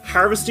 hours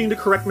harvesting the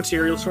correct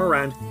materials from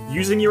around,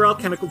 using your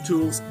alchemical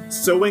tools,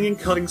 sewing and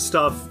cutting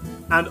stuff,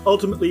 and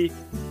ultimately,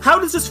 how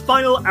does this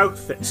final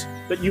outfit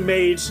that you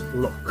made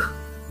look?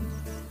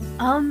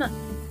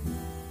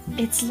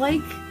 It's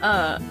like,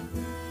 a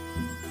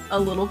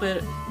little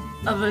bit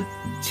of a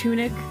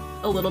tunic,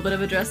 a little bit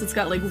of a dress. It's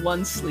got, like,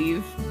 one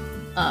sleeve.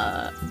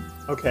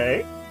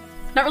 Okay.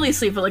 Not really a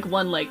sleeve, but, like,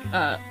 one, like,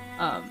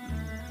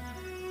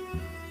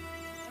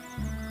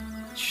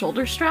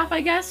 shoulder strap,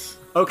 I guess?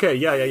 Okay,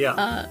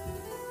 yeah.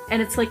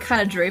 And it's, like,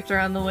 kind of draped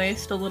around the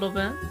waist a little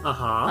bit.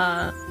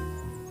 Uh-huh.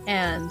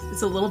 And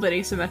it's a little bit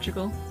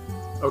asymmetrical.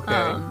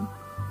 Okay.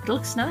 It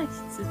looks nice.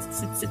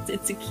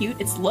 It's a cute,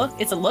 it's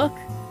a look.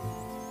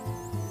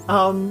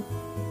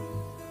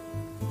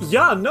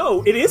 Yeah,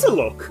 no, it is a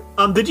look.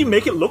 Did you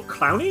make it look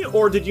clowny,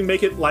 or did you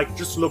make it, like,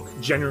 just look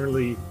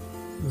generally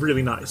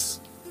really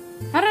nice?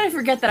 How did I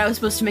forget that I was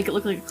supposed to make it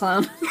look like a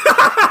clown?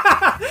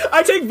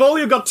 I think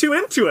Volio got too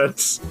into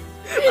it.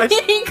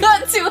 He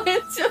got too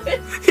into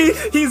it.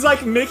 He's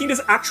like making this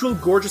actual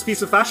gorgeous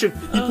piece of fashion.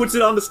 He puts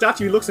it on the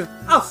statue, he looks at it,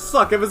 oh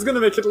fuck, I was gonna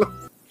make it look...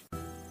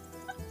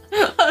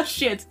 Oh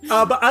shit.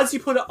 But as you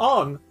put it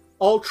on,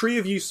 all three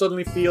of you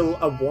suddenly feel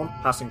a warmth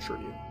passing through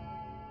you.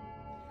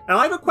 And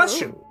I have a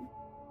question.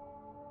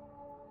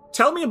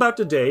 Tell me about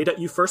the day that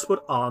you first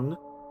put on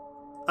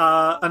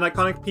an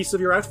iconic piece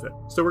of your outfit.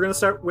 So we're gonna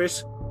start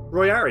with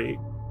Royari.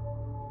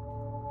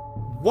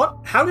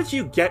 How did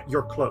you get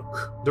your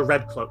cloak? The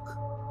red cloak?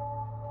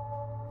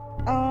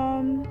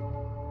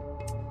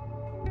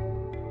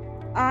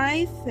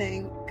 I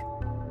think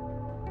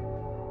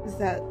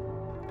that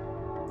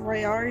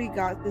Royari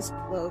got this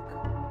cloak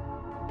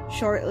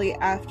shortly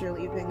after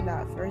leaving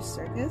that first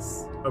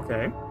circus.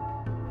 Okay.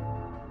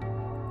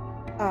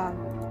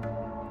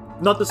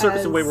 Not the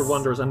Circus of as- Wayward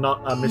Wonders and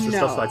not Mr.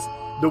 No.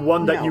 Stuffslides. The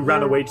one that No, you ran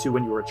they're- away to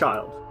when you were a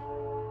child.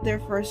 Their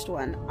first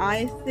one.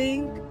 I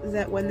think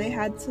that when they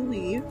had to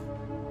leave,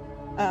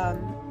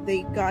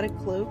 they got a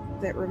cloak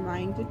that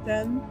reminded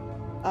them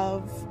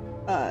of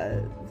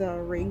the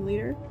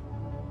ringleader.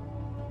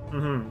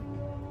 Mm-hmm.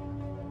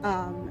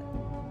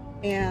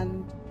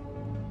 And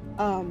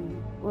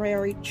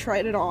Rory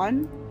tried it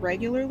on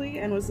regularly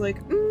and was like,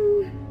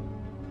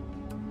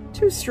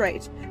 too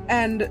straight.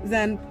 And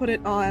then put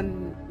it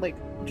on, like,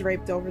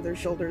 draped over their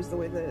shoulders the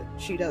way that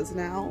she does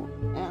now,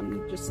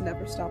 and just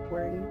never stopped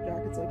wearing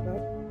jackets like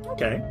that.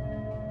 Okay.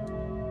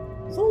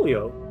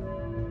 Folio,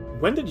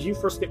 when did you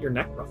first get your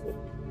neck ruffled?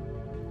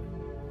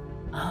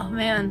 Oh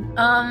man.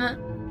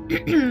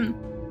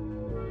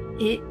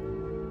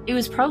 It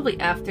was probably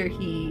after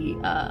he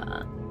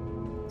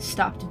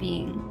stopped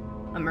being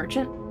a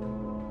merchant.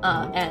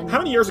 And How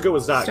many years ago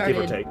was that, give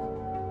or started-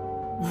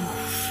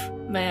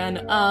 take? Man,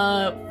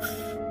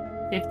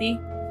 50.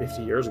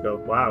 50 years ago.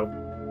 Wow.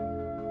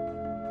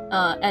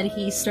 And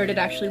he started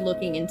actually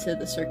looking into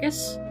the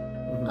circus.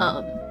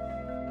 Mhm.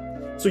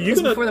 So It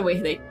was before the way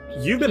they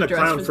you've been he a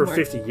dressed clown was for more-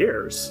 50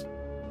 years.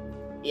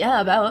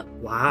 Yeah, about.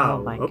 Wow.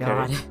 Oh my okay.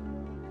 god.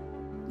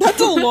 That's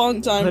a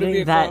long time to be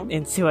Putting a that clown.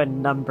 into a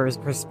numbers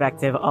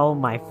perspective, oh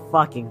my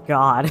fucking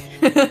god.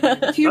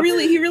 He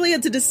really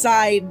had to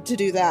decide to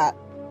do that.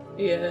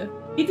 Yeah,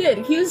 he did.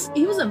 He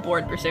wasn't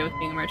bored per se with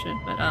being a merchant,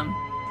 but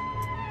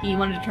he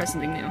wanted to try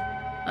something new,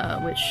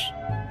 which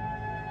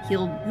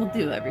he'll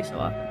do every so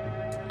often.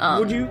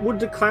 Would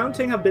the clown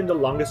thing have been the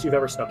longest you've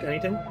ever stuck to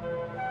anything?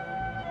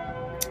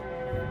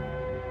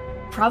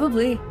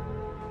 Probably.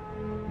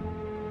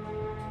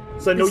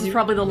 So I know This is you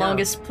probably the yeah.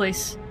 longest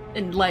place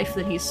in life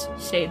that he's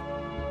stayed.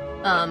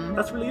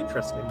 That's really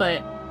interesting.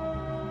 But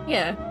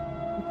yeah,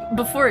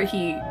 before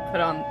he put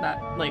on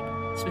that like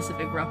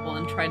specific ruffle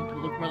and tried to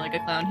look more like a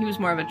clown, he was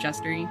more of a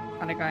jestery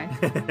kind of guy.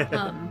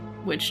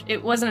 Which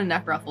it wasn't a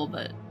neck ruffle,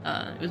 but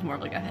it was more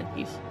of like a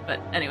headpiece. But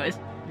anyways,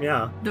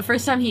 yeah. the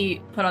first time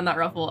he put on that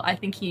ruffle, I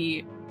think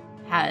he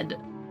had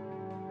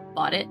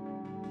bought it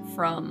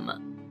from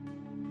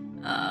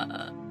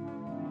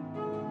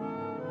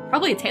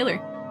probably a tailor.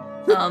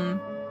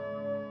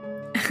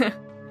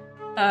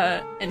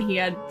 And he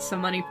had some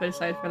money put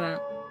aside for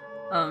that.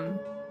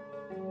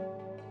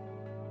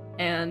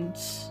 And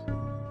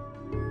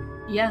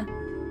yeah,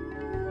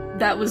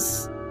 that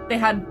was, they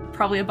had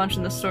probably a bunch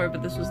in the store,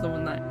 but this was the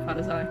one that caught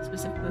his eye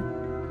specifically.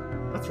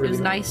 That's It really was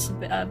nice,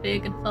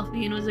 big and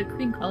fluffy, and it was a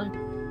cream color.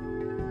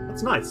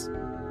 That's nice.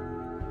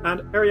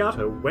 And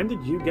Ariato, when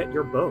did you get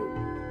your bow?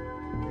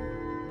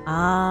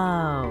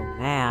 Oh,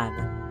 man.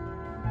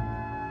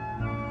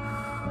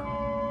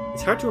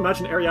 It's hard to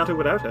imagine Ariato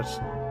without it.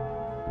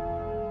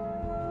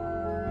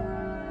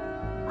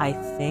 I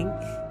think...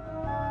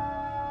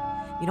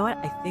 You know what?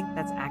 I think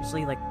that's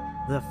actually, like,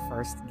 the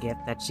first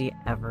gift that she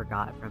ever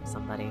got from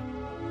somebody.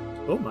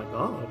 Oh my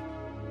god.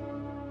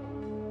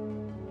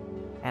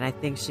 And I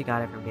think she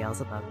got it from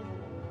Beelzebub.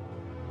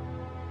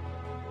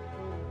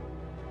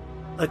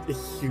 A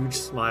huge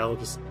smile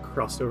just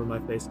crossed over my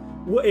face.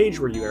 What age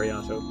were you,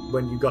 Ariato,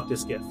 when you got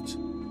this gift?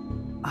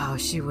 Oh,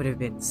 she would have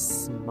been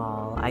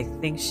small. I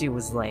think she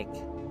was, like...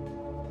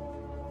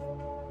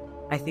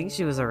 I think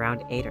she was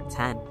around 8 or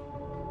 10.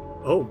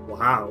 Oh,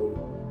 wow.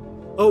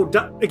 Oh,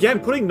 again,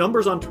 putting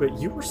numbers onto it,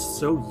 you were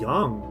so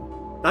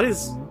young. That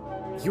is...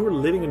 You were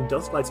living in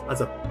Dusklights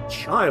as a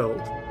child.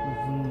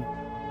 Mm-hmm.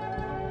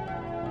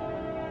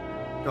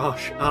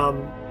 Gosh,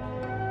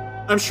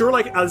 I'm sure,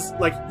 like, as,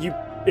 like, you...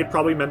 It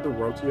probably meant the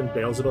world to you, and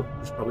Beelzebub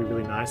was probably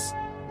really nice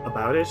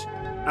about it.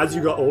 As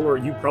you got older,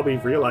 you probably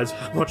realized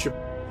how much it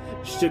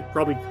should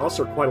probably cost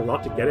her quite a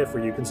lot to get it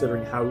for you,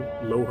 considering how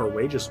low her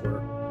wages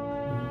were.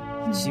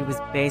 She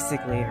was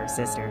basically her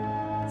sister.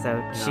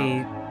 So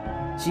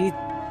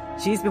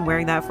she's been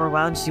wearing that for a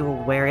while, and she will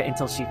wear it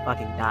until she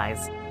fucking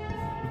dies.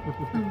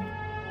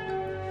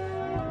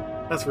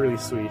 That's really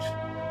sweet.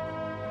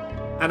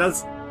 And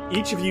as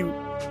each of you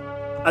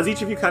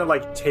kind of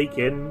like take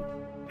in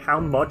how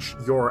much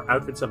your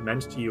outfits have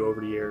meant to you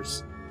over the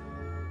years,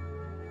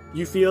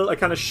 you feel a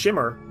kind of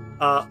shimmer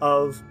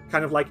of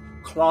kind of like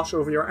cloth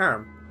over your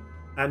arm,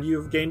 and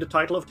you've gained the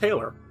title of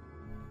tailor.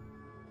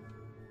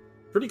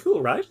 Pretty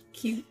cool, right?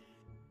 Cute.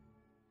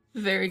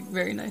 Very,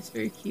 very nice,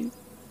 very cute.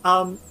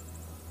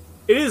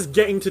 It is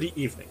getting to the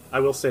evening, I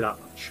will say that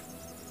much.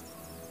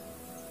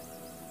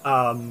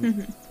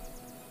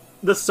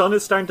 The sun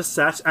is starting to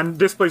set, and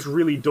this place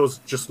really does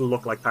just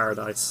look like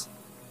paradise.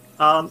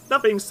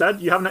 That being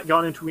said, you haven't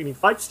gone into any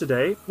fights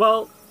today.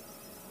 Well,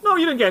 no,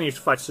 you didn't get any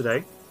fights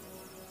today.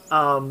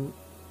 So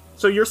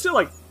you're still,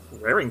 like,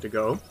 raring to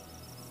go.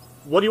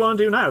 What do you want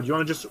to do now? Do you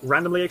want to just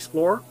randomly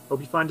explore, hope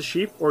you find the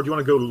sheep, or do you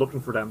want to go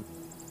looking for them?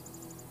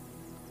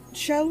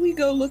 Shall we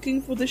go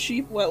looking for the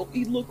sheep while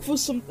we look for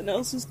something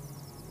else?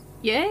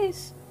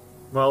 Yes.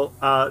 Well,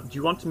 do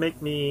you want to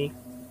make me...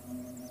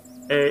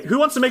 Who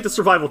wants to make the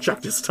survival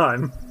check this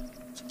time?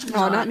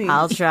 Oh, not me.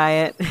 I'll try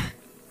it.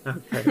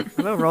 Okay.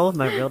 I'm gonna roll with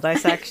my real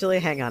dice, actually.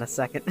 Hang on a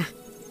second.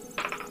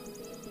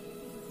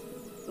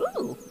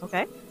 Ooh,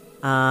 okay.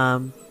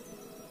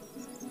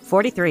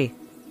 43.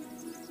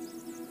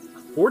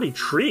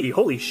 43?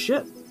 Holy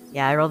shit.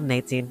 Yeah, I rolled an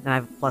 18, and I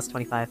have plus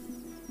 25.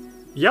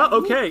 Yeah,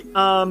 okay.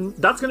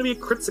 That's gonna be a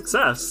crit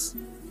success.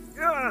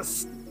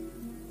 Yes!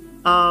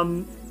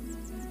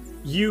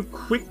 You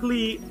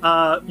quickly,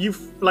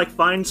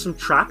 find some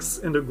tracks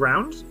in the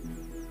ground.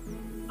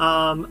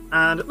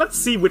 And let's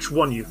see which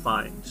one you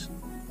find.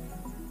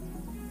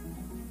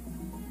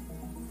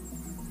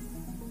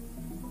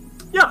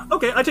 Yeah,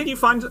 okay, I think you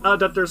find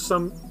that there's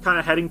some kind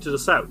of heading to the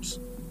south.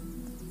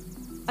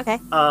 Okay.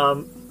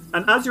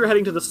 And as you're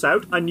heading to the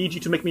south, I need you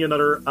to make me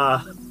another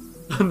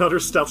another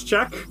stealth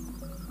check.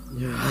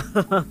 Yeah.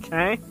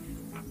 Okay.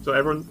 So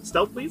everyone,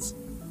 stealth, please.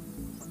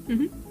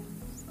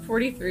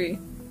 43.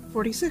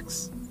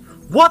 46.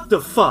 What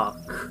the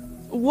fuck?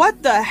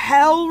 What the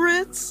hell,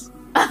 Ritz?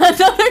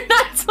 Another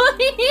nat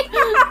 20!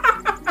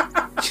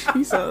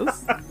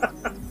 Jesus.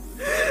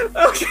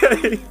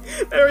 Okay.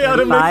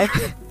 Ariana,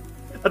 5?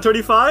 a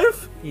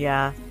 25?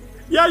 Yeah.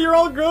 Yeah, you're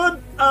all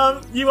good.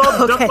 You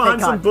all duck Okay, behind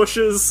thank some God.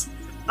 bushes.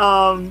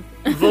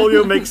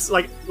 Volio makes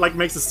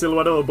makes a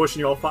silhouette of a bush, and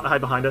you all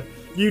hide behind it.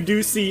 You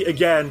do see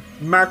again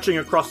marching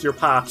across your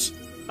path,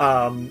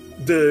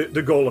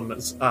 the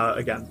golems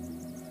again,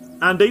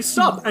 and they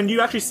stop. And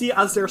you actually see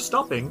as they're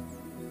stopping,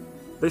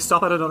 they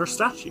stop at another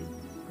statue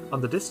on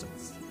the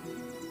distance.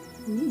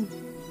 Ooh.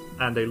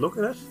 And they look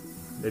at it.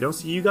 They don't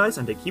see you guys,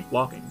 and they keep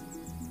walking.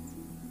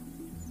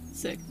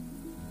 Sick.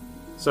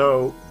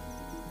 So,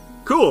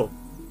 cool.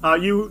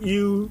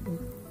 You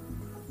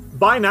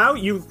by now,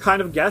 you've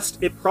kind of guessed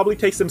it probably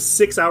takes them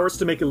 6 hours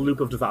to make a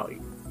loop of the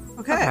valley.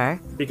 Okay.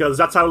 Because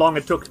that's how long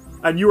it took.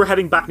 And you were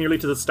heading back nearly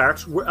to the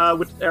start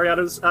with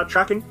Ariada's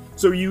tracking.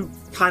 So you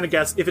kind of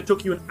guess if it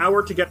took you an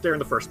hour to get there in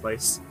the first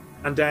place,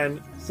 and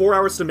then 4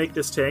 hours to make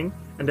this thing,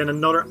 and then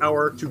another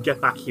hour to get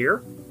back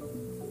here,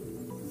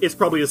 it's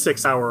probably a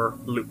 6 hour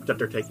loop that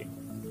they're taking.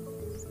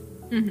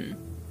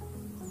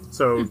 Mm-hmm.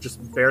 So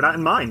just bear that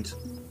in mind.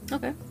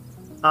 Okay.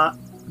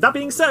 That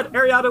being said,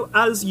 Ariado,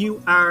 as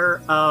you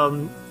are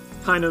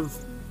kind of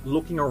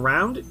looking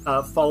around,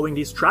 following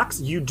these tracks,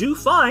 you do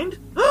find...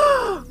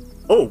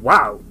 Oh,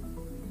 wow.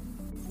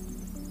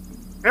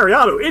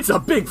 Ariado, it's a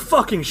big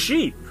fucking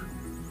sheep!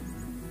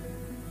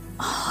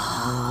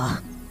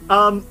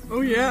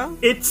 Oh, yeah?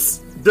 It's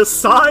the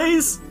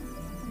size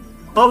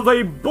of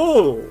a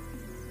bull!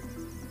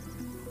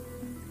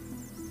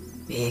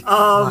 Big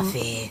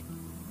fluffy.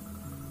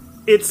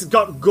 It's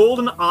got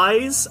golden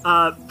eyes,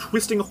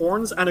 twisting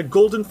horns, and a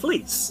golden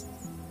fleece.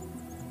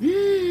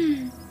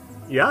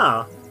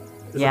 Yeah.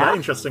 Isn't that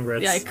interesting,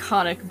 Ritz? The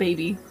iconic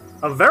baby.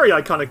 A very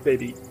iconic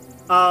baby.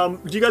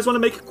 Do you guys want to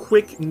make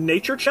quick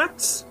nature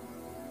checks?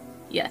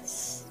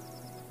 Yes.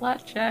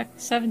 Flat check,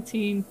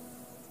 17.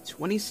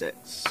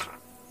 26.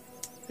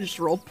 I just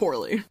rolled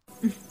poorly.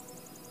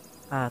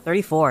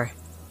 34.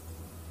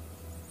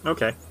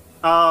 Okay.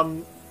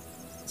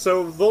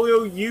 So,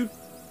 Volio,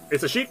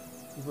 it's a sheep.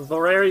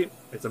 Vorari,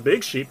 it's a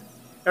big sheep.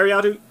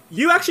 Ariadu,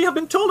 you actually have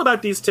been told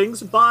about these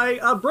things by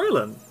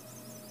Braylon.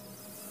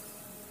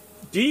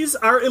 These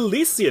are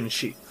Elysian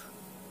sheep.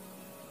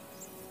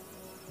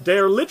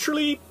 They're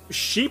literally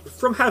sheep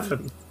from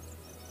heaven.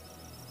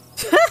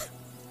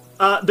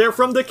 They're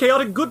from the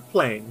chaotic good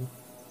plane.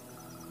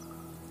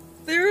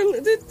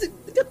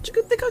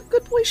 They got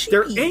good boy sheep.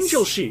 They're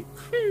angel sheep.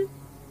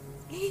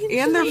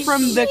 And they're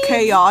from the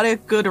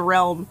chaotic good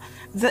realm.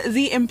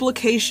 The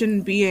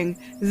implication being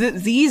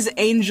that these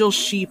angel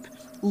sheep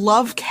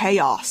love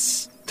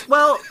chaos.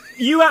 Well,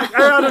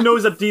 Ariana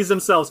knows that these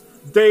themselves,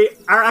 they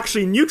are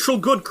actually neutral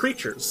good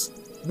creatures,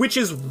 which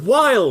is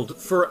wild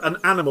for an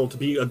animal to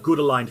be a good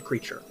aligned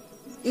creature.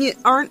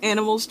 Aren't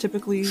animals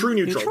typically True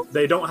neutral.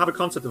 They don't have a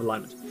concept of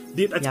alignment.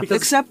 That's because,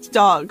 except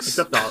dogs.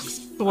 Except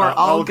dogs. We're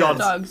all good.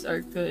 Dogs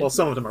are good. Well,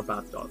 some of them are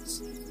bad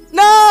dogs.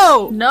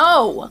 No!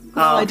 No!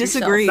 I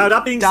disagree. Now,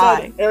 that being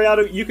Die. said,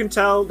 Ariado, you can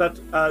tell that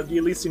the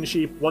Elysian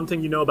sheep, one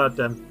thing you know about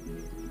them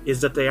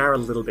is that they are a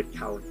little bit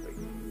cowardly.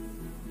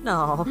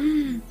 No.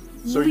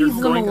 So Leave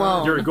them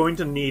alone. you're going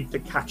to need to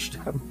catch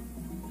them.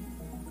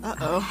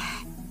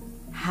 Uh-oh.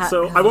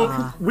 So I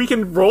won't. We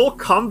can roll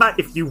combat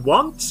if you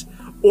want,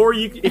 or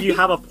if you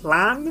have a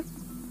plan.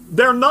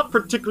 They're not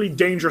particularly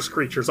dangerous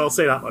creatures. I'll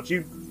say that much.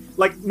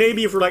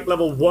 Maybe if you're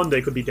level 1, they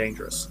could be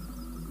dangerous.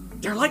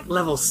 They're like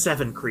level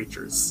 7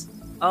 creatures.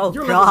 Oh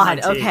You're level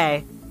god, 19.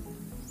 okay.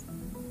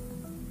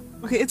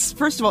 Okay,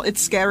 first of all, it's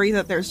scary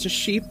that there's just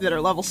sheep that are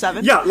level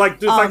 7. Yeah,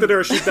 the fact that there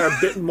are sheep that are a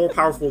bit more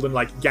powerful than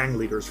gang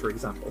leaders, for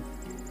example.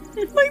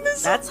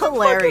 That's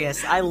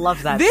hilarious. I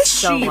love that This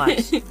so sheep-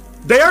 much.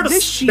 They are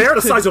This sheep the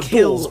could size of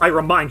kill- bulls. I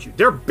remind you,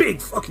 they're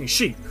big fucking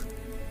sheep.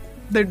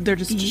 They're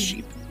just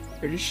sheep.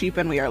 They're just sheep,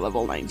 and we are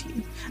level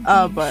 19.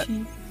 But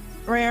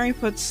Rayari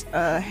puts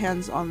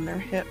hands on their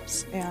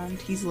hips, and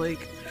he's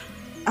like,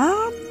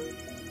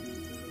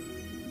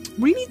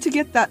 we need to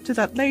get that to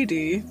that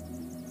lady.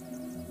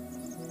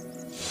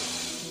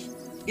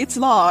 It's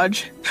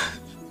large.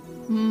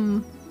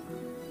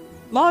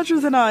 larger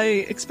than I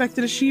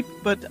expected a sheep,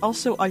 but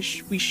also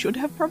we should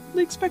have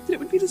probably expected it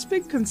would be this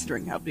big,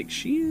 considering how big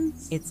she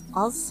is. It's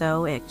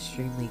also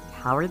extremely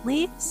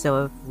cowardly,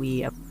 so if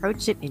we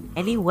approach it in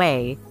any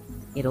way,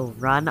 it'll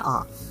run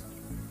off.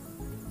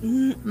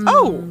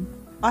 Oh!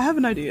 I have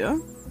an idea.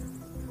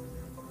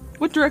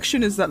 What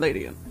direction is that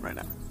lady in right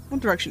now?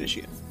 What direction is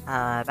she in?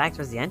 Back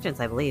towards the entrance,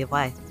 I believe.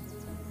 Why?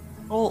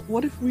 Well,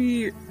 what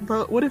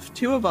if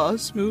two of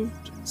us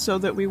moved so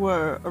that we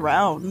were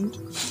around,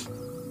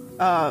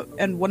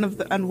 and one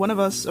of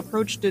us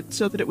approached it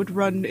so that it would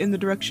run in the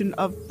direction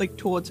of, like,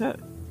 towards her?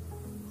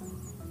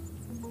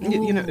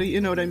 You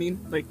know what I mean?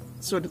 Like,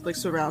 sort of like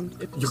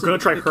surround it. You're so gonna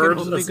try it can herd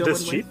only go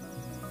this one way. sheep?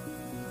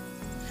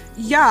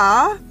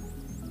 Yeah.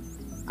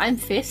 I'm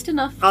faced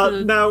enough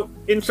to... Now,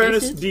 in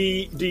fairness,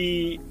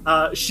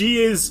 it? she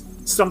is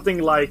something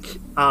like,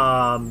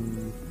 yeah,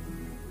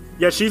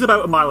 she's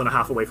about 1.5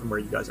 miles away from where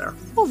you guys are.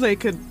 Well, they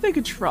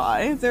could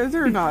try.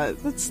 They're not.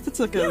 That's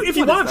like a. If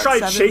you want to try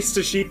 7? chase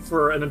the sheep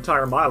for an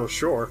entire mile,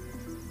 sure.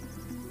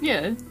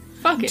 Yeah,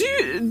 fuck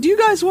it. Do you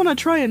guys want to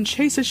try and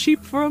chase a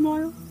sheep for a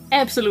mile?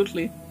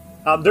 Absolutely.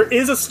 There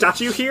is a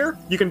statue here.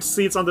 You can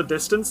see it's on the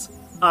distance.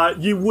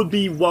 You would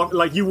be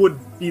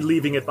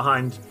leaving it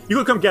behind. You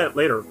could come get it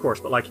later, of course,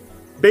 but like,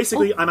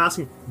 basically, I'm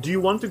asking, do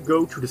you want to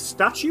go to the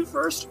statue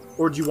first,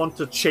 or do you want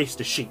to chase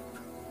the sheep?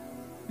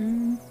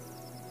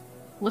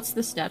 What's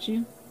the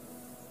statue?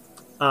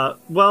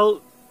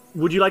 Well,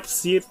 would you like to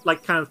see it,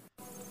 like, kind of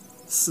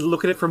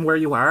look at it from where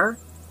you are?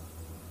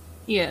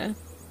 Yeah.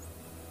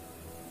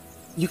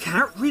 You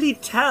can't really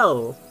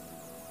tell.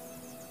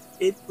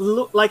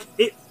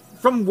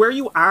 From where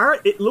you are,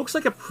 it looks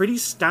like a pretty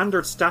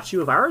standard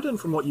statue of Aradin,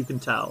 from what you can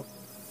tell.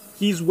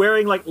 He's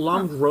wearing, like,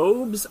 long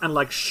robes and,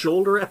 like,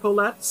 shoulder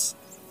epaulettes.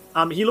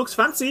 He looks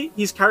fancy.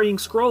 He's carrying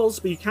scrolls,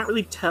 but you can't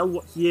really tell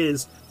what he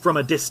is from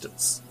a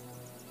distance.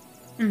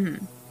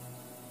 Mm-hmm.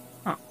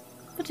 Huh.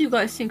 What do you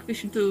guys think we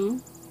should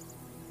do?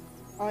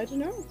 I don't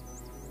know.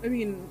 I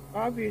mean,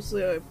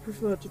 obviously, I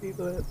prefer to be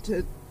able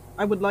to.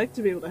 I would like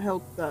to be able to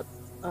help that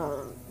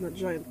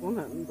giant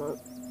woman, but.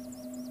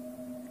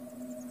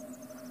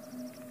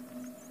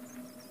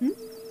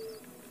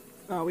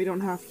 We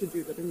don't have to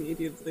do that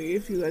immediately.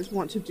 If you guys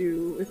want to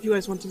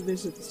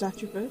visit the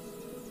statue first.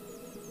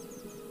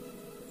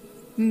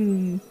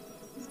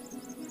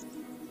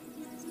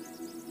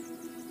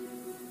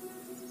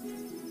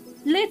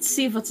 Let's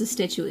see what the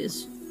statue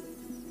is.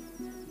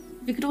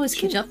 We could always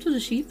catch up to the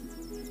sheep.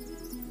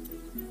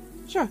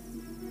 Sure.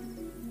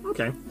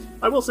 Okay.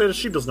 I will say the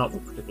sheep does not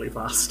look particularly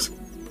fast.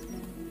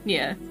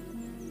 Yeah.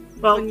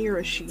 Well, when you're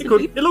a sheep.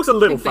 It looks a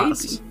little Big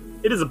fast.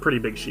 It is a pretty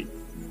big sheep.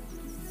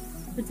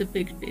 It's a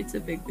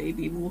big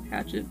baby. We'll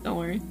catch it. Don't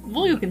worry.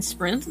 Well, you can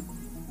sprint.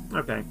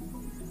 Okay.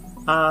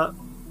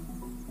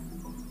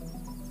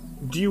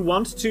 Do you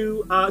want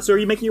to? So, are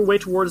you making your way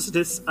towards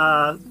this statue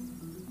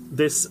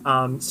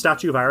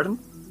of Aradin?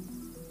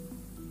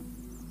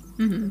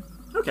 Mm-hmm.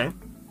 Okay.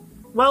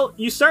 Well,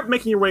 you start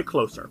making your way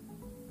closer,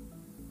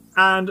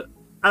 and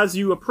as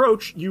you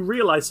approach, you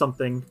realize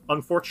something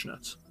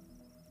unfortunate.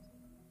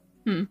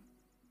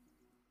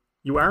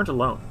 You aren't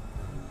alone.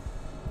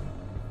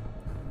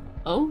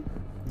 Oh?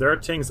 There are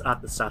things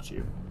at the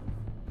statue.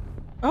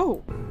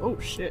 Oh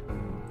shit.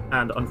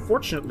 And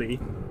unfortunately,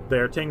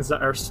 there are things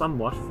that are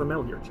somewhat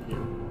familiar to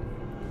you.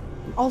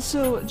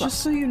 Also, just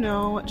so you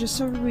know, just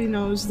so everybody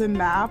knows, the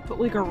map,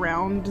 like,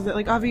 around,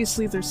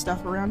 obviously there's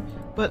stuff around,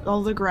 but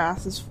all the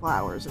grass is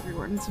flowers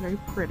everywhere, and it's very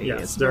pretty.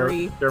 Yes, it's there are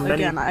many...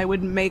 Again, I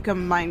would make a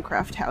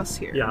Minecraft house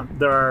here. Yeah,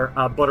 there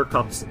are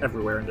buttercups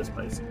everywhere in this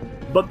place.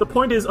 But the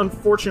point is,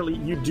 unfortunately,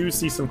 you do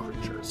see some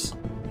creatures.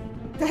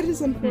 That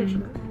is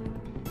unfortunate.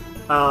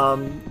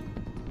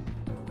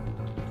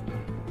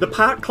 The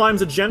path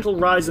climbs a gentle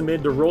rise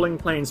amid the rolling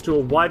plains to a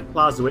wide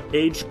plaza with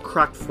aged,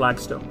 cracked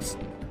flagstones.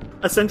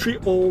 A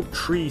century-old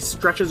tree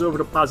stretches over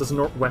the plaza's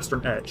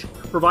northwestern edge,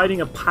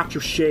 providing a patch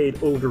of shade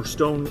over the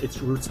stone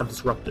its roots have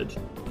disrupted.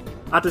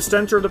 At the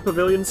center of the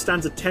pavilion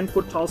stands a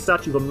 10-foot-tall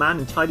statue of a man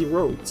in tidy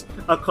robes,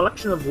 a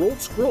collection of rolled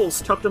scrolls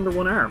tucked under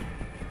one arm.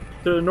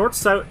 To the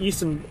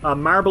north-southeast,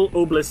 marble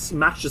obelisks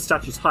match the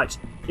statue's height,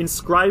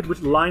 inscribed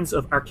with lines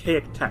of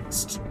archaic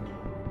text.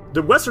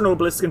 The western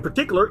obelisk in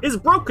particular is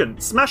broken,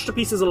 smashed to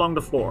pieces along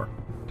the floor.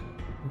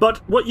 But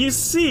what you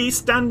see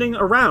standing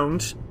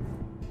around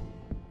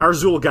are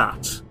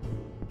Zul'Gat.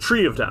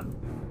 3 of them,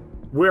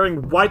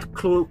 wearing white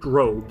cloaked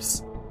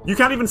robes. You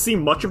can't even see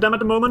much of them at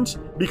the moment,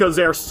 because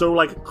they are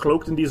so,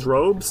 cloaked in these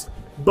robes.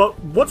 But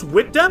what's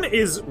with them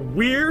is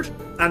weird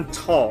and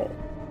tall.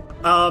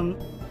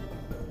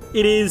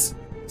 It is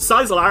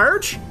size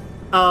large,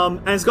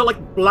 and it's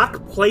got,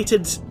 black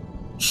plated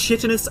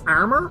chitinous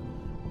armor.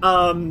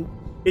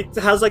 It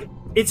has,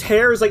 its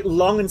hair is,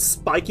 long and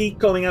spiky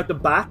going out the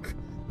back.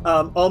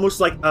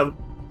 Almost like,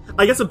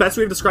 I guess the best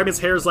way of describing its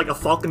hair is like a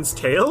falcon's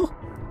tail.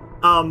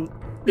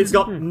 It's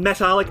got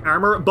metallic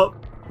armor, but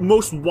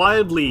most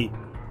wildly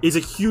is a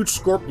huge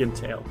scorpion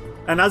tail.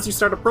 And as you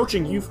start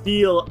approaching, you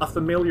feel a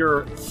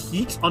familiar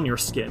heat on your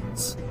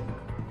skins.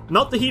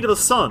 Not the heat of the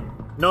sun.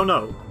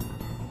 No.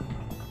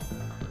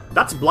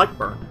 That's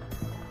Blightburn.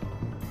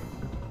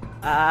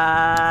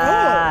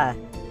 Ah.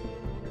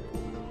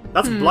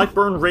 That's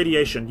Blightburn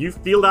radiation. You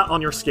feel that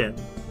on your skin.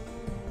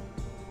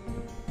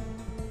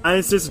 And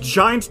it's this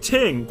giant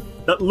thing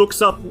that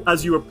looks up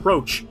as you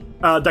approach,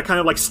 that kind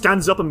of like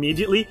stands up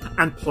immediately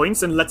and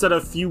points and lets out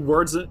a few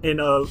words in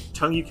a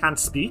tongue you can't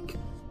speak.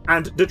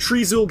 And the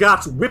three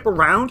Zulgats whip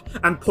around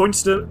and point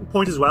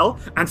as well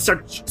and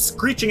start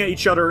screeching at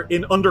each other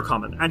in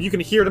Undercommon. And you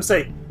can hear them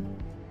say,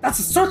 "That's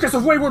a circus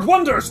of wayward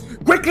wonders!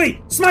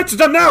 Quickly, smite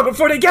them now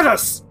before they get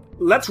us!"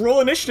 Let's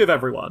roll initiative,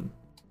 everyone.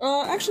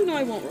 Actually, no,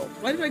 I won't roll.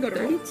 Why did I go to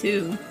roll?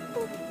 32.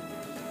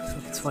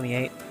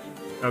 28.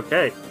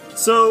 Okay,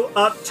 so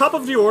top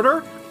of the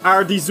order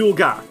are the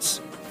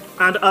Zulgats.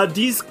 And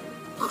these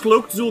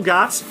cloaked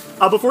Zulgats,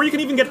 before you can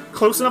even get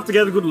close enough to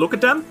get a good look at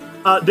them,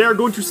 they're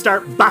going to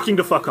start backing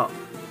the fuck up.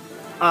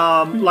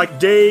 Like,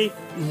 they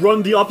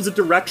run the opposite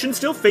direction,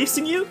 still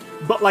facing you,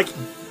 but, like,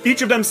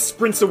 each of them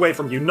sprints away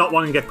from you, not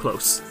wanting to get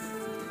close.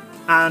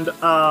 And,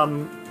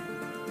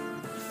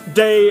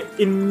 they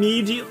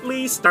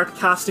immediately start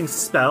casting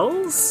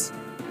spells,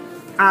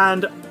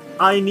 and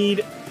I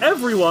need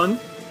everyone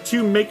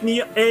to make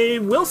me a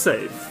will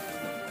save.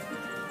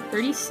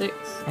 36.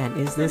 And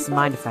is this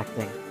mind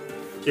affecting?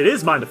 It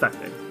is mind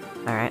affecting.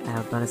 Alright, I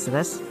have a bonus to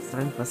this.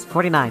 7 plus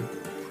 49.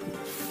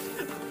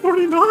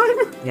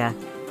 49? Yeah.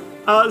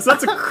 So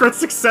that's a crit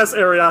success,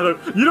 Ariado.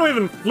 You don't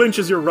even flinch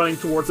as you're running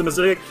towards them as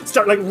they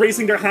start like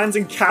raising their hands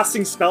and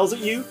casting spells at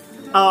you.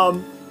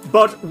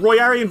 But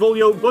Royari and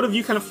Volio, both of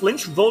you kind of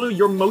flinch. Volio,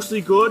 you're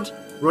mostly good.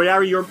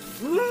 Royari, you're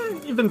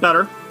even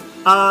better.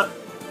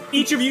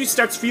 Each of you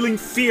starts feeling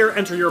fear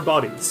enter your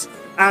bodies.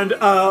 And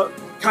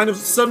kind of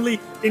suddenly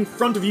in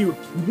front of you,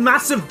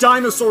 massive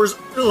dinosaurs,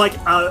 like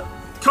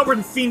covered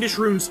in fiendish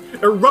runes,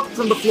 erupt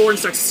from the floor and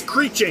start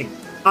screeching.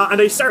 And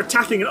they start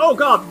attacking, and oh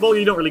god, Volio,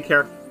 you don't really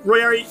care.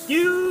 Royari,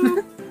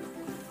 you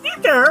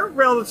care,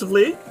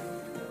 relatively.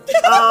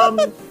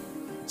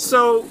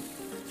 So,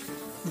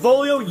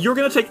 Volio, you're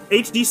gonna take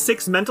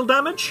 8d6 mental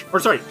damage. Or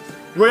sorry,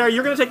 Royari,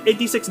 you're gonna take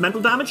 8d6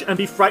 mental damage and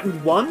be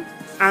frightened 1.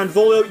 And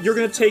Volio, you're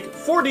gonna take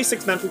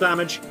 4d6 mental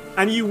damage,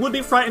 and you would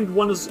be frightened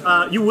 1 as,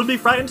 you would be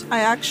frightened.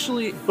 I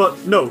actually... But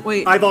no,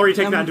 Wait, I've already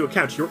taken that into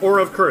account. Your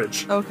Aura of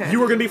Courage. Okay. You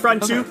were gonna be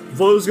frightened 2,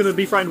 Volio's gonna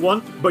be frightened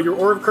 1, but your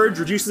Aura of Courage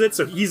reduces it,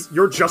 so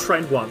you're just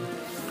frightened 1.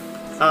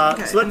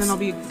 Okay, so and then I'll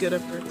be good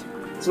at it.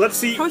 So let's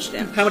see How much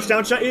damage? how much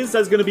damage that is.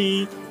 That's gonna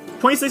be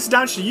 26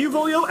 damage to you,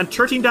 Volio, and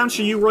 13 damage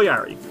to you,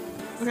 Royari.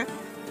 Okay.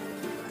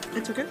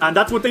 It's okay. And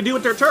that's what they do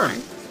at their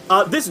turn.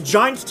 This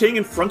giant thing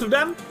in front of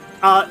them,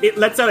 it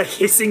lets out a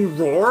hissing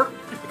roar,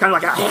 kind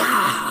of like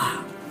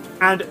a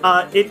and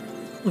it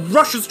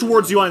rushes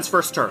towards you on its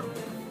first turn.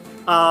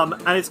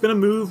 And it's going to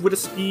move with a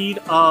speed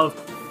of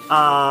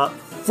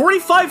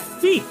 45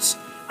 feet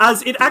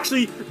as it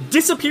actually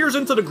disappears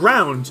into the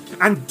ground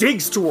and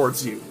digs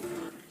towards you.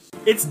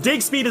 Its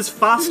dig speed is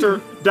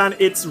faster than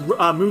its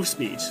move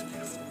speed.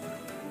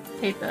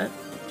 Hate that.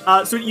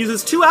 So it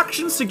uses 2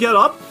 actions to get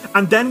up,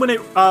 and then when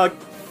it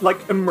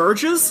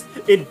emerges,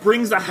 it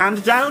brings a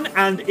hand down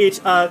and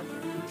it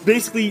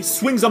basically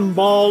swings a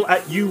maul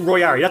at you,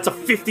 Royari. That's a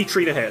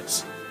 53 to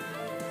hit.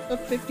 A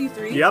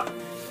 53? Yep.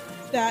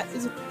 That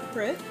is a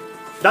crit.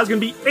 That's going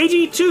to be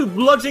 82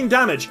 bludgeoning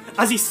damage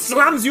as he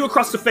slams you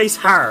across the face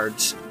hard.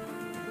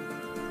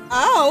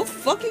 Ow,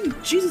 fucking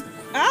Jesus.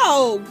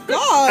 Ow,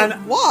 God,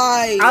 And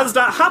why? As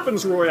that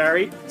happens,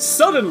 Royari,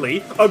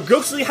 suddenly a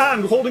ghostly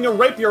hand holding a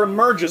rapier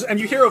emerges, and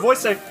you hear a voice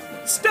say,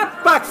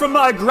 "Step back from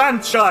my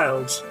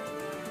grandchild!"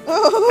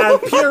 Oh,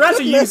 And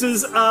Pierretta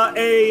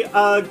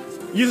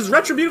uses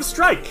Retributive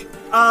Strike.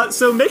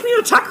 So make me an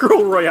attack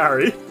roll,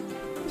 Royari.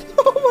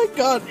 oh my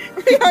God.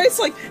 It's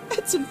like,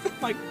 that's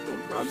my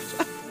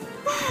grandchild.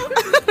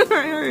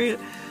 Alright.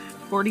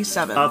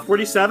 47.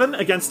 47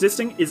 against this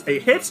thing is a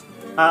hit,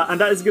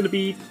 and that's gonna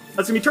be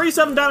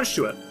 37 damage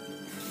to it.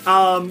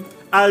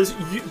 As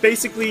you,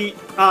 basically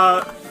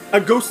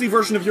a ghostly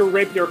version of your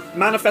rapier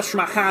manifests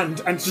from a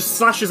hand and just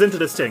slashes into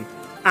this thing.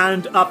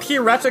 And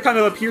Pierretta kind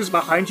of appears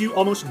behind you,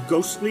 almost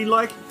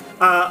ghostly-like,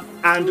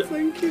 and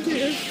Thank you,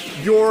 dear.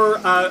 your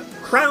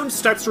crown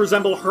starts to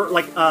resemble her,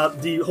 like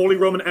the Holy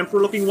Roman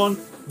Emperor-looking one.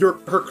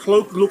 Her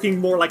cloak looking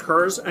more like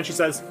hers, and she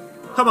says,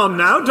 "Come on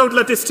now, don't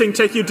let this thing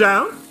take you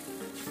down."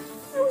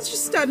 I was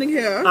just standing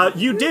here.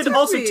 You did Attack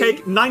also me.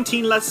 take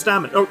 19 less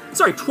damage. Oh,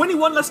 sorry,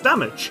 21 less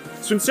damage.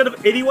 So instead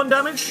of 81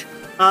 damage,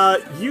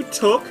 you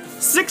took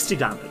 60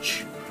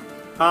 damage.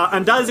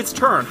 And that is its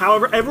turn.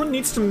 However, everyone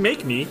needs to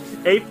make me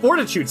a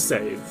Fortitude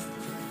save.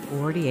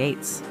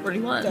 48.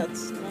 41.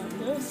 That's not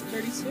good.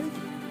 32.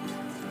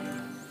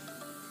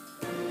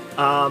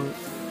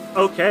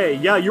 Okay,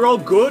 yeah, you're all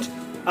good.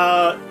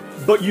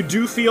 But you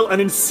do feel an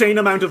insane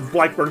amount of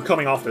Blightburn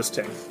coming off this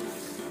thing.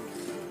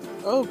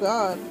 Oh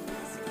God.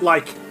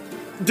 Like,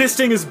 this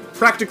thing is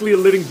practically a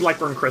living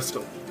Blightburn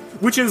crystal,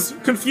 which is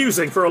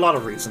confusing for a lot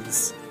of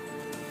reasons.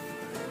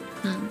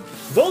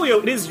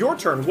 Volio, it is your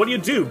turn. What do you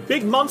do?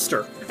 Big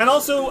monster. And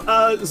also,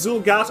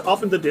 Zulgat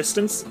off in the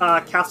distance,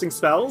 casting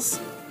spells.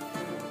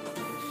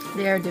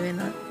 They are doing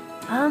that.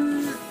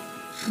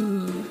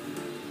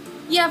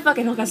 Yeah,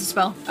 fucking he'll cast a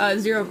spell.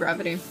 Zero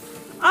gravity.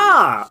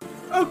 Ah!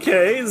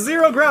 Okay,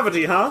 0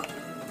 gravity, huh?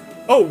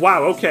 Oh,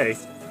 wow, okay.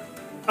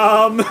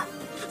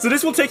 So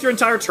this will take your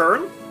entire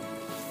turn?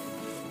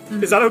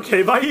 Is that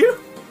okay by you?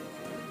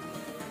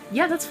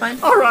 Yeah, that's fine.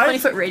 All right.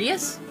 20-foot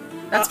radius?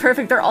 That's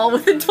perfect. They're all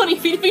within 20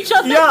 feet of each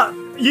other. Yeah,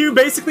 you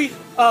basically,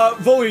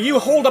 Volio, you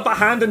hold up a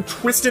hand and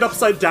twist it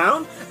upside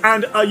down,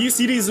 and you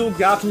see these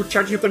Zul'Gah who are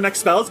charging up their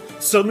next spells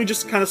suddenly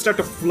just kind of start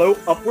to float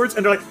upwards,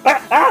 and they're like,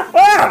 ah, ah,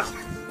 ah!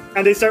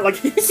 And they start, like,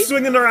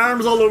 swinging their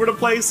arms all over the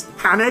place,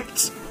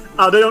 panicked.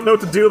 They don't know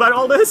what to do about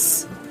all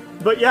this.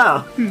 But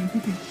yeah.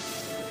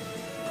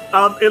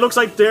 It looks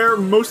like they're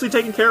mostly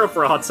taken care of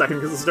for a hot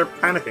second because they're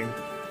panicking.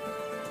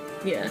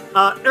 Yeah.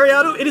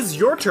 Ariado, it is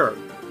your turn.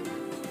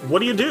 What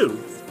do you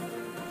do?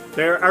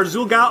 There are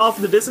Zul'Gah off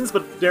in the distance,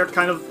 but they're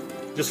kind of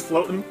just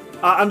floating.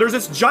 And there's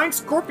this giant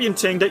scorpion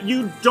thing that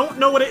you don't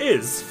know what it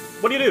is.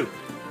 What do you do?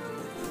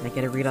 Can I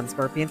get a read on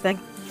Scorpion thing?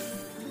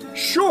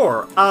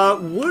 Sure.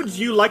 Would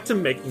you like to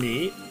make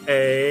me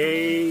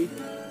a...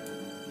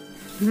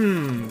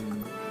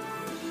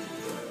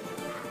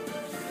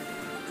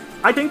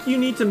 I think you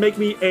need to make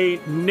me a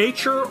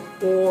nature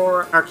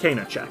or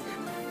arcana check.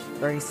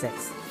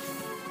 36.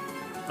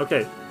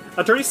 Okay.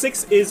 A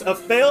 36 is a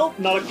fail,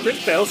 not a crit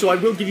fail, so I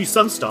will give you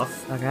some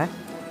stuff. Okay.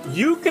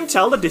 You can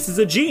tell that this is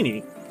a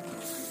genie.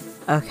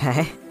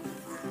 Okay.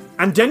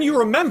 And then you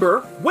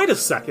remember, wait a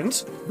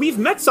second, we've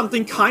met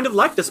something kind of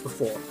like this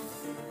before.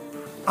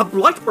 A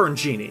Blightburn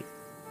genie.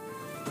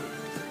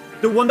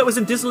 The one that was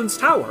in Dislin's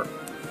Tower.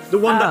 The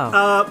one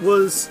that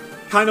was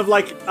kind of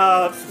like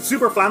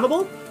super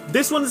flammable.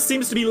 This one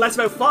seems to be less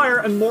about fire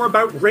and more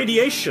about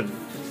radiation.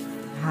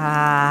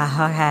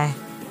 Okay.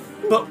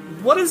 But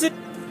what is it?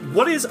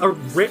 What is a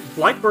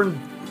Blightburn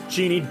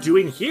genie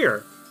doing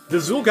here? The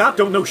Zul'Gah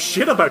don't know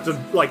shit about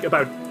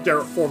about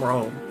their former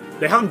home.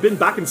 They haven't been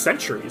back in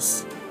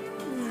centuries.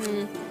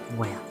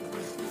 Well.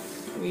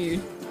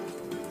 Weird.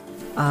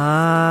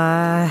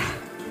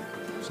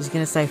 She's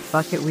gonna say,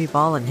 fuck it, we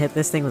ball, and hit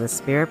this thing with a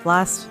Spirit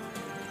Blast?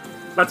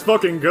 Let's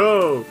fucking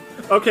go!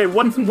 Okay,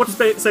 what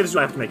saves do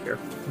I have to make here?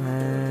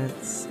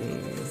 Let's see.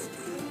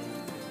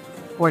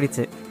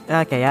 42.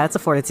 Okay, yeah, it's a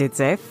Fortitude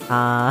save.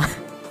 39?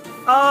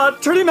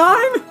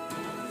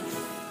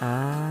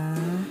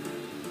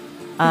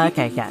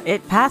 Okay, yeah,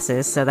 it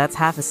passes, so that's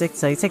half a 6,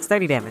 so he takes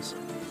 30 damage.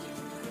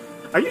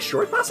 Are you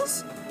sure it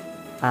passes?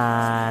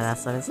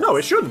 That's what it says. No,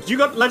 it shouldn't. You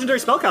got Legendary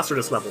Spellcaster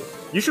this level.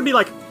 You should be,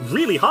 like,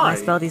 really high. My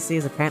spell DC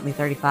is apparently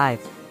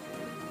 35.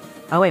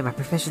 Oh wait, my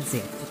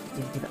proficiency.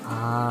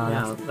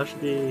 Yeah, that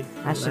should be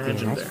legendary.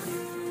 That should be.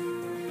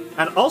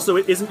 And also,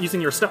 it isn't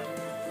using your stuff.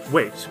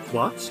 Wait,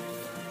 what?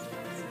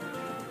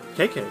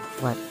 KK.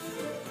 What?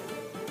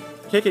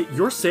 KK,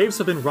 your saves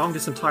have been wrong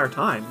this entire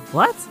time.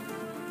 What?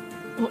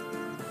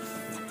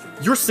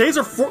 Your saves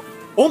are for...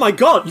 Oh my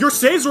god, your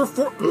saves were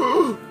for...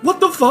 What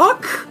the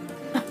fuck?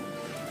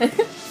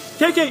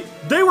 KK,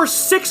 they were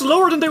 6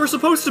 lower than they were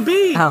supposed to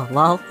be! Oh,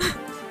 lol.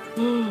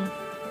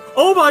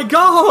 Oh my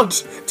god!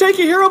 Take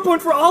a hero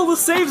point for all the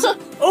saves!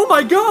 Oh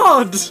my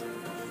god!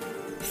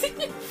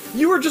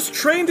 You were just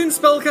trained in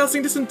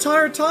spellcasting this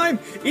entire time!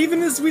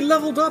 Even as we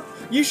leveled up,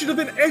 you should have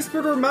been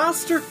expert or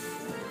master!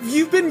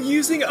 You've been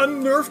using a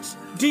nerfed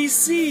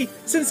DC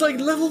since like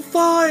level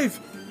 5!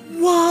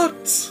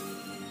 What?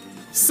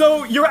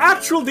 So your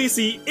actual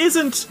DC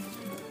isn't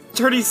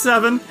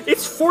 37,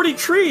 it's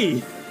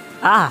 43!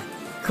 Ah,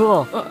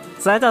 cool.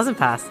 So that doesn't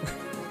pass.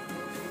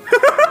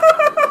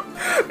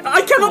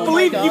 I cannot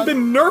believe you've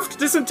been nerfed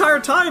this entire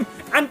time,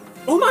 and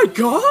oh my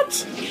god!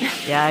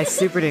 Yeah, I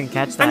super didn't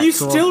catch that. And you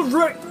cool.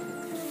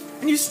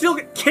 still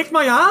kick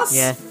my ass?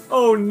 Yeah.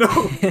 Oh no!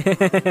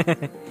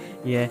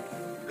 Yeah.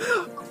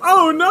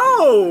 Oh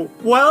no!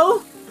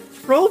 Well,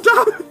 roll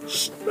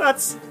damage.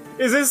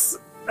 Is this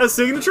a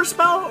signature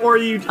spell, or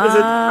is it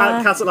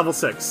cast at level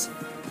 6?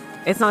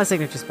 It's not a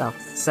signature spell,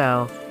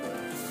 so...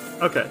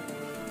 Okay.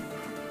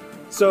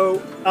 So,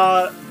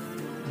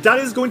 that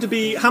is going to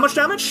be how much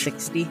damage?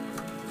 60.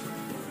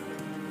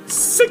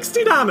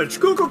 60 damage.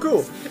 Cool.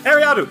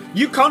 Ariado,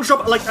 you conjure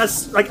up like a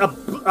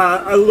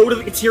load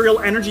of ethereal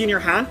energy in your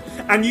hand,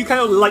 and you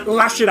kind of like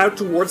lash it out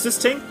towards this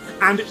thing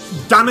and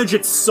damage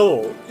its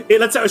soul.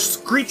 It lets out a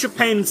screech of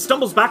pain and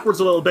stumbles backwards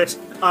a little bit,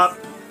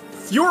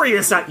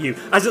 furious at you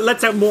as it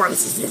lets out more. And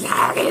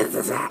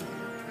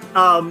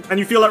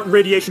you feel that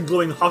radiation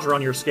glowing hotter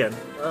on your skin.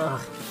 Ugh.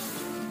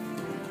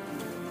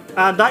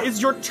 And that is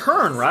your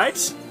turn,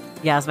 right?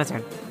 Yeah, it's my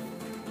turn.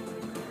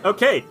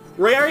 Okay,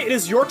 Rayari, it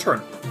is your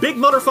turn. Big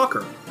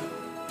motherfucker.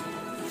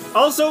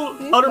 Also,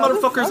 other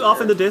motherfuckers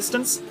off in the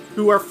distance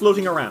who are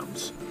floating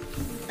around.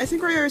 I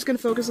think Rayari is going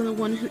to focus on the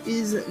one who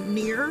is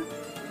near,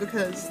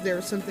 because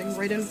there's something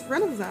right in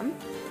front of them.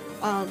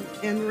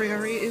 And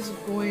Rayari is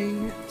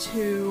going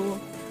to...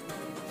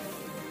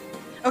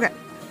 Okay,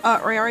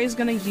 Rayari is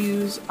going to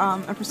use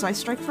a precise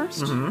strike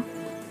first.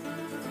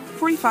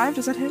 45,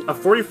 does that hit? A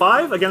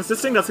 45 against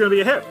this thing? That's going to be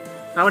a hit.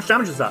 How much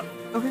damage is that?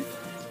 Okay.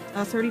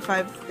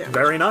 35 damage.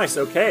 Very nice,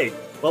 okay.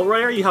 Well,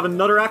 Rayari, you have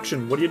another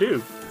action. What do you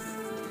do?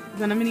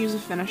 Then I'm gonna use a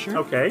finisher.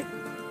 Okay.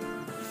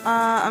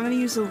 I'm gonna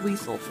use a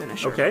lethal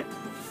finisher. Okay.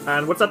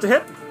 And what's that to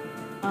hit?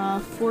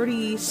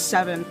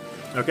 47.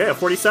 Okay, a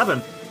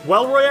 47.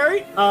 Well,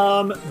 Royari,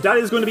 that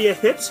is going to be a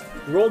hit.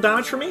 Roll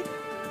damage for me.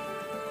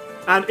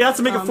 And it has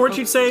to make a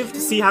fortitude save to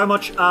see how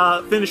much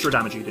finisher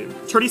damage you do.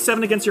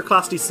 37 against your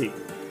class DC.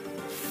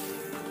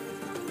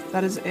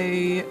 That is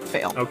a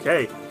fail.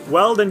 Okay.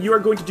 Well, then you are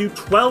going to do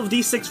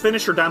 12d6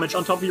 finisher damage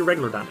on top of your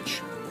regular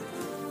damage.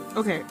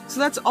 Okay, so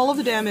that's all of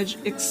the damage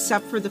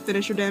except for the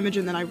finisher damage,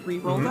 and then I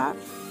re-roll that.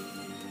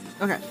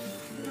 Okay.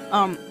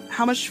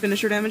 How much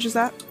finisher damage is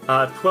that?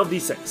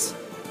 12d6.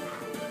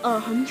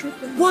 100.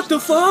 What the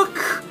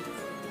fuck?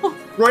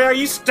 Royari,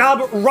 you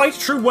stab right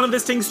through one of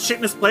this thing's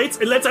chitinous plates.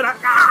 It lets out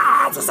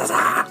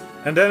a...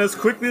 And then as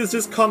quickly as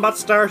this combat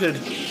started,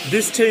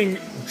 this thing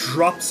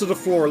drops to the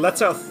floor,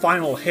 lets out a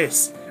final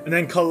hiss, and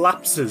then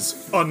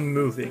collapses,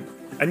 unmoving.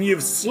 And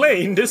you've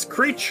slain this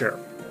creature.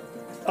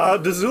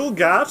 The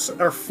Zulgat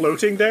are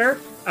floating there,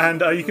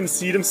 and you can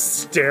see them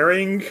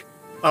staring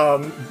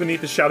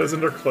beneath the shadows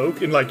in their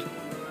cloak in, like,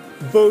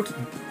 both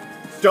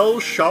dull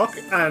shock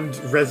and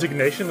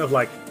resignation of,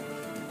 like,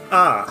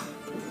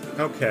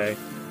 okay.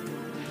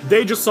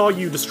 They just saw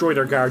you destroy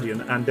their guardian,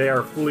 and they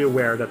are fully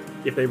aware that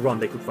if they run,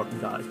 they could fucking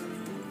die.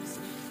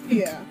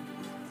 Yeah.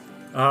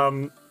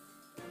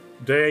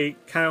 They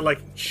kind of,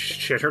 like,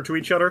 chitter to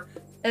each other.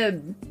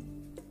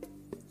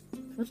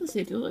 What is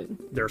he doing?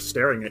 They're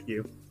staring at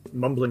you,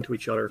 mumbling to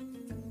each other.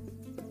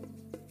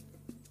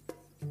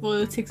 Well,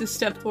 it takes a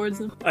step towards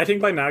him. I think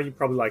by now you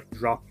probably, like,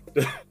 dropped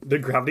the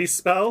gravity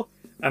spell,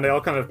 and they all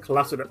kind of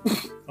collapse a bit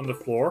on the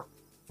floor.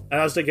 And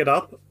as they get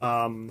up,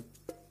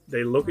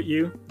 they look at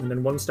you, and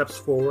then one steps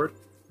forward,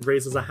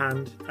 raises a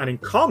hand, and in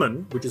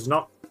common, which is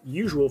not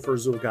usual for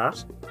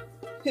Zulgat...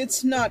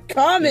 It's not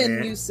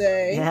common, you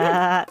say.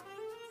 Yeah.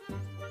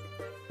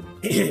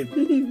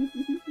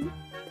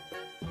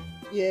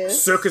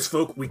 Yes. Circus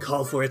folk, we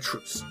call for a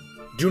truce.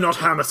 Do not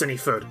harm us any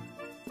further.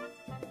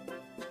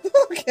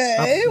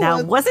 Okay.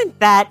 Now, wasn't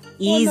that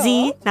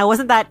easy? Now,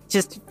 wasn't that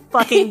just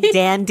fucking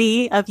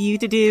dandy of you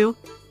to do?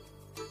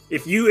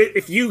 If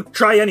you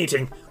try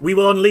anything, we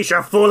will unleash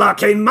our full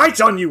arcane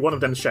might on you, one of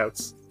them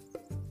shouts.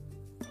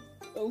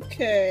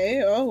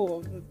 Okay.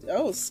 Oh,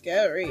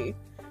 scary.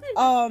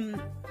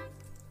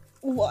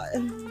 What?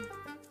 And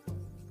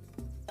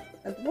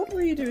what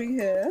were you doing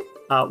here?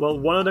 Well,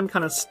 one of them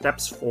kind of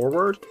steps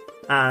forward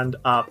and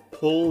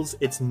pulls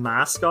its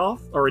mask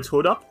off, or its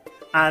hood up,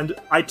 and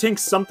I think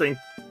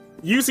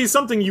you see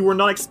something you were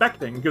not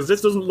expecting, because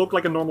this doesn't look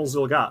like a normal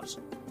Zulgat.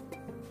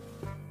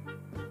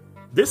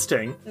 This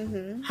thing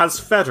has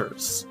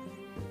feathers.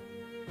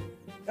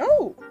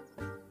 Oh!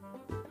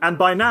 And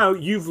by now,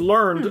 you've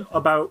learned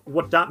about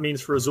what that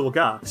means for a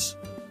Zulgat.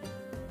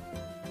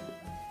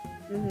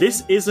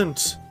 This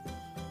isn't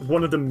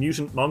one of the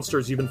mutant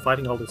monsters you've been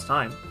fighting all this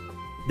time.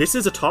 This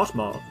is a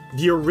Totma,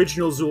 the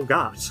original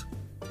Zulgat.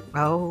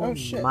 Oh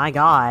shit. my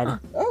god.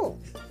 Oh.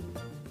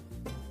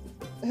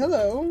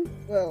 Hello.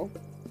 Well,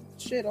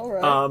 shit,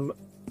 alright.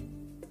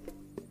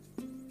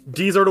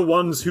 These are the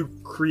ones who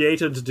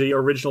created the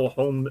original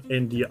home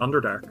in the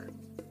Underdark.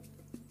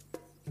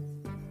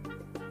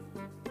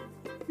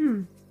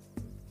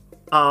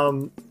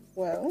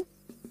 Well.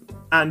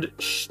 And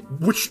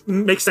which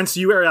makes sense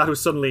to you, Ariato,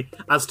 suddenly,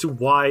 as to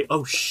why,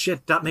 oh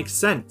shit, that makes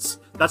sense.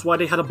 That's why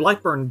they had a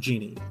Blightburn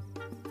genie.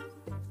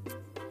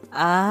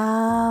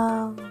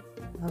 Oh.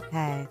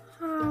 Okay.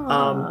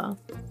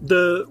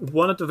 The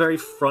one at the very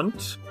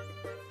front,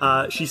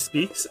 she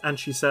speaks and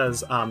she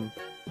says,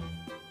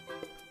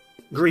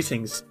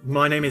 greetings,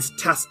 my name is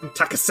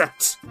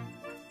Takaset.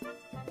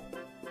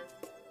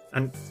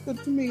 And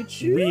good to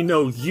meet you. We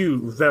know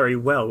you very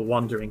well,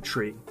 Wandering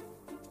Tree.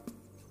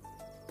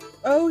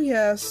 Oh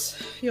yes,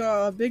 you're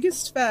our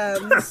biggest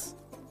fans.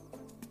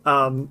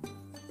 One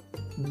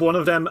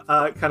of them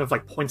kind of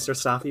like points their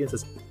staff and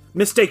says,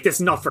 mistake this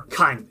not for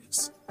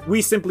kindness.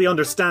 We simply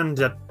understand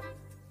that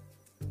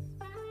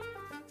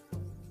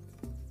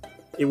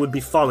it would be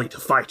folly to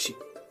fight you.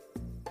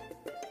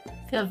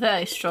 Feel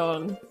very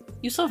strong.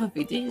 You saw what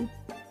we did.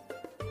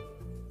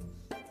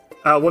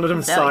 One of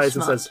them Very sighs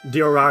smart. and says,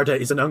 Diorarda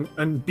is an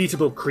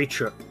unbeatable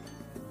creature,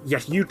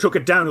 yet you took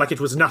it down like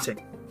it was nothing.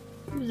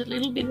 It was a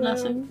little bit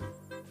nothing.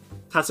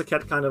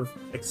 Tassaket kind of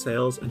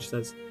exhales and she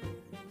says,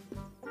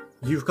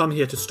 you've come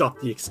here to stop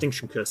the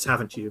extinction curse,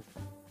 haven't you?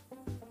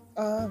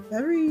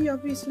 Very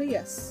obviously,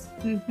 yes.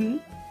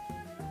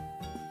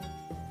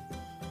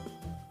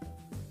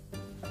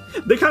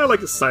 They kind of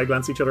like side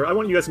glance each other. I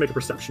want you guys to make a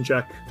perception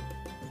check.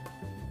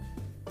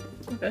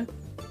 Okay.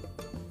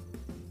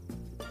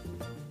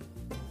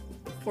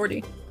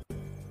 40.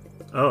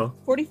 Oh.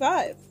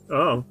 45.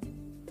 Oh.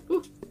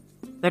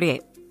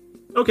 38.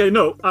 Okay,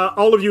 no.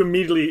 All of you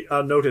immediately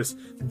notice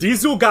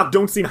these Zulgat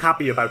don't seem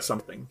happy about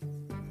something.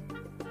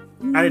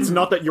 And it's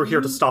not that you're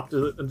here to stop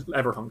the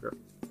Everhunger.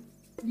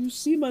 You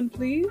seem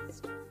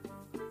unpleased.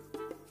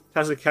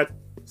 Tassaket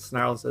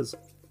snarls and says,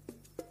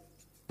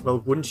 well,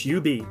 wouldn't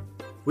you be?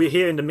 We're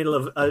here in the middle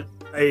of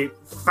a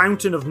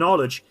fountain of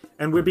knowledge,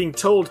 and we're being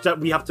told that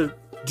we have to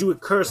do a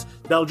curse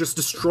that'll just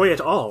destroy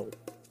it all.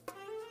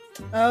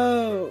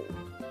 Oh.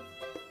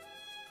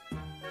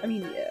 I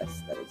mean,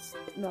 yes, that is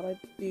not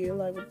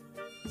ideal, I would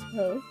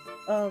suppose.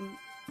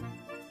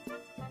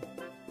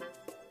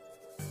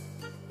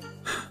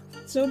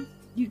 So,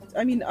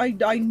 I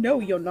know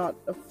you're not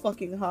a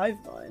fucking hive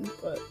mind,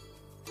 but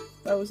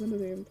I was under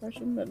the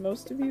impression that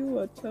most of you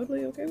are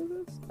totally okay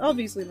with this?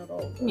 Obviously not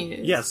all of us.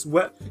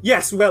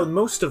 Yes, well,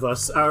 most of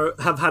us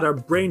have had our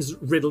brains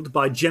riddled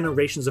by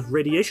generations of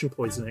radiation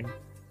poisoning.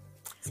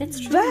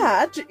 It's true.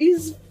 That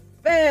is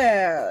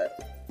fair!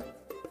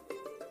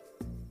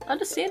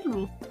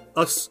 Understandable.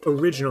 Us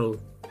original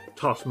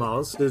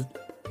Totmars, the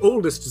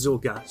oldest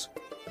Zulgat,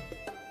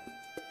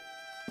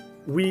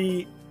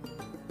 we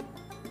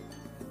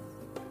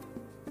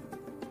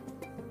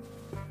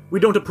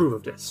don't approve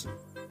of this.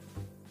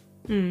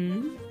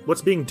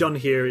 What's being done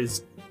here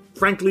is,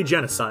 frankly,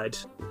 genocide.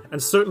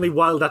 And certainly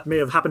while that may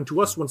have happened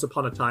to us once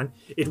upon a time,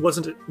 it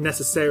wasn't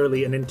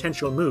necessarily an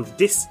intentional move.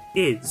 This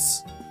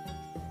is.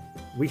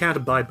 We can't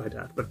abide by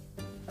that, but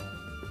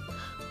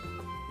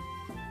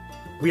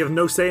we have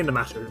no say in the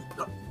matter.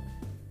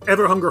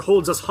 Everhunger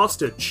holds us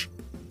hostage.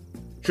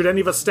 Should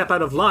any of us step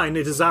out of line,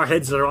 it is our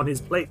heads that are on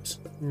his plate.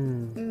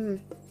 And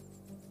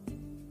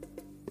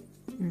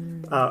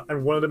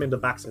one of them in the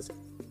back says,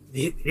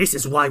 "This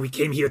is why we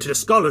came here to the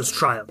Scholars'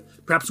 Trial.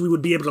 Perhaps we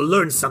would be able to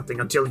learn something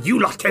until you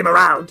lot came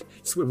around."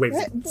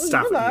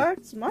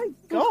 Relax, my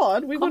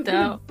god. We Calm would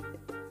down.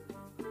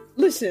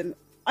 Listen,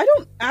 I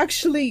don't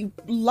actually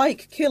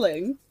like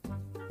killing.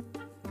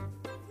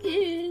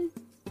 Yeah.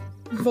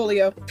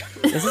 Volio.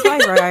 This is why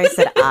Rory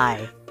said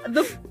I.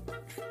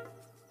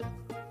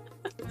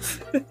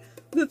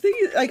 The thing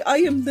is, like, I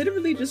am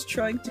literally just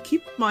trying to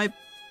keep my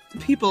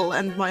people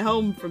and my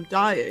home from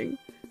dying.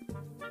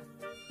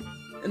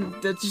 And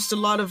there's just a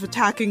lot of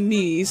attacking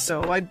me,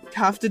 so I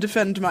have to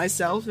defend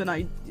myself, and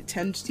I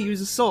tend to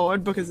use a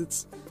sword because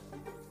it's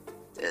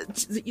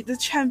the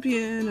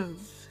champion of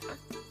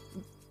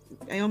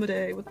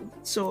Aomade with the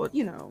sword,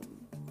 you know.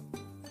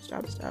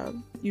 Stab, stab,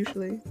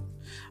 usually.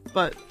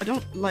 But I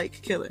don't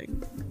like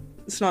killing.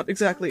 It's not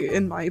exactly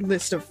in my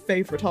list of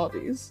favorite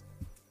hobbies.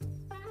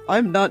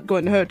 I'm not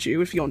going to hurt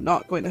you if you're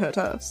not going to hurt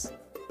us.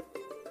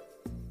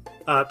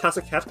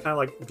 Tassaket kind of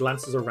like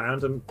glances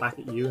around and back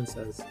at you and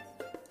says,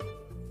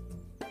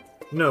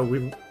 "No,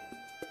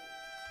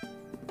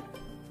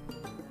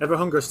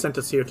 Everhunger sent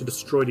us here to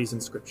destroy these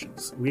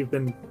inscriptions. We've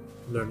been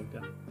learning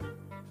them."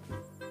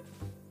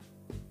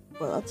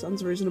 Well, that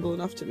sounds reasonable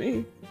enough to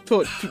me.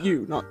 For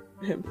you, not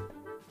him.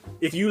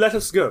 If you let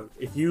us go,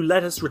 if you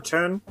let us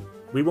return,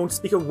 we won't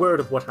speak a word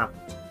of what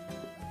happened.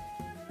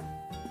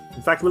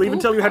 In fact, we'll even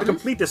tell you how to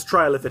complete this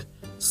trial if it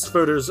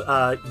furthers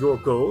your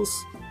goals.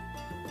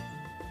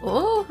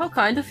 Oh, how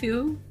kind of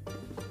you.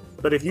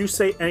 But if you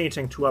say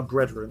anything to our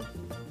brethren,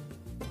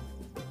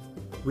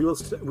 we'll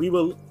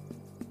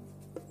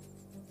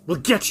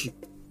get you.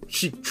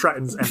 She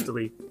threatens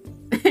emptily.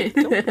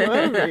 Don't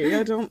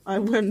worry,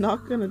 we're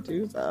not gonna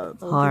do that.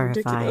 That would be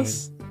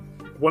ridiculous.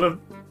 One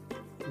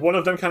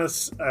of them kind of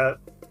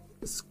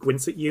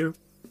squints at you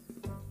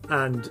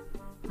and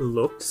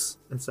looks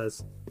and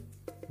says,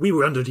 "We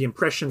were under the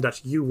impression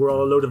that you were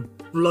all a load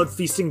of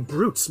blood-feasting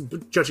brutes,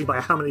 judging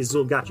by how many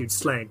Zulgat you'd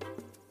slain."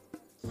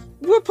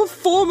 We're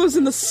performers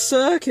in the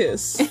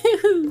circus!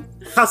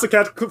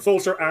 Tassaket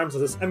folds her arms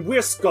at us, and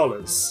we're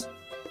scholars.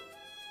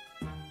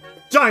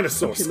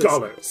 Dinosaur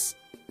scholars!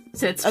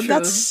 So it's And true.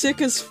 that's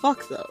sick as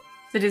fuck, though.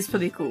 It is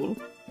pretty cool.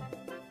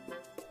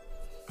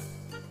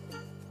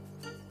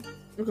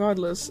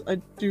 Regardless, I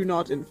do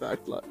not, in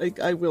fact,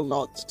 I will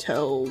not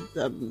tell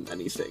them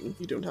anything.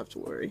 You don't have to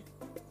worry.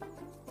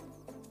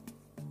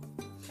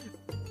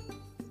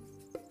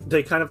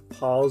 They kind of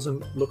pause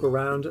and look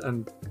around,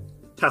 and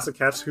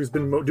Tassaket, who's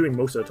been doing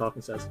most of the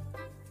talking, says,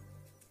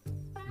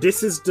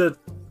 "This is the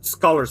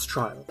Scholars'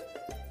 Trial.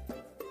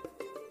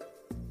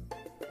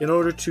 In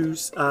order to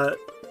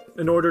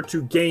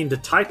gain the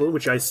title,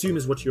 which I assume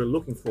is what you're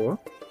looking for,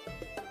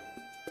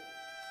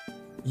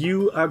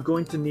 you are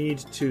going to need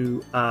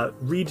to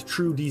read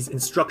through these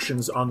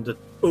instructions on the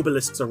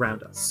obelisks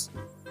around us.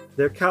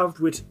 They're carved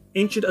with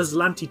ancient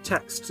Aslanti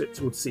text, it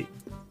would seem.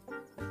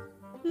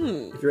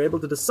 If you're able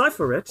to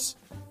decipher it,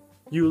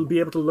 you'll be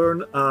able to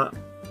learn,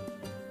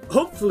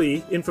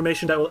 hopefully,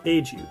 information that will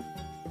aid you.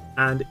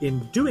 And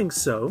in doing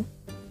so,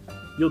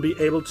 you'll be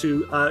able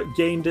to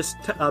gain this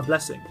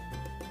blessing.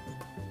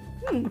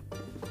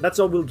 That's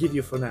all we'll give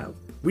you for now.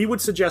 We would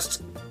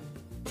suggest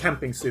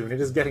camping soon. It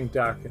is getting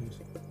dark, and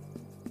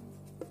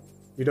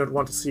you don't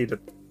want to see the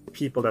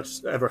people that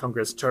Everhunger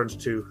has turned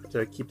to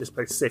keep this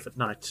place safe at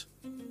night."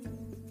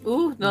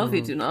 Ooh, no,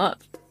 we do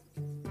not.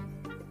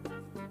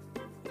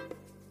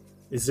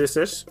 Is this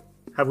it?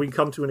 Have we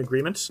come to an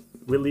agreement?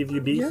 We'll leave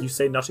you be. Yeah. You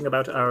say nothing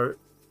about our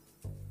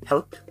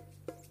help.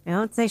 I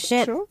don't say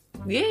shit. Sure.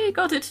 Yeah,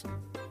 got it.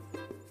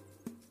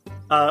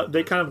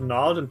 They kind of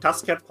nod, and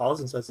Tassaket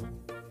pauses and says,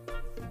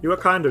 "You are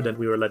kinder than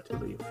we were led to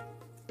believe."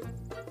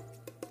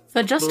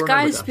 For just We'll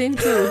remember guys that. being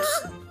good.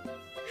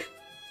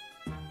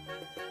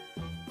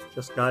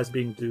 Just guys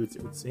being dudes,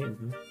 it would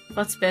seem.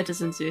 Was better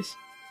than this?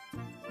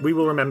 We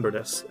will remember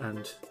this,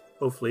 and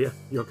hopefully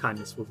your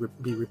kindness will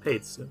be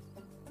repaid soon.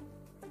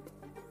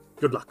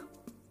 Good luck.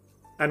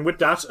 And with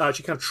that,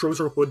 she kind of throws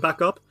her hood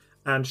back up,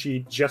 and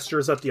she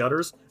gestures at the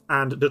others,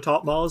 and the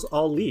top moths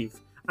all leave.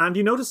 And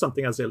you notice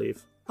something as they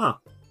leave. Huh.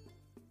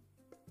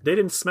 They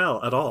didn't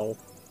smell at all.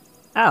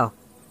 Oh.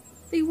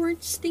 They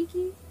weren't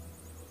stinky?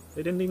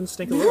 They didn't even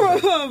stink a little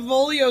bit.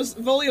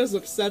 Volio's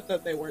upset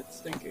that they weren't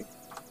stinky.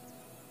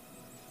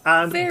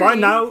 And Very. by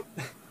now,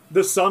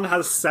 the sun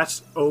has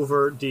set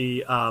over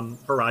the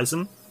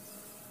horizon,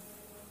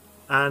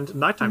 and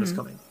nighttime is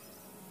coming.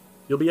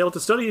 You'll be able to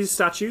study these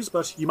statues,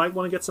 but you might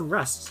want to get some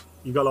rest.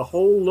 You got a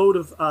whole load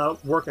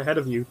of work ahead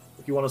of you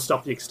if you want to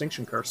stop the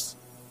extinction curse.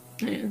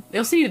 Yeah.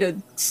 They'll see you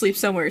to sleep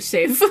somewhere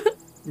safe.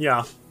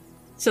 Yeah.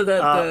 So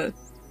the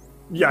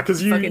Yeah,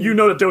 because you fucking- you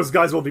know that those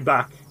guys will be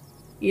back.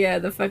 yeah,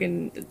 the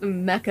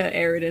Mecha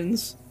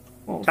Eridans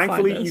won't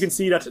Thankfully, find us. you can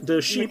see that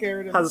the sheep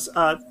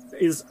McAridans.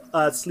 is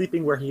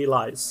sleeping where he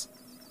lies.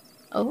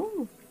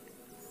 Oh.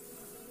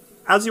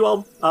 As you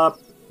all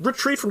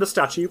retreat from the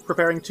statue,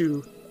 preparing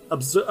to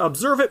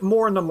observe it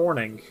more in the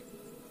morning,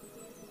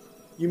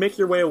 you make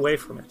your way away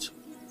from it,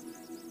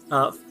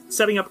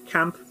 setting up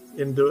camp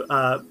in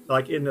the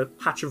in a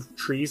patch of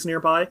trees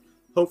nearby,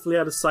 hopefully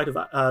out of sight of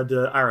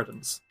the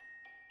Aridans.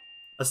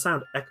 A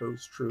sound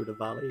echoes through the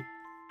valley.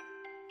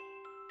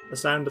 A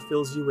sound that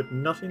fills you with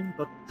nothing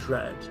but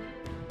dread.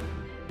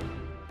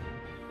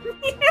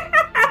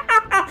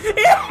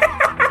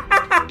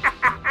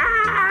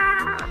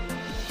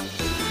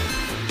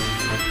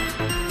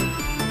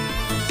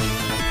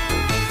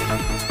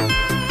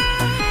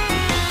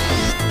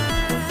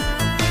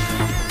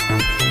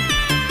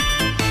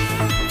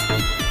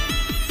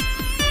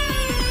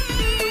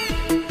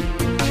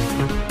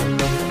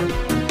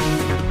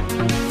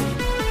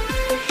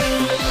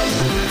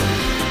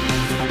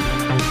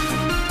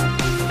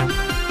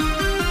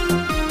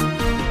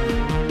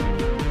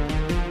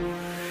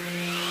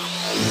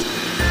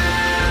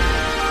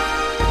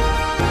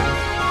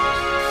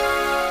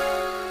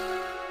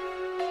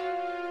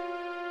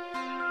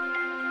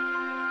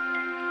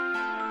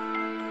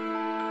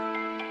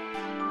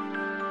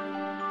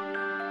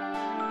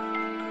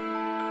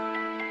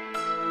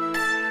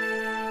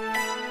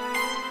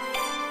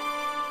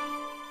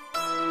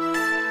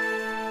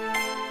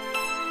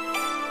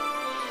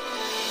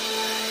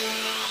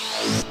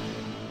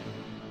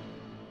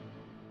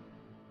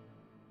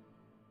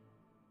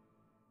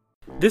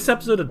 This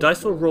episode of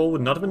Diceful Roll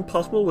would not have been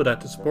possible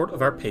without the support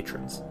of our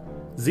patrons.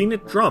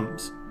 Zenith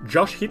Drums,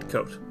 Josh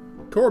Heathcote,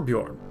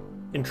 Torbjorn,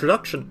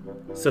 Introduction,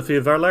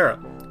 Sophia Valera,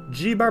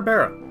 G.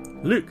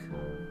 Barbera, Luke,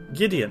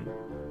 Gideon,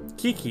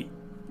 Kiki,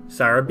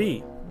 Sarah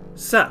B,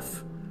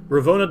 Seth,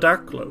 Ravona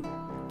Darkglow,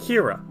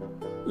 Kira,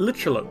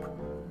 Lichalope,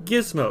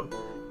 Gizmo,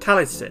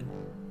 Calisin,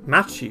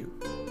 Matthew,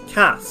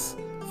 Cass,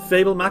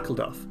 Fable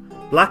Makelduff,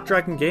 Black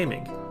Dragon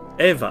Gaming,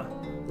 Eva,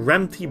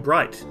 Remty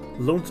Bright,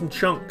 Lonesome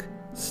Chunk,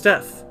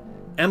 Steph,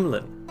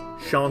 Emlyn,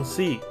 Sean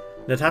C,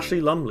 Natasha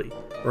Lumley,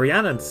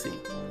 Rhiannon C,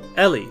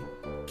 Ellie,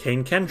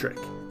 Kane Kendrick,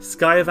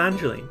 Sky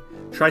Evangeline,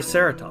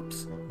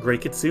 Triceratops, Grey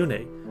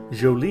Kitsune,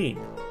 Jolene,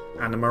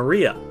 Anna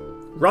Maria,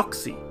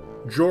 Roxy,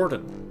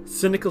 Jordan,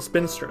 Cynical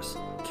Spinstress,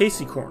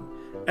 Casey Korn,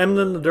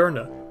 Emlyn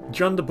Laderna,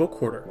 John the Book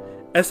Hoarder,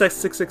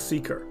 SX66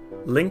 Seeker,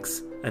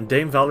 Lynx, and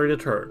Dame Valerie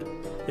III.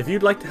 If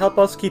you'd like to help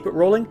us keep it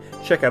rolling,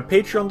 check out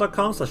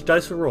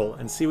patreon.com/diceforroll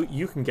and see what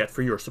you can get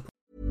for your support.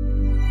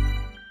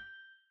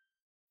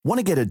 Want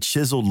to get a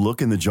chiseled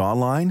look in the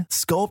jawline?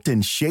 Sculpt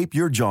and shape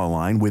your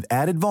jawline with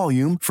added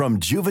volume from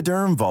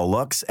Juvederm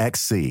Volux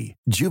XC.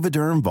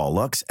 Juvederm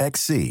Volux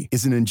XC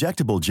is an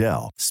injectable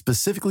gel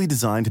specifically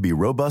designed to be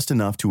robust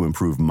enough to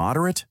improve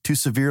moderate to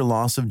severe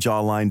loss of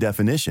jawline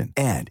definition.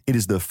 And it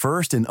is the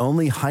first and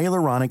only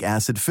hyaluronic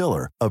acid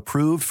filler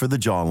approved for the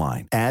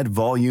jawline. Add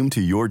volume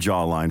to your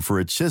jawline for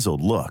a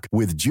chiseled look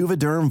with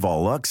Juvederm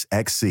Volux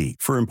XC.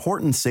 For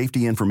important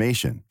safety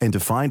information and to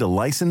find a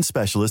licensed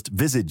specialist,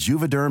 visit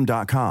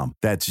juvederm.com.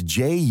 That's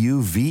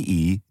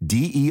JUVEDERM.com.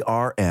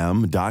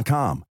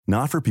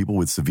 Not for people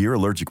with severe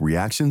allergic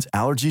reactions,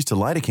 allergies to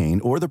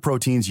lidocaine, or the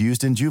proteins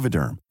used in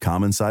Juvederm.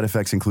 Common side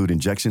effects include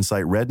injection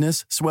site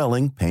redness,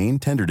 swelling, pain,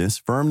 tenderness,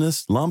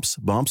 firmness, lumps,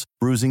 bumps,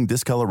 bruising,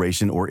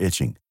 discoloration, or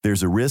itching.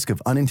 There's a risk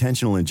of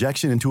unintentional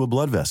injection into a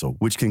blood vessel,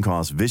 which can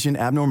cause vision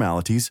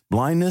abnormalities,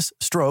 blindness,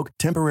 stroke,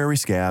 temporary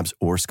scabs,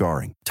 or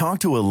scarring. Talk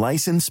to a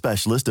licensed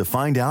specialist to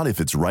find out if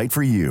it's right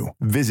for you.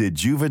 Visit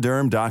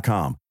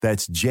Juvederm.com.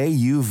 That's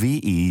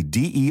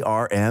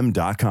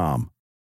JUVEDERM.com.